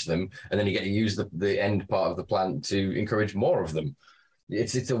encourage them, and then you get to use the end part of the plant to encourage more of them.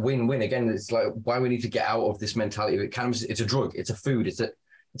 It's a win-win. Again, it's like why we need to get out of this mentality. Cannabis, it's a drug, it's a food, it's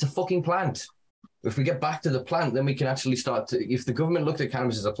a fucking plant. If we get back to the plant, then we can actually start to. If the government looked at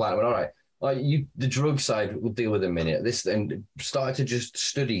cannabis as a plant, well, all right, the drug side we'll deal with in a minute. This then started to just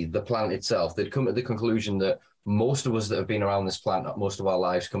study the plant itself. They'd come to the conclusion that most of us that have been around this plant most of our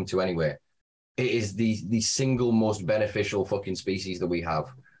lives come to anyway. It is the single most beneficial fucking species that we have.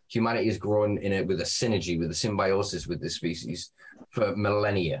 Humanity has grown in it with a synergy, with a symbiosis with this species for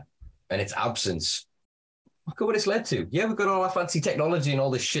millennia, and its absence. Look at what it's led to. Yeah, we've got all our fancy technology and all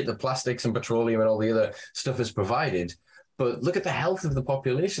this shit that plastics and petroleum and all the other stuff has provided. But look at the health of the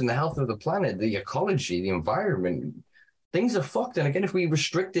population, the health of the planet, the ecology, the environment. Things are fucked. And again, if we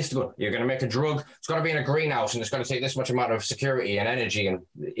restrict this to go, you're going to make a drug, it's got to be in a greenhouse and it's going to take this much amount of security and energy and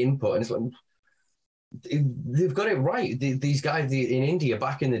input. And it's like, they've got it right. These guys in India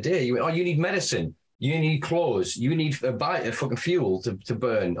back in the day, you need medicine, you need clothes, you need a fucking fuel to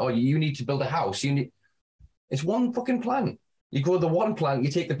burn, or you need to build a house. It's one fucking plant. You grow the one plant,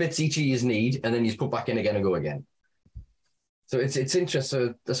 you take the bits each of you need, and then you just put back in again and go again. So it's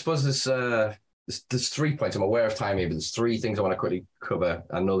interesting. I suppose there's 3 points. I'm aware of time here, but there's 3 things I want to quickly cover.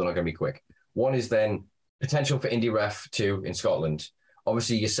 I know they're not going to be quick. One is then potential for Indie Ref 2 in Scotland.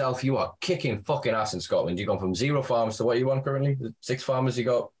 Obviously, yourself, you are kicking fucking ass in Scotland. You've gone from 0 farms to what you want currently? 6 farmers you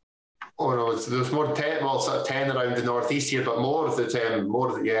got? Oh no, there's more 10. Well, sort of 10 around the northeast here, but more of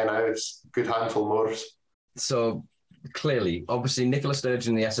the yeah. Now it's a good handful more. So clearly, obviously, Nicola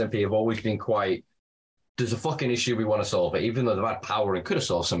Sturgeon and the SNP have always been quite. There's a fucking issue we want to solve it, even though they've had power and could have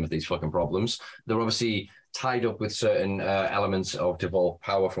solved some of these fucking problems. They're obviously tied up with certain elements of devolved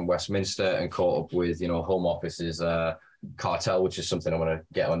power from Westminster and caught up with, Home Office's cartel, which is something I want to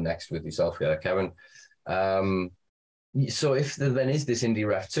get on next with yourself, Kevin. So if there then is this Indie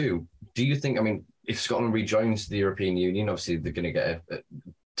Ref 2, do you think, if Scotland rejoins the European Union, obviously they're going to get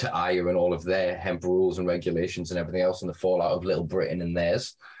to ire and all of their hemp rules and regulations and everything else and the fallout of Little Britain and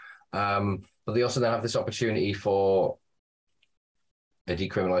theirs. But they also then have this opportunity for a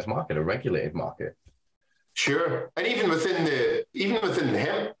decriminalised market, a regulated market. Sure, and even within the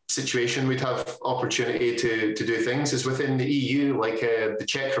hemp situation, we'd have opportunity to do things. As within the EU, like the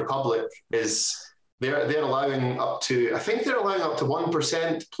Czech Republic is, they're allowing up to, I think they're allowing up to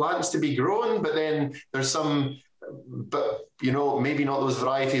 1% plants to be grown, but then there's some. But maybe not those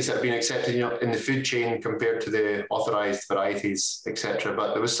varieties that have been accepted in the food chain compared to the authorized varieties, etc.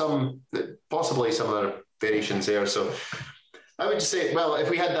 But there was possibly some other variations there. So I would just say, well, if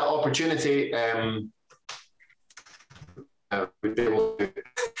we had that opportunity, we'd be able to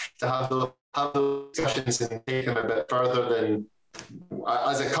have those discussions and take them a bit further than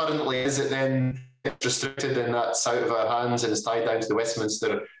as it currently is. It then restricted and that's out of our hands and is tied down to the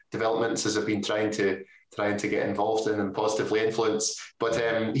Westminster developments as have been trying to get involved in and positively influence. But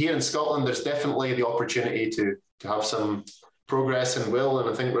here in Scotland, there's definitely the opportunity to have some progress and will, and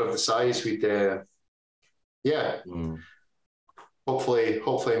I think we're of the size we'd,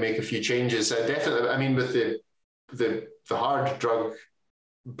 hopefully make a few changes. Definitely, with the hard drug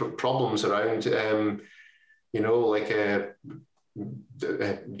problems around, like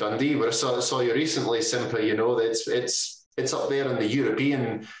Dundee, where I saw you recently, Simpa, it's up there in the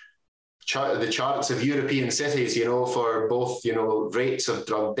European the charts of European cities, for both, rates of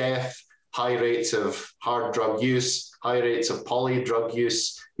drug death, high rates of hard drug use, high rates of poly drug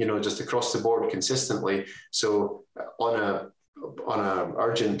use, just across the board consistently. So on a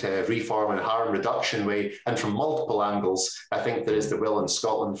urgent reform and harm reduction way, and from multiple angles, I think there is the will in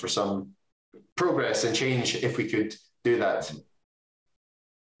Scotland for some progress and change if we could do that.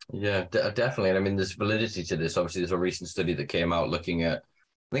 Yeah, definitely. And there's validity to this. Obviously, there's a recent study that came out looking at,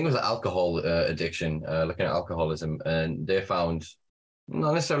 I think it was alcohol addiction, looking at alcoholism, and they found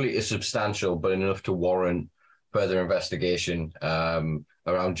not necessarily as substantial, but enough to warrant further investigation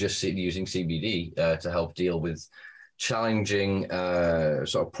around just using CBD to help deal with challenging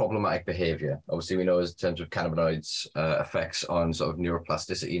sort of problematic behavior. Obviously, we know in terms of cannabinoids effects on sort of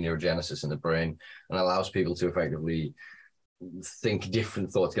neuroplasticity, neurogenesis in the brain, and allows people to effectively think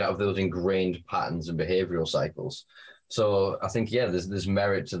different thoughts, get out of those ingrained patterns and behavioral cycles. So I think, there's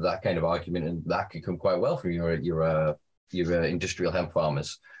merit to that kind of argument, and that could come quite well from your industrial hemp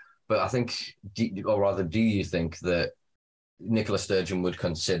farmers. But I think, do you think that Nicola Sturgeon would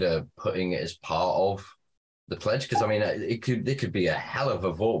consider putting it as part of the pledge? Because it could be a hell of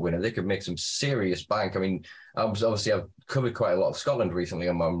a vote winner. They could make some serious bank. I've covered quite a lot of Scotland recently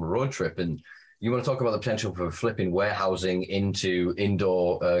on my road trip, and you want to talk about the potential for flipping warehousing into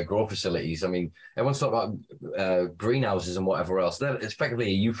indoor grow facilities. I mean, everyone's talking about greenhouses and whatever else. It's effectively a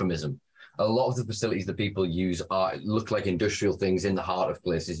euphemism. A lot of the facilities that people use look like industrial things in the heart of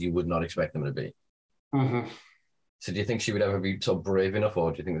places you would not expect them to be. Mm-hmm. So do you think she would ever be so brave enough,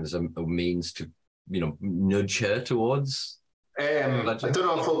 or do you think there's a means to, nudge her towards? I don't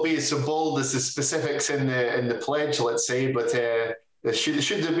know if it'll be so bold as the specifics in the pledge, let's say, but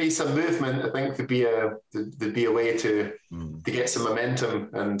should there be some movement, I think there'd be a way to get some momentum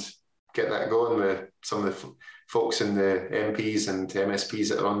and get that going with some of the folks in the MPs and MSPs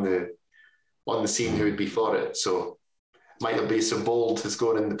that are on the scene who would be for it. So might not be so bold as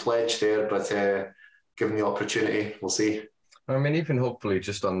going in the pledge there, but given the opportunity, we'll see. I mean, even hopefully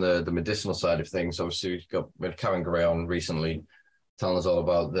just on the medicinal side of things, obviously we had Karen Gray on recently telling us all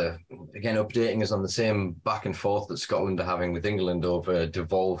about updating us on the same back and forth that Scotland are having with England over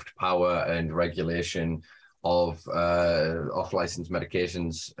devolved power and regulation of off-licensed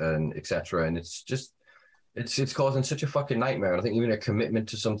medications and etc. And it's just, it's causing such a fucking nightmare. And I think even a commitment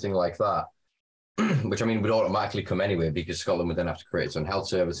to something like that, which I mean would automatically come anyway, because Scotland would then have to create its own health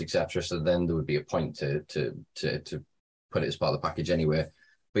service, etc. So then there would be a point to put it as part of the package anyway.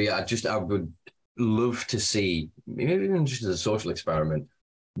 But yeah, I would love to see, maybe even just as a social experiment,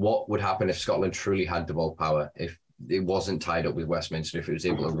 what would happen if Scotland truly had devolved power, if it wasn't tied up with Westminster, if it was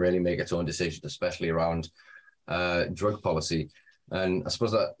able to really make its own decisions, especially around drug policy. And I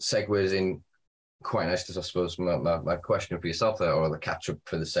suppose that segues in quite nice, because I suppose my question for yourself there, or the catch up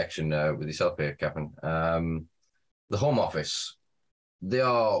for the section with yourself here, Kevin. The Home Office, they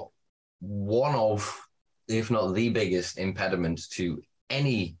are one of, if not the biggest impediment to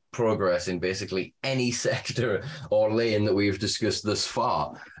any progress in basically any sector or lane that we've discussed thus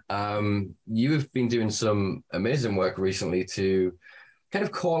far. You have been doing some amazing work recently to kind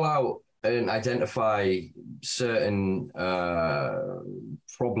of call out and identify certain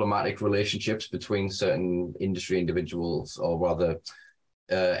problematic relationships between certain industry individuals, or rather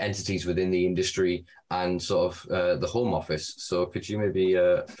entities within the industry, and sort of the Home Office. So could you maybe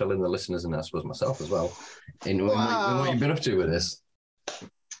fill in the listeners, and I suppose myself as well, in what you've been up to with this?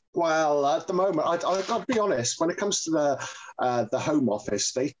 Well, at the moment, I've got to be honest, when it comes to the Home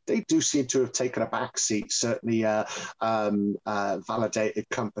Office, they do seem to have taken a back seat. Certainly validated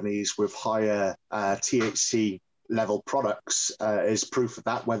companies with higher THC level products is proof of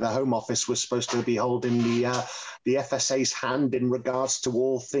that, where the Home Office was supposed to be holding the FSA's hand in regards to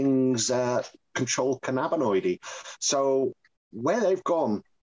all things controlled cannabinoidy. So where they've gone,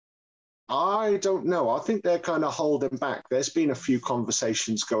 I don't know. I think they're kind of holding back. There's been a few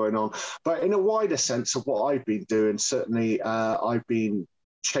conversations going on, but in a wider sense of what I've been doing, certainly I've been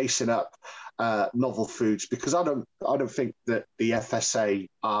chasing up novel foods, because I don't think that the FSA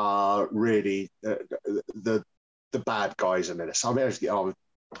are really the bad guys in this. I mean, I don't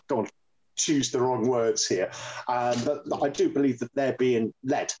want to choose the wrong words here, but I do believe that they're being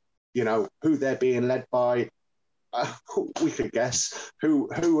led. Who they're being led by. We could guess. Who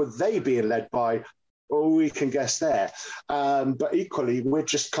are they being led by? Well, we can guess there. But equally, we're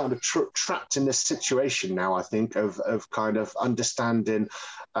just kind of trapped in this situation now, I think, of kind of understanding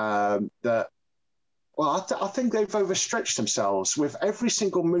that. Well, I think they've overstretched themselves with every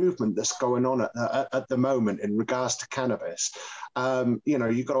single movement that's going on at the moment in regards to cannabis.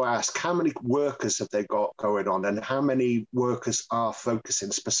 You've got to ask, how many workers have they got going on, and how many workers are focusing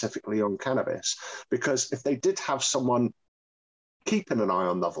specifically on cannabis? Because if they did have someone keeping an eye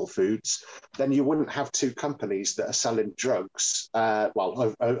on novel foods, then you wouldn't have two companies that are selling drugs,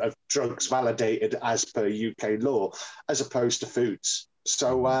 of drugs validated as per UK law, as opposed to foods.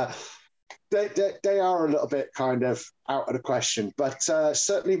 So they are a little bit kind of out of the question. But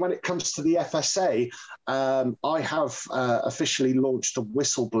certainly when it comes to the FSA, I have officially launched a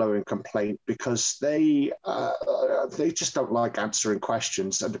whistleblowing complaint, because they just don't like answering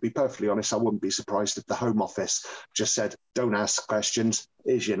questions. And to be perfectly honest, I wouldn't be surprised if the Home Office just said, don't ask questions,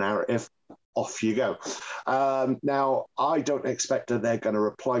 here's your narrative, off you go. Now, I don't expect that they're going to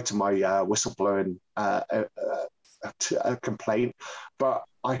reply to my whistleblowing complaint, but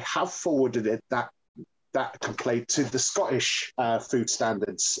I have forwarded that complaint to the Scottish Food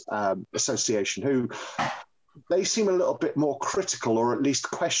Standards Association, who they seem a little bit more critical, or at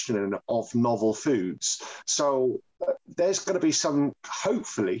least questioning, of novel foods. So there's going to be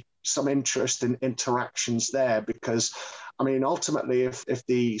hopefully some interesting interactions there, because I mean, ultimately, if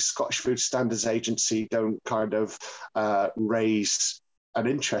the Scottish Food Standards Agency don't kind of raise an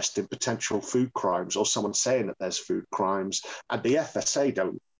interest in potential food crimes, or someone saying that there's food crimes, and the FSA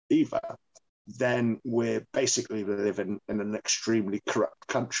don't either, then we're basically living in an extremely corrupt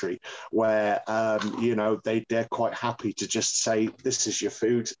country where, they're quite happy to just say, this is your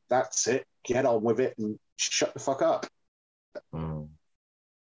food, that's it, get on with it and shut the fuck up. Mm.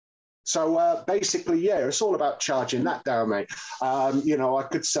 So basically, yeah, it's all about charging that down, mate. I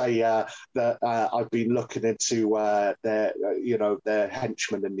could say that I've been looking into their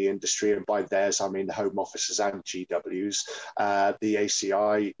henchmen in the industry, and by theirs I mean the Home Offices and GWs, the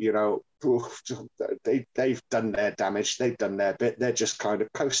ACI. They've done their damage, they've done their bit. They're just kind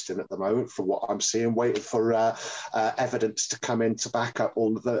of coasting at the moment, from what I'm seeing, waiting for evidence to come in to back up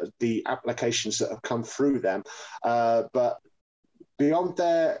all of the applications that have come through them. But beyond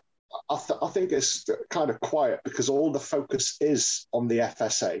there, I think it's kind of quiet because all the focus is on the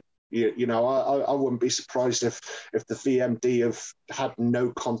FSA. I wouldn't be surprised if the VMD have had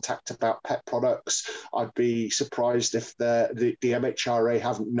no contact about pet products. I'd be surprised if the MHRA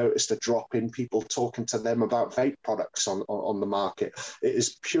haven't noticed a drop in people talking to them about vape products on the market. It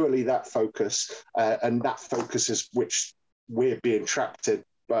is purely that focus, and that focus is which we're being trapped in.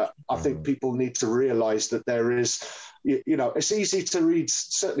 But I think people need to realise that there is, it's easy to read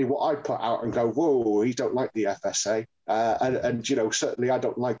certainly what I put out and go, whoa, you don't like the FSA. And certainly I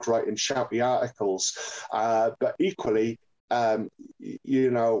don't like writing shouty articles. But equally,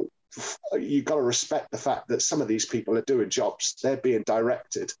 you got to respect the fact that some of these people are doing jobs. They're being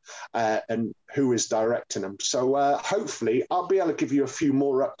directed, and who is directing them. So hopefully I'll be able to give you a few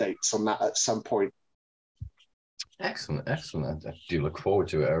more updates on that at some point. Excellent. I do look forward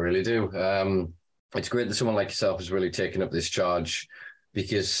to it. I really do. It's great that someone like yourself has really taken up this charge,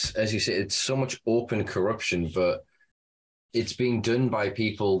 because, as you say, it's so much open corruption, but it's being done by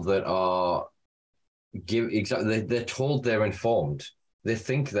people that are they're told they're informed. They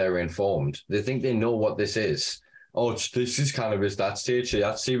think they're informed. They think they know what this is. Oh, this is cannabis. That's THC.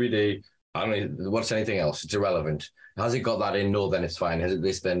 That's CBD. I don't know what's anything else. It's irrelevant. Has it got that in? No, then it's fine. Has it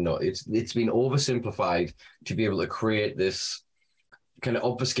this? Then no. It's been oversimplified to be able to create this kind of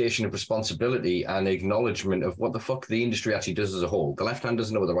obfuscation of responsibility and acknowledgement of what the fuck the industry actually does as a whole. The left hand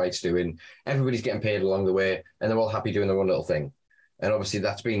doesn't know what the right's doing. Everybody's getting paid along the way, and they're all happy doing their own little thing. And obviously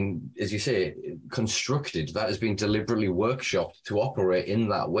that's been, as you say, constructed. That has been deliberately workshopped to operate in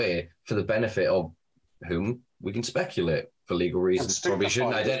that way for the benefit of whom we can speculate for legal reasons. Probably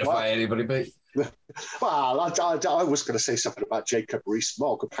shouldn't identify anybody, but... Well, I was going to say something about Jacob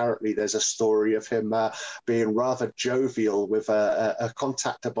Rees-Mogg. Apparently, there's a story of him being rather jovial with a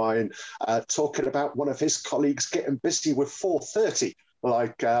contact of mine, talking about one of his colleagues getting busy with 430.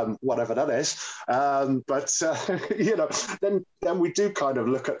 Like whatever that is, then we do kind of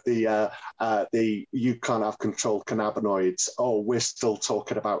look at the you can't have controlled cannabinoids. Oh, we're still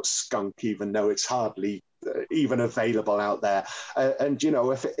talking about skunk, even though it's hardly even available out there. And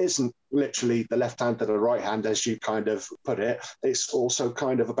if it isn't literally the left hand to the right hand, as you kind of put it, it's also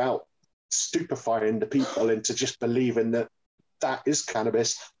kind of about stupefying the people into just believing that is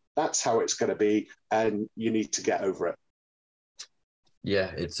cannabis. That's how it's going to be, and you need to get over it.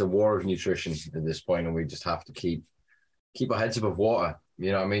 Yeah, it's a war of nutrition at this point, and we just have to keep our heads above water.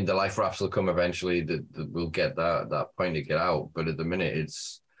 You know what I mean? The life rafts will come eventually that we'll get that point to get out. But at the minute,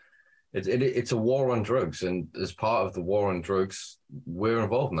 it's a war on drugs. And as part of the war on drugs, we're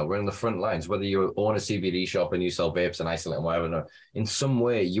involved in that. We're in the front lines. Whether you own a CBD shop and you sell vapes and isolate and whatever, in some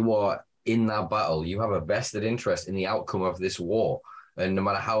way, you are in that battle. You have a vested interest in the outcome of this war. And no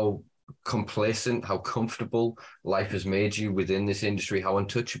matter how complacent, how comfortable life has made you within this industry, how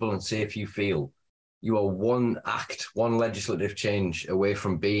untouchable and safe you feel, you are one legislative change away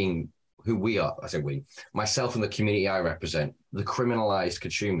from being who we are. I say we, myself and the community I represent, the criminalized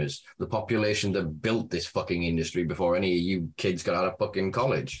consumers, the population that built this fucking industry before any of you kids got out of fucking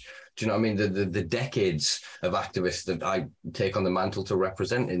college. Do you know what I mean? The decades of activists that I take on the mantle to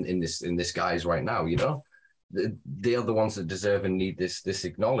represent in this guise right now, they are the ones that deserve and need this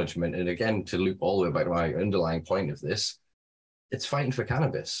acknowledgement. And again, to loop all the way back to my underlying point of this, it's fighting for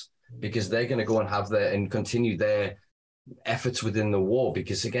cannabis, because they're going to go and have and continue their efforts within the war.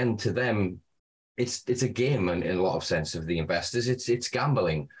 Because again, to them, it's a game in a lot of sense of the investors. It's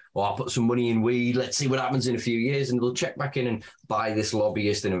gambling. Well, I'll put some money in weed. Let's see what happens in a few years, and they'll check back in and buy this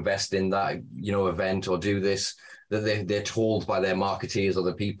lobbyist and invest in that event or do this that they're told by their marketeers or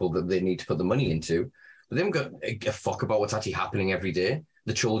the people that they need to put the money into. But they haven't got a fuck about what's actually happening every day.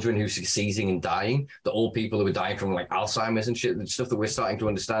 The children who are seizing and dying, the old people who are dying from like Alzheimer's and shit, the stuff that we're starting to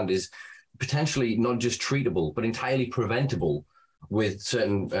understand is potentially not just treatable, but entirely preventable with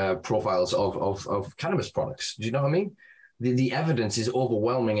certain profiles of cannabis products. Do you know what I mean? The evidence is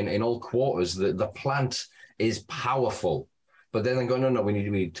overwhelming in all quarters that the plant is powerful. But then they go, no, we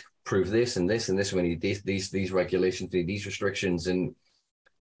need prove this and this and this. We need these regulations, we need these restrictions. And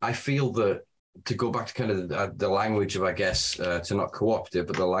I feel that, to go back to kind of the language of, I guess, to not co-opt it,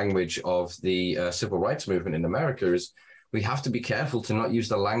 but the language of the civil rights movement in America, is we have to be careful to not use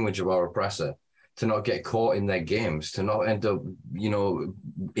the language of our oppressor, to not get caught in their games, to not end up,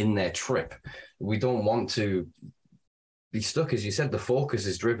 in their trip. We don't want to be stuck. As you said, the focus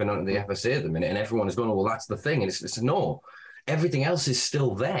is driven on the FSA at the minute, and everyone is going, well, that's the thing. And it's no, everything else is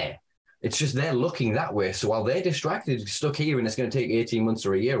still there. It's just they're looking that way. So while they're distracted, stuck here, and it's going to take 18 months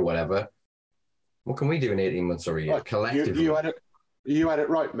or a year or whatever, what can we do in 18 months or a year, collectively? You had it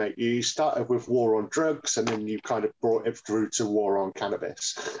right, mate. You started with war on drugs, and then you kind of brought it through to war on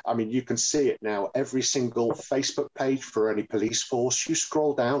cannabis. I mean, you can see it now. Every single Facebook page for any police force, you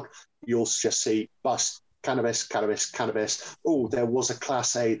scroll down, you'll just see bust. Cannabis, cannabis, cannabis. Oh, there was a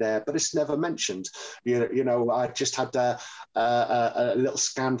class A there, but it's never mentioned. I just had a little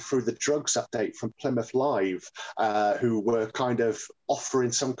scan through the drugs update from Plymouth Live, who were kind of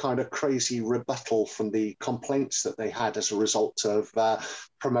offering some kind of crazy rebuttal from the complaints that they had as a result of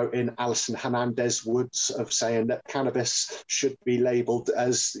promoting Alison Hernandez Woods, of saying that cannabis should be labelled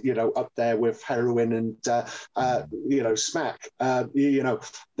as, up there with heroin and, smack.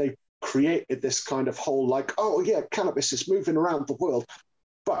 They created this kind of whole cannabis is moving around the world,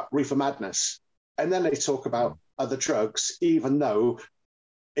 but reefer madness. And then they talk about other drugs, even though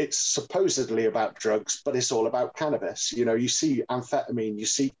it's supposedly about drugs, but it's all about cannabis. You see amphetamine, you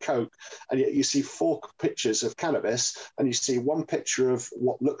see coke, and yet you see 4 pictures of cannabis, and you see one picture of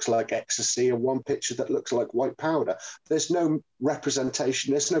what looks like ecstasy and one picture that looks like white powder. There's no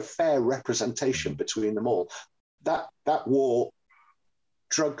representation. There's no fair representation between them all. That war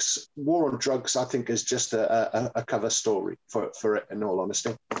on drugs, I think, is just a cover story for it, in all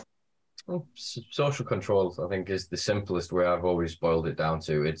honesty. Well, social control, I think, is the simplest way I've always boiled it down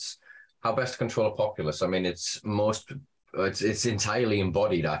to. It's how best to control a populace. I mean, it's entirely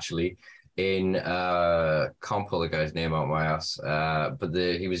embodied, actually, in can't pull the guy's name out my ass, but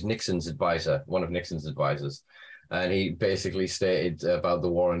he was Nixon's advisor, one of Nixon's advisors, and he basically stated about the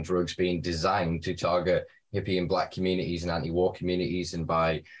war on drugs being designed to target hippie and black communities and anti-war communities, and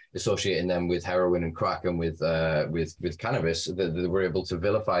by associating them with heroin and crack and with cannabis, that they were able to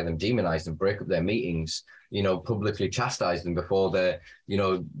vilify them, demonize them, break up their meetings, publicly chastise them before their,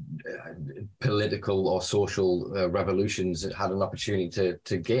 political or social revolutions had an opportunity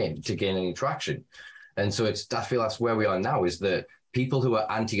to gain any traction. And so I feel that's where we are now, is that people who are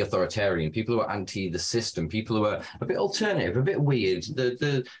anti-authoritarian, people who are anti the system, people who are a bit alternative, a bit weird,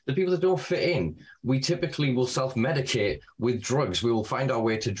 the people that don't fit in, we typically will self-medicate with drugs. We will find our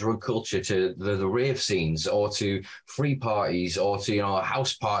way to drug culture, to the rave scenes, or to free parties, or to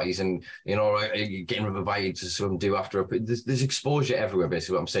house parties, and getting invited to some do after there's exposure everywhere,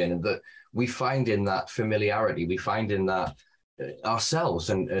 basically what I'm saying, and that we find in that familiarity, we find in that ourselves,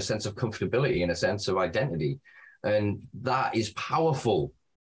 and a sense of comfortability and a sense of identity. And that is powerful,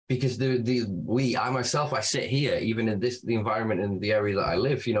 because I myself, I sit here, even in the environment in the area that I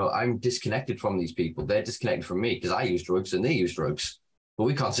live, I'm disconnected from these people. They're disconnected from me because I use drugs and they use drugs. But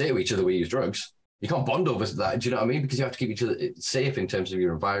we can't say to each other we use drugs. You can't bond over that. Do you know what I mean? Because you have to keep each other safe in terms of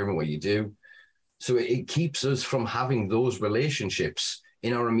your environment, what you do. So it keeps us from having those relationships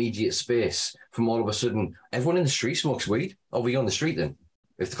in our immediate space, from all of a sudden, everyone in the street smokes weed. Oh, we go on the street then.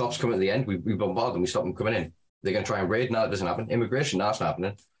 If the cops come at the end, we bombard them, we stop them coming in. They're going to try and raid. No, that doesn't happen. Immigration, no, it's not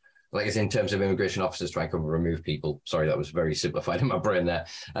happening. Like, it's in terms of immigration officers trying to remove people. Sorry, that was very simplified in my brain there.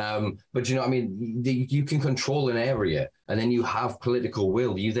 But you know what I mean? You can control an area, and then you have political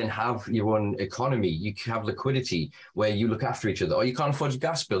will. You then have your own economy. You have liquidity where you look after each other. Oh, you can't afford your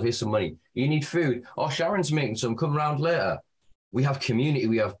gas bill. Here's some money. You need food. Oh, Sharon's making some. Come around later. We have community.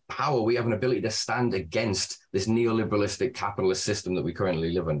 We have power. We have an ability to stand against this neoliberalistic capitalist system that we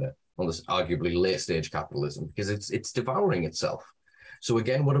currently live under. On this arguably late-stage capitalism, because it's devouring itself. So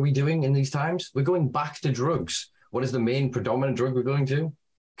again, what are we doing in these times? We're going back to drugs. What is the main predominant drug we're going to?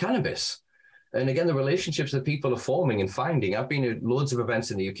 Cannabis. And again, the relationships that people are forming and finding. I've been at loads of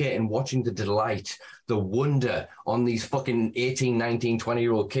events in the UK and watching the delight, the wonder on these fucking 18, 19,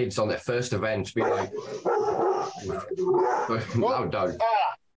 20-year-old kids on their first event, being like, loud dog.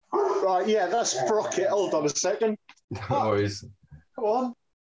 Right, yeah, that's Sprocket. Hold on a second. No worries. Come on.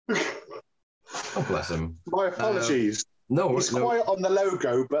 Oh, bless him. My apologies. No, he's quiet on the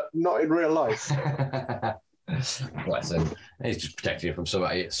logo, but not in real life. Bless him. He's just protecting you from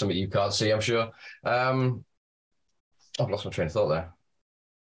something you can't see, I'm sure. I've lost my train of thought there.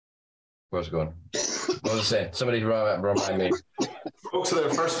 Where was I going? What was I saying? Somebody remind me. Folks to their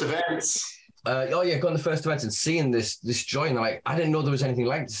first events. Oh yeah, going to the first event and seeing this joy, and like, I didn't know there was anything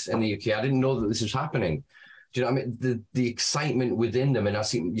like this in the UK. I didn't know that this was happening. Do you know what I mean? The excitement within them, and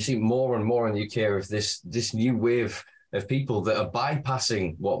you see more and more in the UK of this new wave of people that are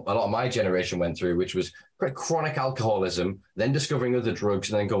bypassing what a lot of my generation went through, which was chronic alcoholism, then discovering other drugs,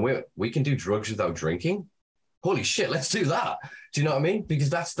 and then going, wait, we can do drugs without drinking? Holy shit, let's do that. Do you know what I mean? Because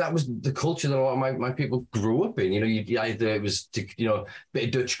that was the culture that a lot of my people grew up in. You know, you either it was to, you know, a bit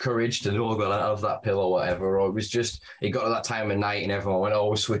of Dutch courage to know go out of that pill or whatever, or it was just it got to that time of night and everyone went, oh,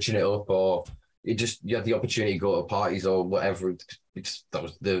 we're switching it up, or it just you had the opportunity to go to parties or whatever. That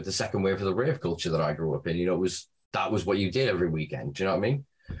was the second wave of the rave culture that I grew up in. You know, that was what you did every weekend. Do you know what I mean?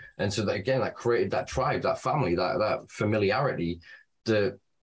 And so that again, that created that tribe, that family, that familiarity that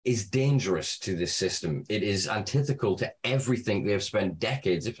is dangerous to this system. It is antithetical to everything they have spent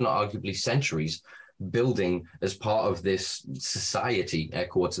decades, if not arguably centuries, building as part of this society, air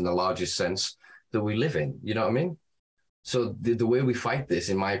quotes in the largest sense, that we live in. You know what I mean? So the way we fight this,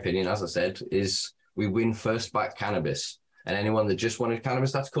 in my opinion, as I said, is we win first back cannabis. And anyone that just wanted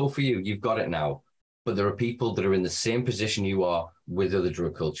cannabis, that's cool for you. You've got it now. But there are people that are in the same position you are with other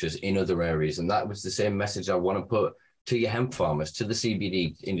drug cultures in other areas. And that was the same message I want to put to your hemp farmers, to the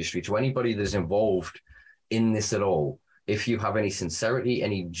CBD industry, to anybody that's involved in this at all. If you have any sincerity,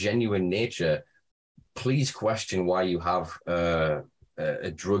 any genuine nature, please question why you have a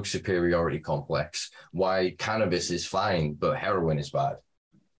drug superiority complex, why cannabis is fine, but heroin is bad.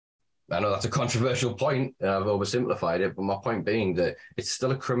 I know that's a controversial point, and I've oversimplified it, but my point being that it's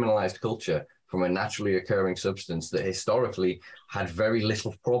still a criminalized culture from a naturally occurring substance that historically had very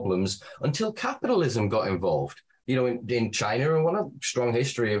little problems until capitalism got involved. You know, in China, and what a strong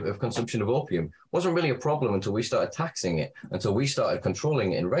history of consumption of opium wasn't really a problem until we started taxing it, until we started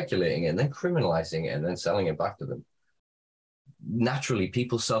controlling it and regulating it, and then criminalizing it, and then selling it back to them. Naturally,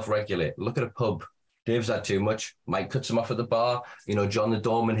 people self-regulate. Look at a pub. Dave's had too much. Mike cuts him off at the bar. You know, John the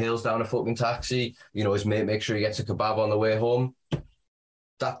doorman hails down a fucking taxi. You know, his mate makes sure he gets a kebab on the way home.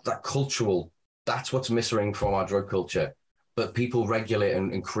 That cultural, that's what's missing from our drug culture. But people regulate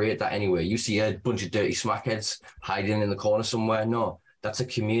and create that anyway. You see a bunch of dirty smackheads hiding in the corner somewhere. No, that's a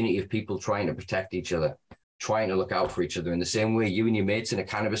community of people trying to protect each other, trying to look out for each other. In the same way, you and your mates in a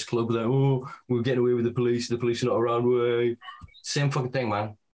cannabis club, like, oh, we're getting away with the police are not around. Way. Same fucking thing,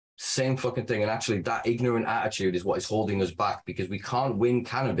 man. Same fucking thing. And actually, that ignorant attitude is what is holding us back, because we can't win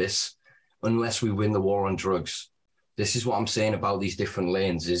cannabis unless we win the war on drugs. This is what I'm saying about these different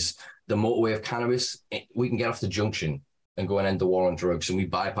lanes, is the motorway of cannabis, we can get off the junction and go and end the war on drugs, and we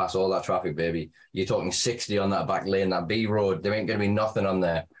bypass all that traffic, baby. You're talking 60 on that back lane, that B road. There ain't going to be nothing on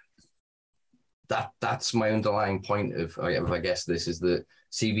there. That's my underlying point of, I guess, this is that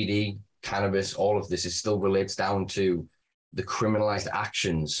CBD, cannabis, all of this is still relates down to the criminalized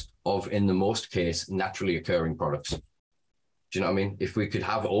actions of, in the most case, naturally occurring products. Do you know what I mean? If we could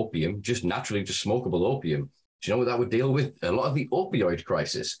have opium, just naturally, just smokable opium, do you know what that would deal with? A lot of the opioid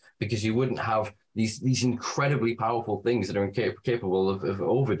crisis, because you wouldn't have these incredibly powerful things that are capable of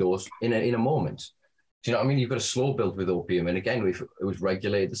overdose in a moment. Do you know what I mean? You've got a slow build with opium. And again, it was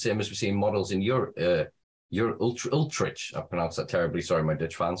regulated the same as we're seeing models in Europe, Ultrich, I pronounced that terribly, sorry, my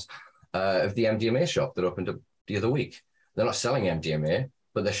Dutch fans, of the MDMA shop that opened up the other week. They're not selling MDMA,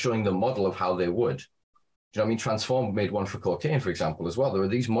 but they're showing the model of how they would. Do you know what I mean? Transform made one for cocaine, for example, as well. There are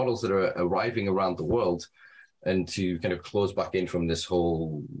these models that are arriving around the world. And to kind of close back in from this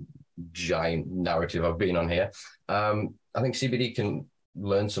whole giant narrative I've been on here, I think CBD can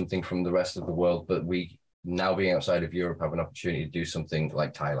learn something from the rest of the world, but we, now being outside of Europe, have an opportunity to do something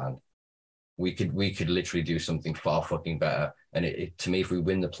like Thailand. We could literally do something far fucking better. And to me, if we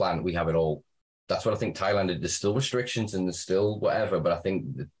win the plant, we have it all. That's what I think Thailand did. There's still restrictions and there's still whatever, but I think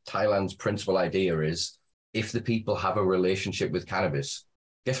Thailand's principal idea is, if the people have a relationship with cannabis,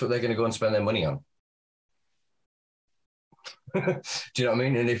 guess what they're going to go and spend their money on? Do you know what I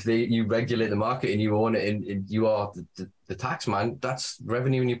mean? And if you regulate the market and you own it and you are the tax man, that's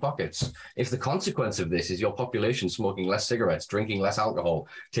revenue in your pockets. If the consequence of this is your population smoking less cigarettes, drinking less alcohol,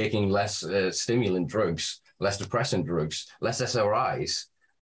 taking less stimulant drugs, less depressant drugs, less SRIs,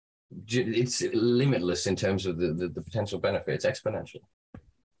 it's limitless in terms of the potential benefits, exponential.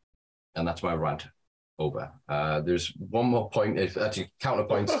 And that's my rant over. There's one more point, actually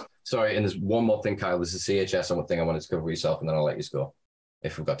counterpoint. Sorry, and there's one more thing, Kyle. There's a CHS thing I wanted to cover yourself, and then I'll let you go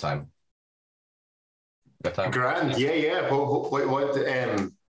if we've got time. Got time? Grand, yeah.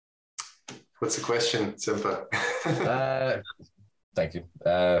 What's the question, Simpa? Thank you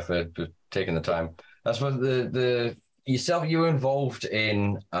for taking the time. That's what yourself. You were involved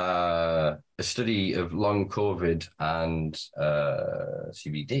in a study of long COVID and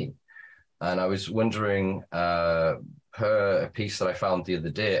CBD. And I was wondering, per a piece that I found the other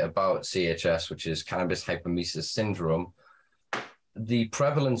day about CHS, which is cannabis hyperemesis syndrome, the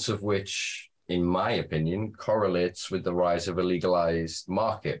prevalence of which, in my opinion, correlates with the rise of a legalized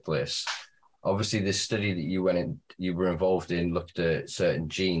marketplace. Obviously, this study that you were involved in looked at certain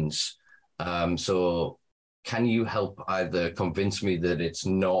genes. So can you help either convince me that it's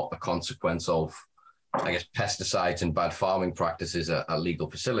not a consequence of, I guess, pesticides and bad farming practices at legal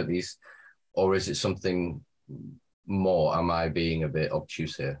facilities, or is it something more? Am I being a bit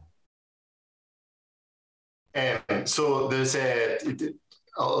obtuse here? So there's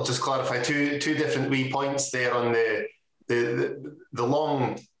I'll just clarify two different wee points there on the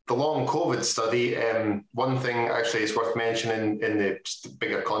long COVID study. One thing actually is worth mentioning in the just the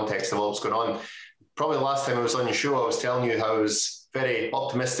bigger context of what's going on. Probably the last time I was on your show, I was telling you how I was very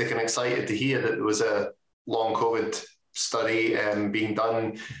optimistic and excited to hear that there was a long COVID study being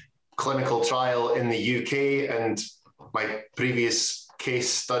done, clinical trial in the UK, and my previous case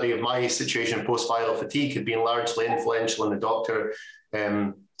study of my situation post-viral fatigue had been largely influential in the doctor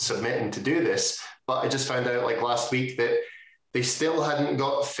submitting to do this. But I just found out like last week that they still hadn't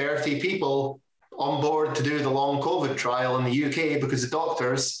got 30 people on board to do the long COVID trial in the UK because the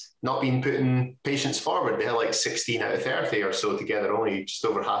doctors not been putting patients forward. They had like 16 out of 30 or so together, only just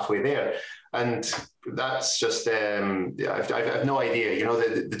over halfway there. And that's just, I've no idea. You know,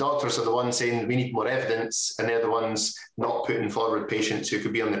 the doctors are the ones saying we need more evidence, and they're the ones not putting forward patients who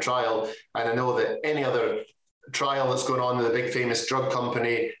could be on the trial. And I know that any other trial that's going on with a big famous drug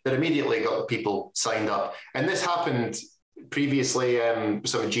company, that immediately got people signed up. And this happened previously,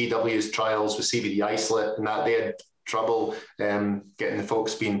 some of GW's trials with CBD isolate, and that they had trouble getting the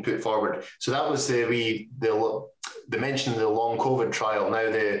folks being put forward. So that was the mention of the long COVID trial. Now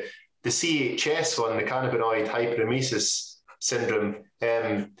the CHS one, the cannabinoid hyperemesis syndrome.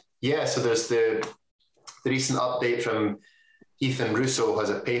 So there's the recent update from Ethan Russo has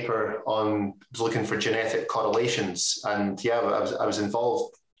a paper on looking for genetic correlations, and I was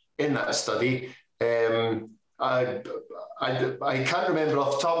involved in that study. I can't remember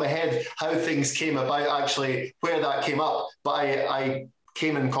off the top of my head how things came about, actually, where that came up, but I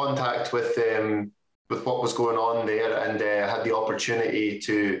came in contact with what was going on there, and had the opportunity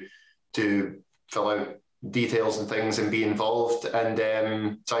to fill out details and things and be involved,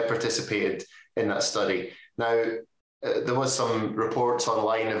 and so I participated in that study. Now, there was some reports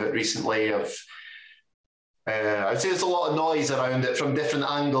online of it recently of I'd say there's a lot of noise around it from different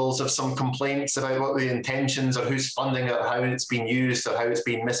angles, of some complaints about what the intentions or who's funding it, or how it's been used, or how it's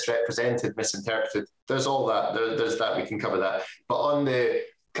been misrepresented, misinterpreted. There's all that. There's that. We can cover that. But on the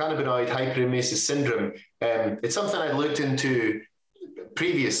cannabinoid hyperemesis syndrome, it's something I looked into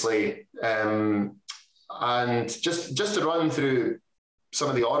previously, and just to run through some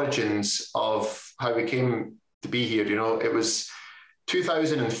of the origins of how we came to be here. You know, it was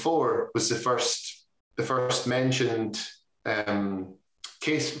 2004 was the first mentioned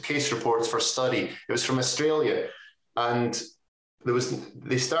case reports for study. It was from Australia, and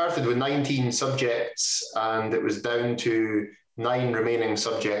they started with 19 subjects, and it was down to 9 remaining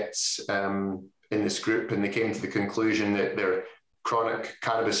subjects in this group, and they came to the conclusion that their chronic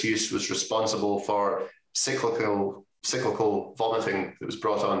cannabis use was responsible for cyclical vomiting that was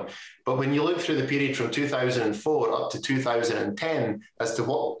brought on. But when you look through the period from 2004 up to 2010 as to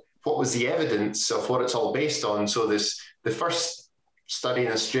what was the evidence of what it's all based on. So the first study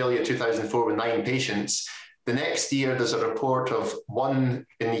in Australia, 2004, with 9 patients. The next year, there's a report of 1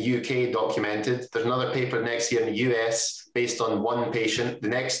 in the UK documented. There's another paper next year in the US based on 1 patient. The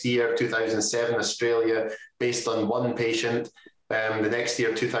next year, 2007, Australia, based on 1 patient. The next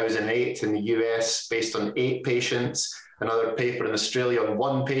year, 2008, in the US, based on 8 patients. Another paper in Australia on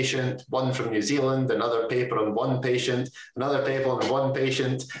 1 patient, 1 from New Zealand, another paper on 1 patient, another paper on 1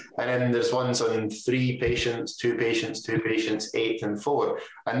 patient, and then there's ones on 3 patients, 2 patients, 2 patients, 8 and 4.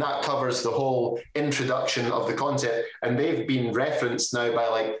 And that covers the whole introduction of the concept. And they've been referenced now by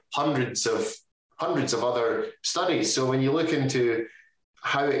like hundreds of other studies. So when you look into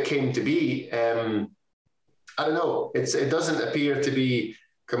how it came to be, I don't know, it doesn't appear to be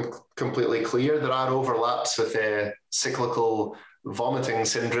completely clear. There are overlaps with cyclical vomiting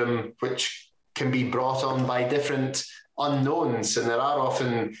syndrome, which can be brought on by different unknowns, and there are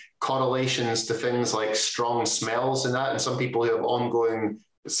often correlations to things like strong smells and that. And some people who have ongoing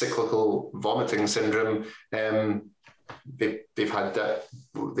cyclical vomiting syndrome, they've had that.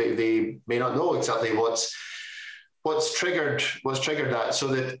 They may not know exactly what's triggered that. So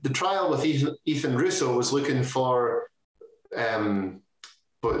the trial with Ethan Russo was looking for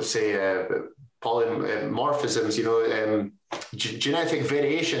polymorphisms, genetic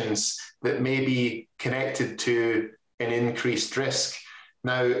variations that may be connected to an increased risk.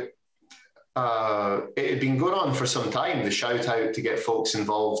 Now, it had been going on for some time, the shout out to get folks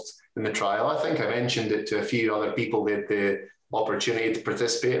involved in the trial. I think I mentioned it to a few other people that the opportunity to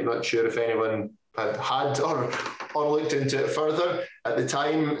participate. I'm not sure if anyone had or looked into it further at the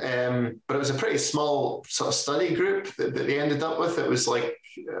time, but it was a pretty small sort of study group that they ended up with. It was like,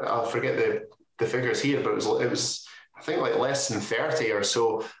 I forget the figures here, but it was I think like less than 30 or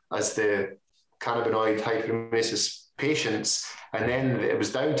so as the cannabinoid hyperemesis patients, and then it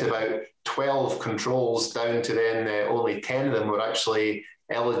was down to about 12 controls, down to then only 10 of them were actually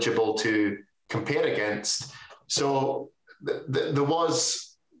eligible to compare against. So there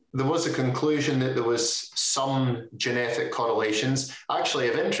was a conclusion that there was some genetic correlations. Actually,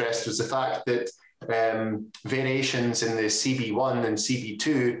 of interest was the fact that variations in the CB1 and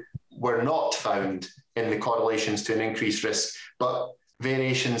CB2 were not found in the correlations to an increased risk, but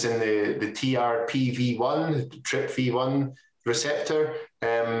variations in the TRPV1, the TRPV1 receptor,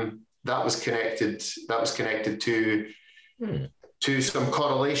 that was connected to some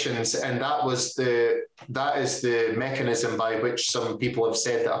correlations, and that is the mechanism by which some people have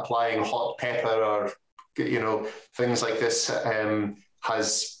said that applying hot pepper or things like this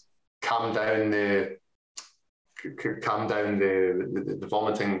has calmed down the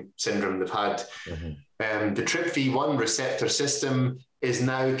vomiting syndrome they've had. Mm-hmm. The TRPV1 receptor system is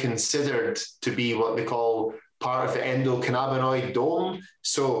now considered to be what they call part of the endocannabinoid dome.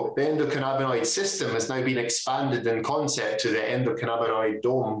 So the endocannabinoid system has now been expanded in concept to the endocannabinoid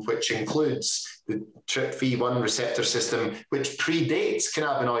dome, which includes the TRPV1 receptor system, which predates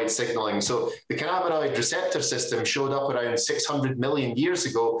cannabinoid signaling. So the cannabinoid receptor system showed up around 600 million years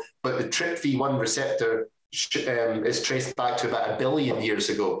ago, but the TRPV1 receptor is traced back to about 1 billion years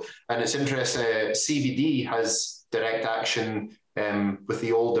ago. And it's interesting, CBD has direct action with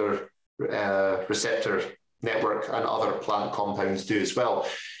the older receptor network, and other plant compounds do as well.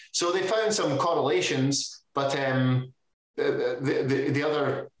 So they found some correlations, but the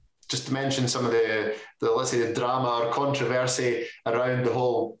other, just to mention some of the let's say the drama or controversy around the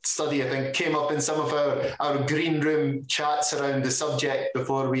whole study, I think came up in some of our green room chats around the subject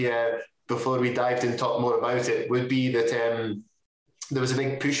before we dived in and talked more about it, would be that there was a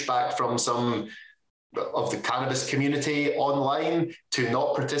big pushback from some of the cannabis community online to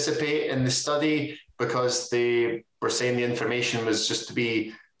not participate in the study, because they were saying the information was just to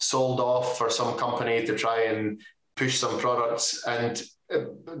be sold off for some company to try and push some products. And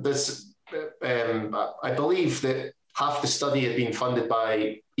this, I believe that half the study had been funded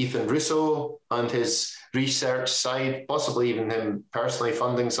by Ethan Russo and his research side, possibly even him personally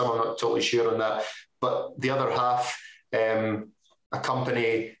funding some, I'm not totally sure on that. But the other half, a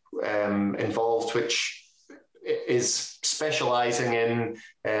company involved which is specializing in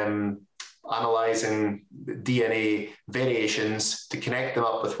analyzing DNA variations to connect them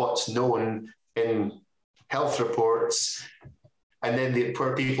up with what's known in health reports. And then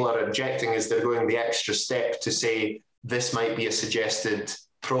where people are objecting is they're going the extra step to say this might be a suggested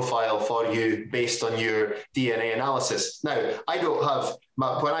profile for you based on your DNA analysis. Now,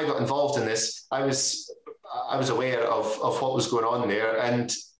 when I got involved in this, I was aware of what was going on there,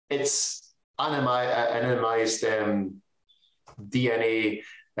 and it's anonymized DNA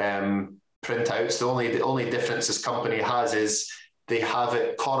printouts. The only difference this company has is they have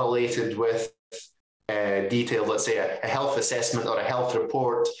it correlated with detailed, let's say, a health assessment or a health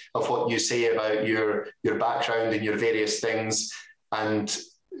report of what you say about your background and your various things. And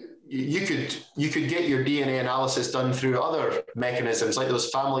you could get your DNA analysis done through other mechanisms, like those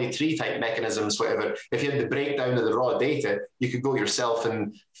family tree type mechanisms, whatever. If you had the breakdown of the raw data, you could go yourself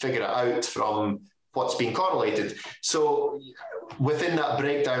and figure it out from what's being correlated. So within that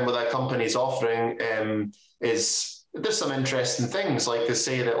breakdown, what that company is offering there's some interesting things, like to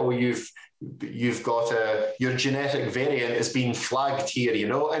say that, you've got your genetic variant is being flagged here,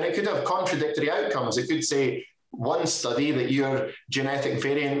 and it could have contradictory outcomes. It could say one study that your genetic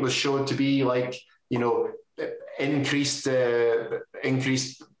variant was showed to be like, increased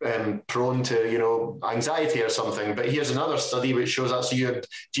prone to, anxiety or something. But here's another study which shows actually your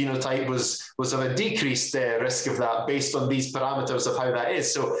genotype was of a decreased risk of that based on these parameters of how that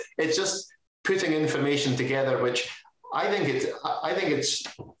is. So it's just putting information together, which I think it's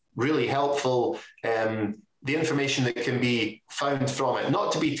really helpful. The information that can be found from it,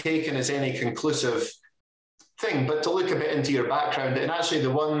 not to be taken as any conclusive thing, but to look a bit into your background. And actually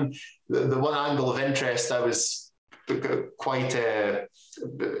the one angle of interest I was quite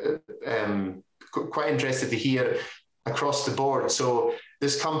interested to hear across the board. So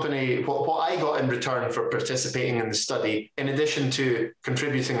this company, what I got in return for participating in the study, in addition to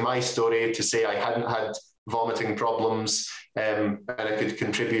contributing my story to say I hadn't had vomiting problems and I could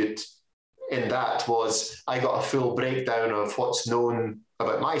contribute in that, was I got a full breakdown of what's known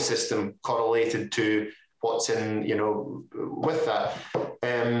about my system correlated to what's in, with that.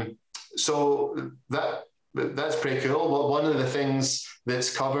 So that's pretty cool. Well, one of the things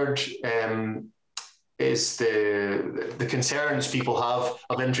that's covered is the concerns people have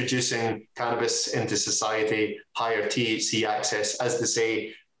of introducing cannabis into society, higher THC access, as they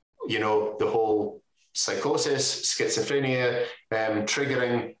say, the whole psychosis, schizophrenia,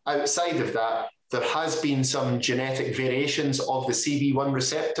 triggering. Outside of that, there has been some genetic variations of the CB1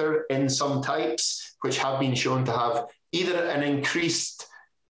 receptor in some types, which have been shown to have either an increased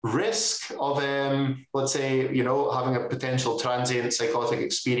risk of, let's say, having a potential transient psychotic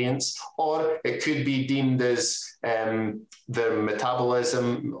experience, or it could be deemed as the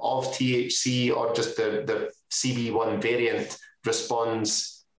metabolism of THC or just the CB1 variant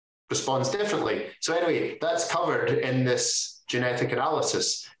responds differently. So anyway, that's covered in this genetic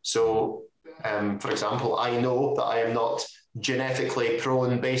analysis. So, for example, I know that I am not genetically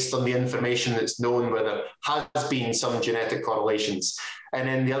prone based on the information that's known where there has been some genetic correlations. And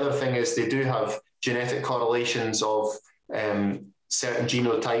then the other thing is they do have genetic correlations of certain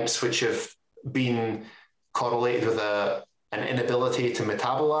genotypes which have been correlated with an inability to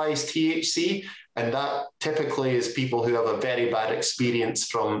metabolize THC. And that typically is people who have a very bad experience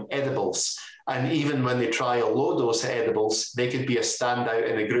from edibles. And even when they try a low dose of edibles, they could be a standout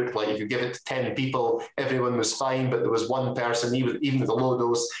in a group. Like if you give it to 10 people, everyone was fine, but there was one person, even with a low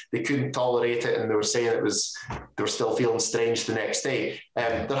dose, they couldn't tolerate it. And they were saying they were still feeling strange the next day.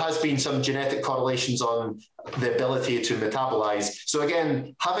 There has been some genetic correlations on the ability to metabolize. So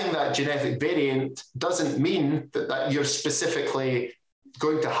again, having that genetic variant doesn't mean that you're specifically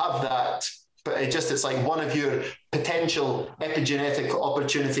going to have that, but it's like one of your potential epigenetic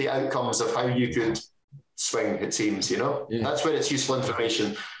opportunity outcomes of how you could swing, it seems, Yeah. That's where it's useful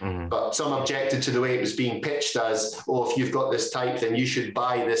information. Mm-hmm. But some objected to the way it was being pitched as, if you've got this type, then you should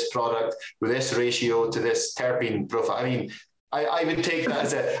buy this product with this ratio to this terpene profile. I mean, I would take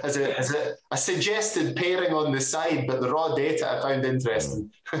that as a suggested pairing on the side, but the raw data I found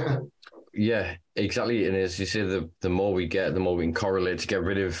interesting. Yeah, exactly. And as you say, the more we get, the more we can correlate to get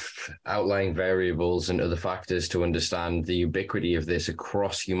rid of outlying variables and other factors to understand the ubiquity of this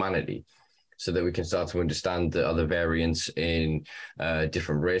across humanity, so that we can start to understand the other variants in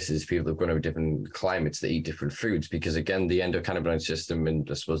different races, people that have gone over different climates, that eat different foods. Because again, the endocannabinoid system, and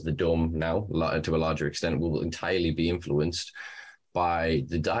I suppose the dome now, to a larger extent, will entirely be influenced by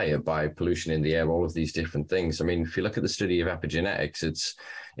the diet, by pollution in the air, all of these different things. I mean, if you look at the study of epigenetics,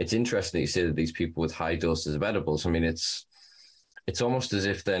 it's interesting that you say that these people with high doses of edibles, I mean, it's almost as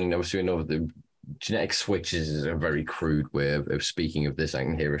if then, obviously we know the genetic switches is a very crude way of speaking of this. I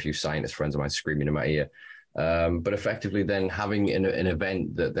can hear a few scientist friends of mine screaming in my ear. But effectively then having an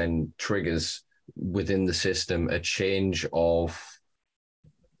event that then triggers within the system a change of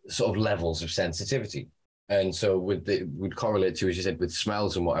sort of levels of sensitivity. And so would correlate to, as you said, with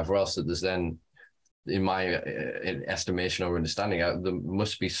smells and whatever else, that there's then, in my estimation or understanding, there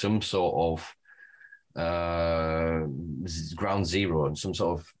must be some sort of ground zero and some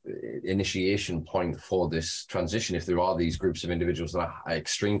sort of initiation point for this transition. If there are these groups of individuals that are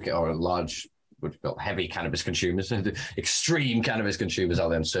extreme or large, what we call heavy cannabis consumers, extreme cannabis consumers out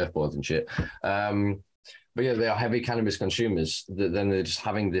there on surfboards and shit. But yeah, they are heavy cannabis consumers. Then they're just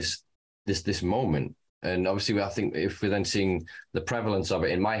having this moment. And obviously, I think if we're then seeing the prevalence of it,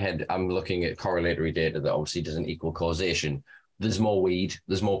 in my head, I'm looking at correlatory data that obviously doesn't equal causation. There's more weed.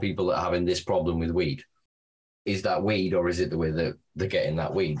 There's more people that are having this problem with weed. Is that weed, or is it the way that they're getting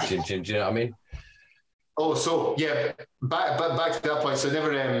that weed? Do you know what I mean? Oh, so yeah, back to that point. So I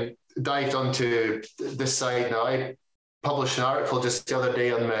never dived onto this side. Now, I published an article just the other day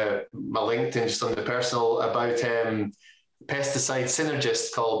on my LinkedIn, just on the personal, about pesticide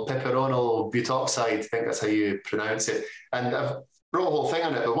synergist called piperonyl butoxide. I think that's how you pronounce it. And I've wrote a whole thing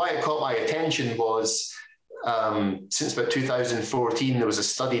on it, but why it caught my attention was since about 2014, there was a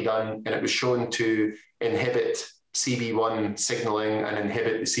study done and it was shown to inhibit CB1 signaling and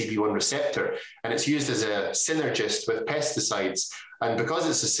inhibit the CB1 receptor. And it's used as a synergist with pesticides. And because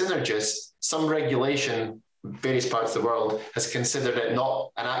it's a synergist, some regulation, various parts of the world, has considered it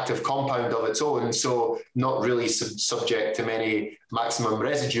not an active compound of its own, so not really subject to many maximum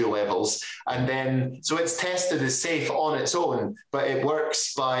residue levels. And then, so it's tested as safe on its own, but it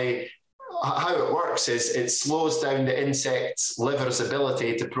works by how it works is it slows down the insect's liver's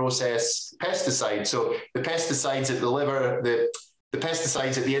ability to process pesticides. So the pesticides that the liver, the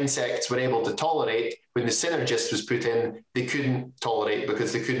pesticides that the insects were able to tolerate when the synergist was put in, they couldn't tolerate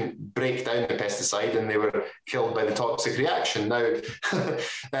because they couldn't break down the pesticide and they were killed by the toxic reaction. Now,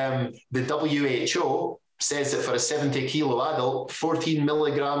 the WHO says that for a 70 kilo adult, 14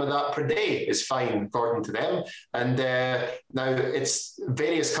 milligram of that per day is fine, according to them. And now it's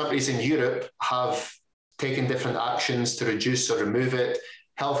various countries in Europe have taken different actions to reduce or remove it.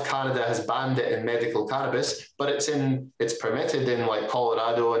 Health Canada has banned it in medical cannabis, but it's permitted in like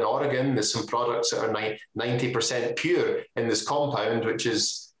Colorado and Oregon. There's some products that are 90% pure in this compound, which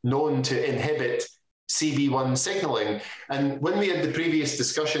is known to inhibit CB1 signaling. And when we had the previous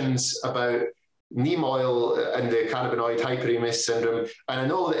discussions about neem oil and the cannabinoid hyperemesis syndrome, and I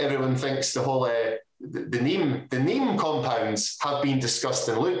know that everyone thinks the whole the neem compounds have been discussed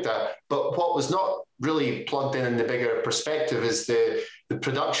and looked at, but what was not really plugged in the bigger perspective is the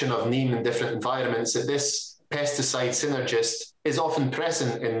production of neem in different environments, that this pesticide synergist is often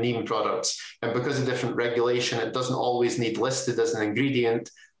present in neem products. And because of different regulation, it doesn't always need listed as an ingredient,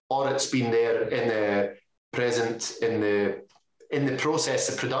 or it's been there present in the process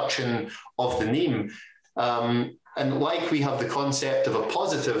of production of the neem. And like we have the concept of a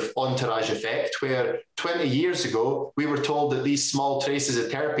positive entourage effect, where 20 years ago, we were told that these small traces of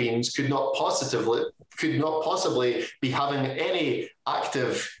terpenes could not possibly be having any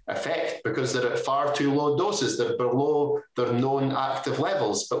active effect because they're at far too low doses. They're below their known active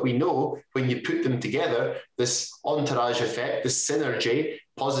levels. But we know when you put them together, this entourage effect, this synergy,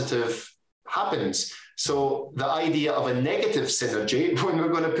 positive happens. So the idea of a negative synergy, when we're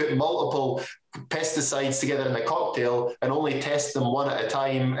going to put multiple pesticides together in a cocktail and only test them one at a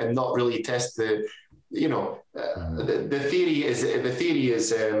time and not really test the theory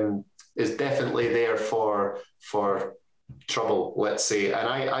is definitely there for trouble, let's say. And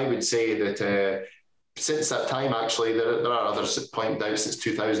I would say that since that time, actually, there are others that point out since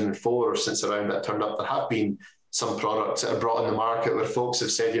 2004 or since around that turned up, there have been some products that are brought on the market where folks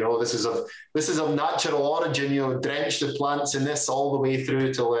have said, this is of natural origin, drench the plants in this all the way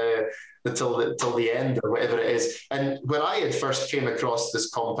through till the end or whatever it is. And when I had first came across this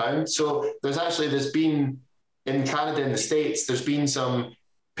compound, so there's been in Canada and the States, there's been some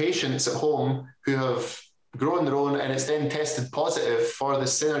patients at home who have grown their own and it's then tested positive for the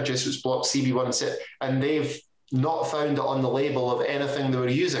synergist which blocks CB1, and they've not found it on the label of anything they were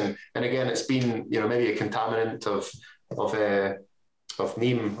using. And again, it's been, maybe a contaminant of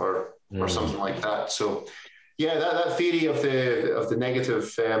neem or something like that. So yeah, that theory of the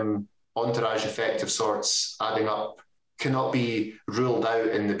negative entourage effect of sorts adding up cannot be ruled out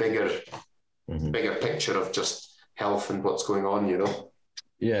in the bigger picture of just health and what's going on,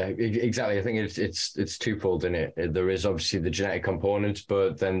 Yeah, exactly. I think it's twofold in it. There is obviously the genetic component,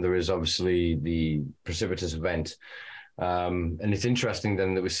 but then there is obviously the precipitous event. And it's interesting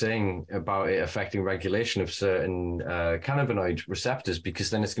then that we're saying about it affecting regulation of certain cannabinoid receptors, because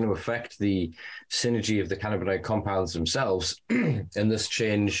then it's going to affect the synergy of the cannabinoid compounds themselves and thus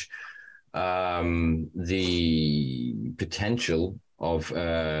change the potential of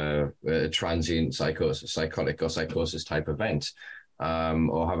a transient psychotic or psychosis type event.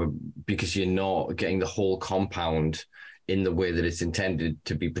 Because you're not getting the whole compound in the way that it's intended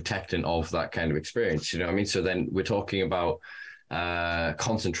to be protecting of that kind of experience. You know what I mean? So then we're talking about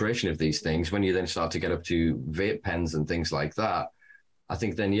concentration of these things. When you then start to get up to vape pens and things like that, I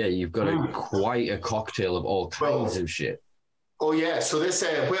think then, you've got quite a cocktail of all kinds of shit. Oh yeah, so this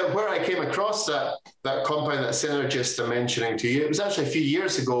where I came across that compound, that synergist I'm mentioning to you, it was actually a few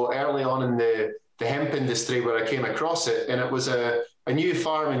years ago, early on in the hemp industry, where I came across it, and it was a new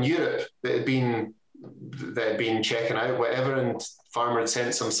farm in Europe that had been checking out whatever, and farmer had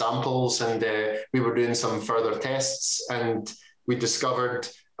sent some samples, and we were doing some further tests, and we discovered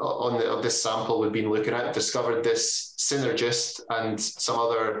on this sample we'd been looking at, discovered this synergist and some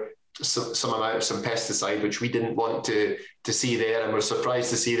amount of some pesticide which we didn't want to see there, and we're surprised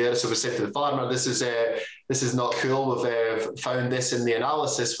to see there. So we said to the farmer, this is not cool, we've found this in the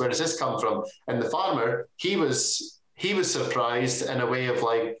analysis, where does this come from? And the farmer, he was surprised in a way of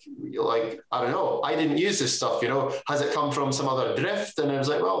like I don't know, I didn't use this stuff, has it come from some other drift? And I was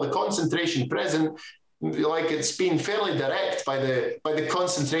like, well, the concentration present, it's been fairly direct by the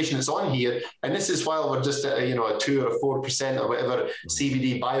concentration that's on here, and this is while we're just at a 2 or 4% or whatever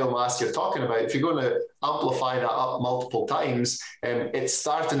CBD biomass you're talking about. If you're going to amplify that up multiple times, it's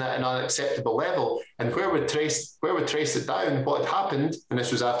starting at an unacceptable level. And where we traced it down, what had happened, and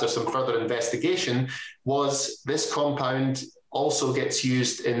this was after some further investigation, was this compound also gets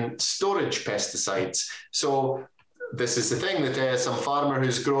used in storage pesticides. So this is the thing that some farmer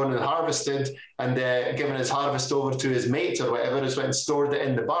who's grown and harvested and given his harvest over to his mate or whatever has went and stored it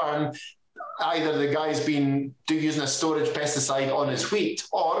in the barn. Either the guy's been using a storage pesticide on his wheat,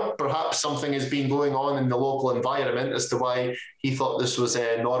 or perhaps something has been going on in the local environment as to why he thought this was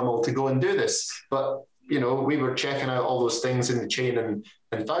normal to go and do this. But, we were checking out all those things in the chain and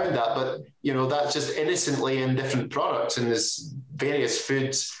found that. But, that's just innocently in different products. And there's various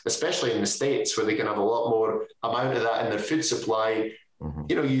foods, especially in the States, where they can have a lot more amount of that in their food supply.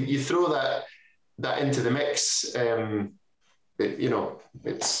 Mm-hmm. You throw that into the mix.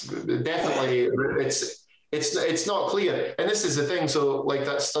 It's definitely it's not clear, and this is the thing. So, like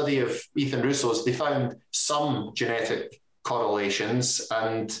that study of Ethan Russo's, they found some genetic correlations,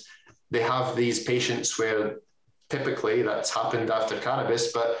 and they have these patients where typically that's happened after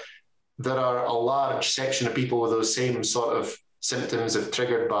cannabis, but there are a large section of people with those same sort of symptoms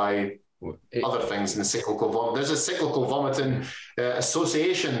triggered by other things in the cyclical vomit. There's a cyclical vomiting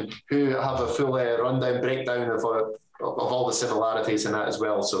association who have a full rundown breakdown of all the similarities in that as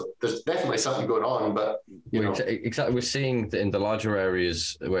well. So there's definitely something going on, but exactly. We're seeing that in the larger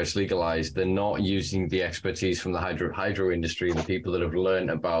areas where it's legalized, they're not using the expertise from the hydro industry, the people that have learned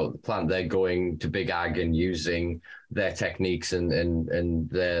about the plant. They're going to big ag and using their techniques and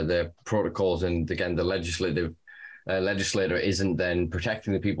their protocols. And again, the legislator isn't then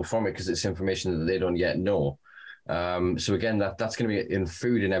protecting the people from it because it's information that they don't yet know. So again, that's going to be in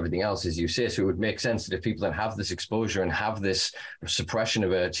food and everything else, as you say. So it would make sense that if people then have this exposure and have this suppression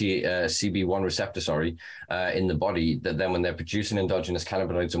of a CB1 receptor, in the body, that then when they're producing endogenous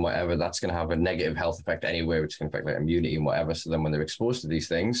cannabinoids and whatever, that's going to have a negative health effect anyway, which can affect like immunity and whatever. So then when they're exposed to these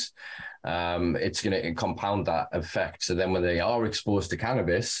things, it's going to compound that effect. So then when they are exposed to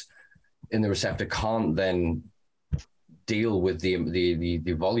cannabis, in the receptor can't then deal with the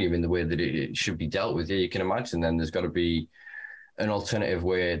volume in the way that it should be dealt with. Yeah, you can imagine then there's got to be an alternative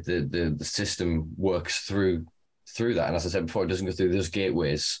way the system works through that. And as I said before, it doesn't go through those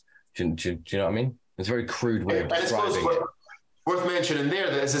gateways. Do you know what I mean? It's a very crude way of describing it. Worth mentioning there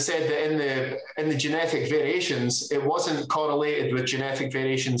that, as I said, that in the genetic variations, it wasn't correlated with genetic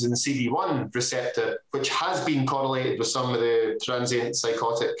variations in the CB1 receptor, which has been correlated with some of the transient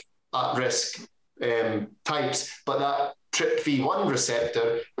psychotic at-risk types, but that TRPV1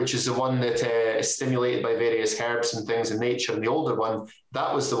 receptor, which is the one that is stimulated by various herbs and things in nature, and the older one,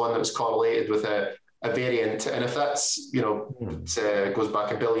 that was the one that was correlated with a variant. And if that's, it goes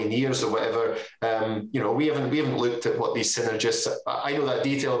back a billion years or whatever, we haven't looked at what these synergists, I know that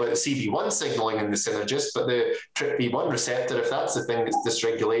detail about the CB1 signaling in the synergist, but the TRPV1 receptor, if that's the thing that's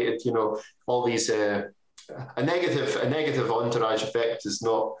dysregulated, all these, a negative entourage effect is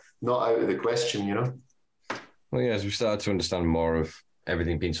not out of the question, Well, yeah, as we started to understand more of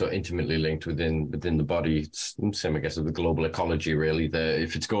everything being so intimately linked within the body, it's the same, I guess, of the global ecology, really.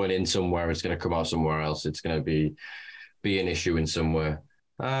 If it's going in somewhere, it's going to come out somewhere else. It's going to be an issue in somewhere.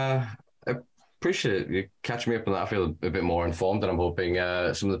 I appreciate you catching me up on that. I feel a bit more informed, and I'm hoping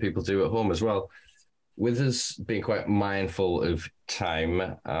some of the people do at home as well. With us being quite mindful of time,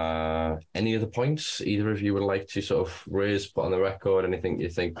 any other points either of you would like to sort of raise, put on the record, anything you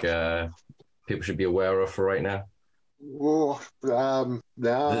think people should be aware of for right now? No.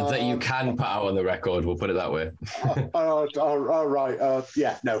 That you can put out on the record, we'll put it that way. All right.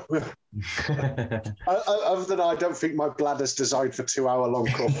 Yeah, no. Other than I don't think my bladder's designed for 2 hour long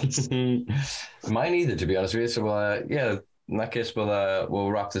calls. Mine either, to be honest with you. So, in that case,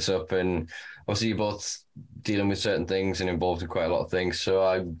 we'll wrap this up. And obviously, you're both dealing with certain things and involved in quite a lot of things. So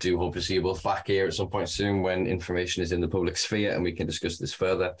I do hope to see you both back here at some point soon when information is in the public sphere and we can discuss this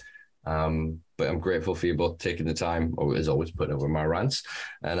further. But I'm grateful for you both taking the time, or as always, putting over my rants,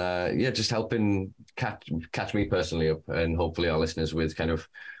 and just helping catch me personally up, and hopefully our listeners with kind of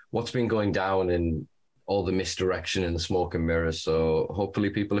what's been going down and all the misdirection and the smoke and mirrors. So hopefully,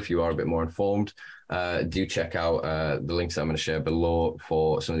 people, if you are a bit more informed, do check out the links that I'm going to share below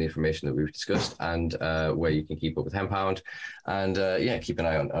for some of the information that we've discussed, and where you can keep up with Hemphound, and keep an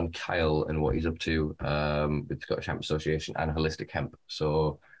eye on Kyle and what he's up to with the Scottish Hemp Association and Holistic Hemp.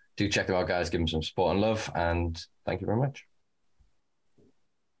 So do check them out, guys. Give them some support and love, and thank you very much.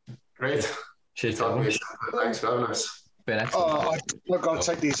 Great. Cheers. Thanks for having us. Been excellent. I've got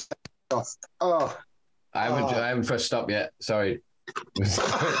to take these off. I haven't pressed stop yet. Sorry. Here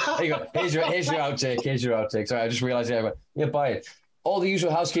you go. Here's your outtake. Sorry, I just realized buy it. All the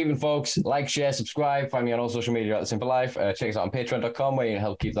usual housekeeping, folks. Like, share, subscribe. Find me on all social media at The Simpa Life. Check us out on patreon.com, where you can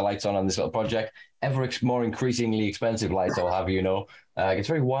help keep the lights on this little project. More increasingly expensive lights, I'll have you know. It's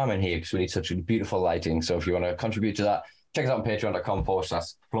very warm in here because we need such beautiful lighting. So if you want to contribute to that, Check us out on patreon.com//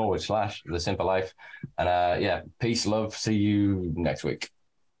 the Simpa Life. And yeah, peace, love. See you next week.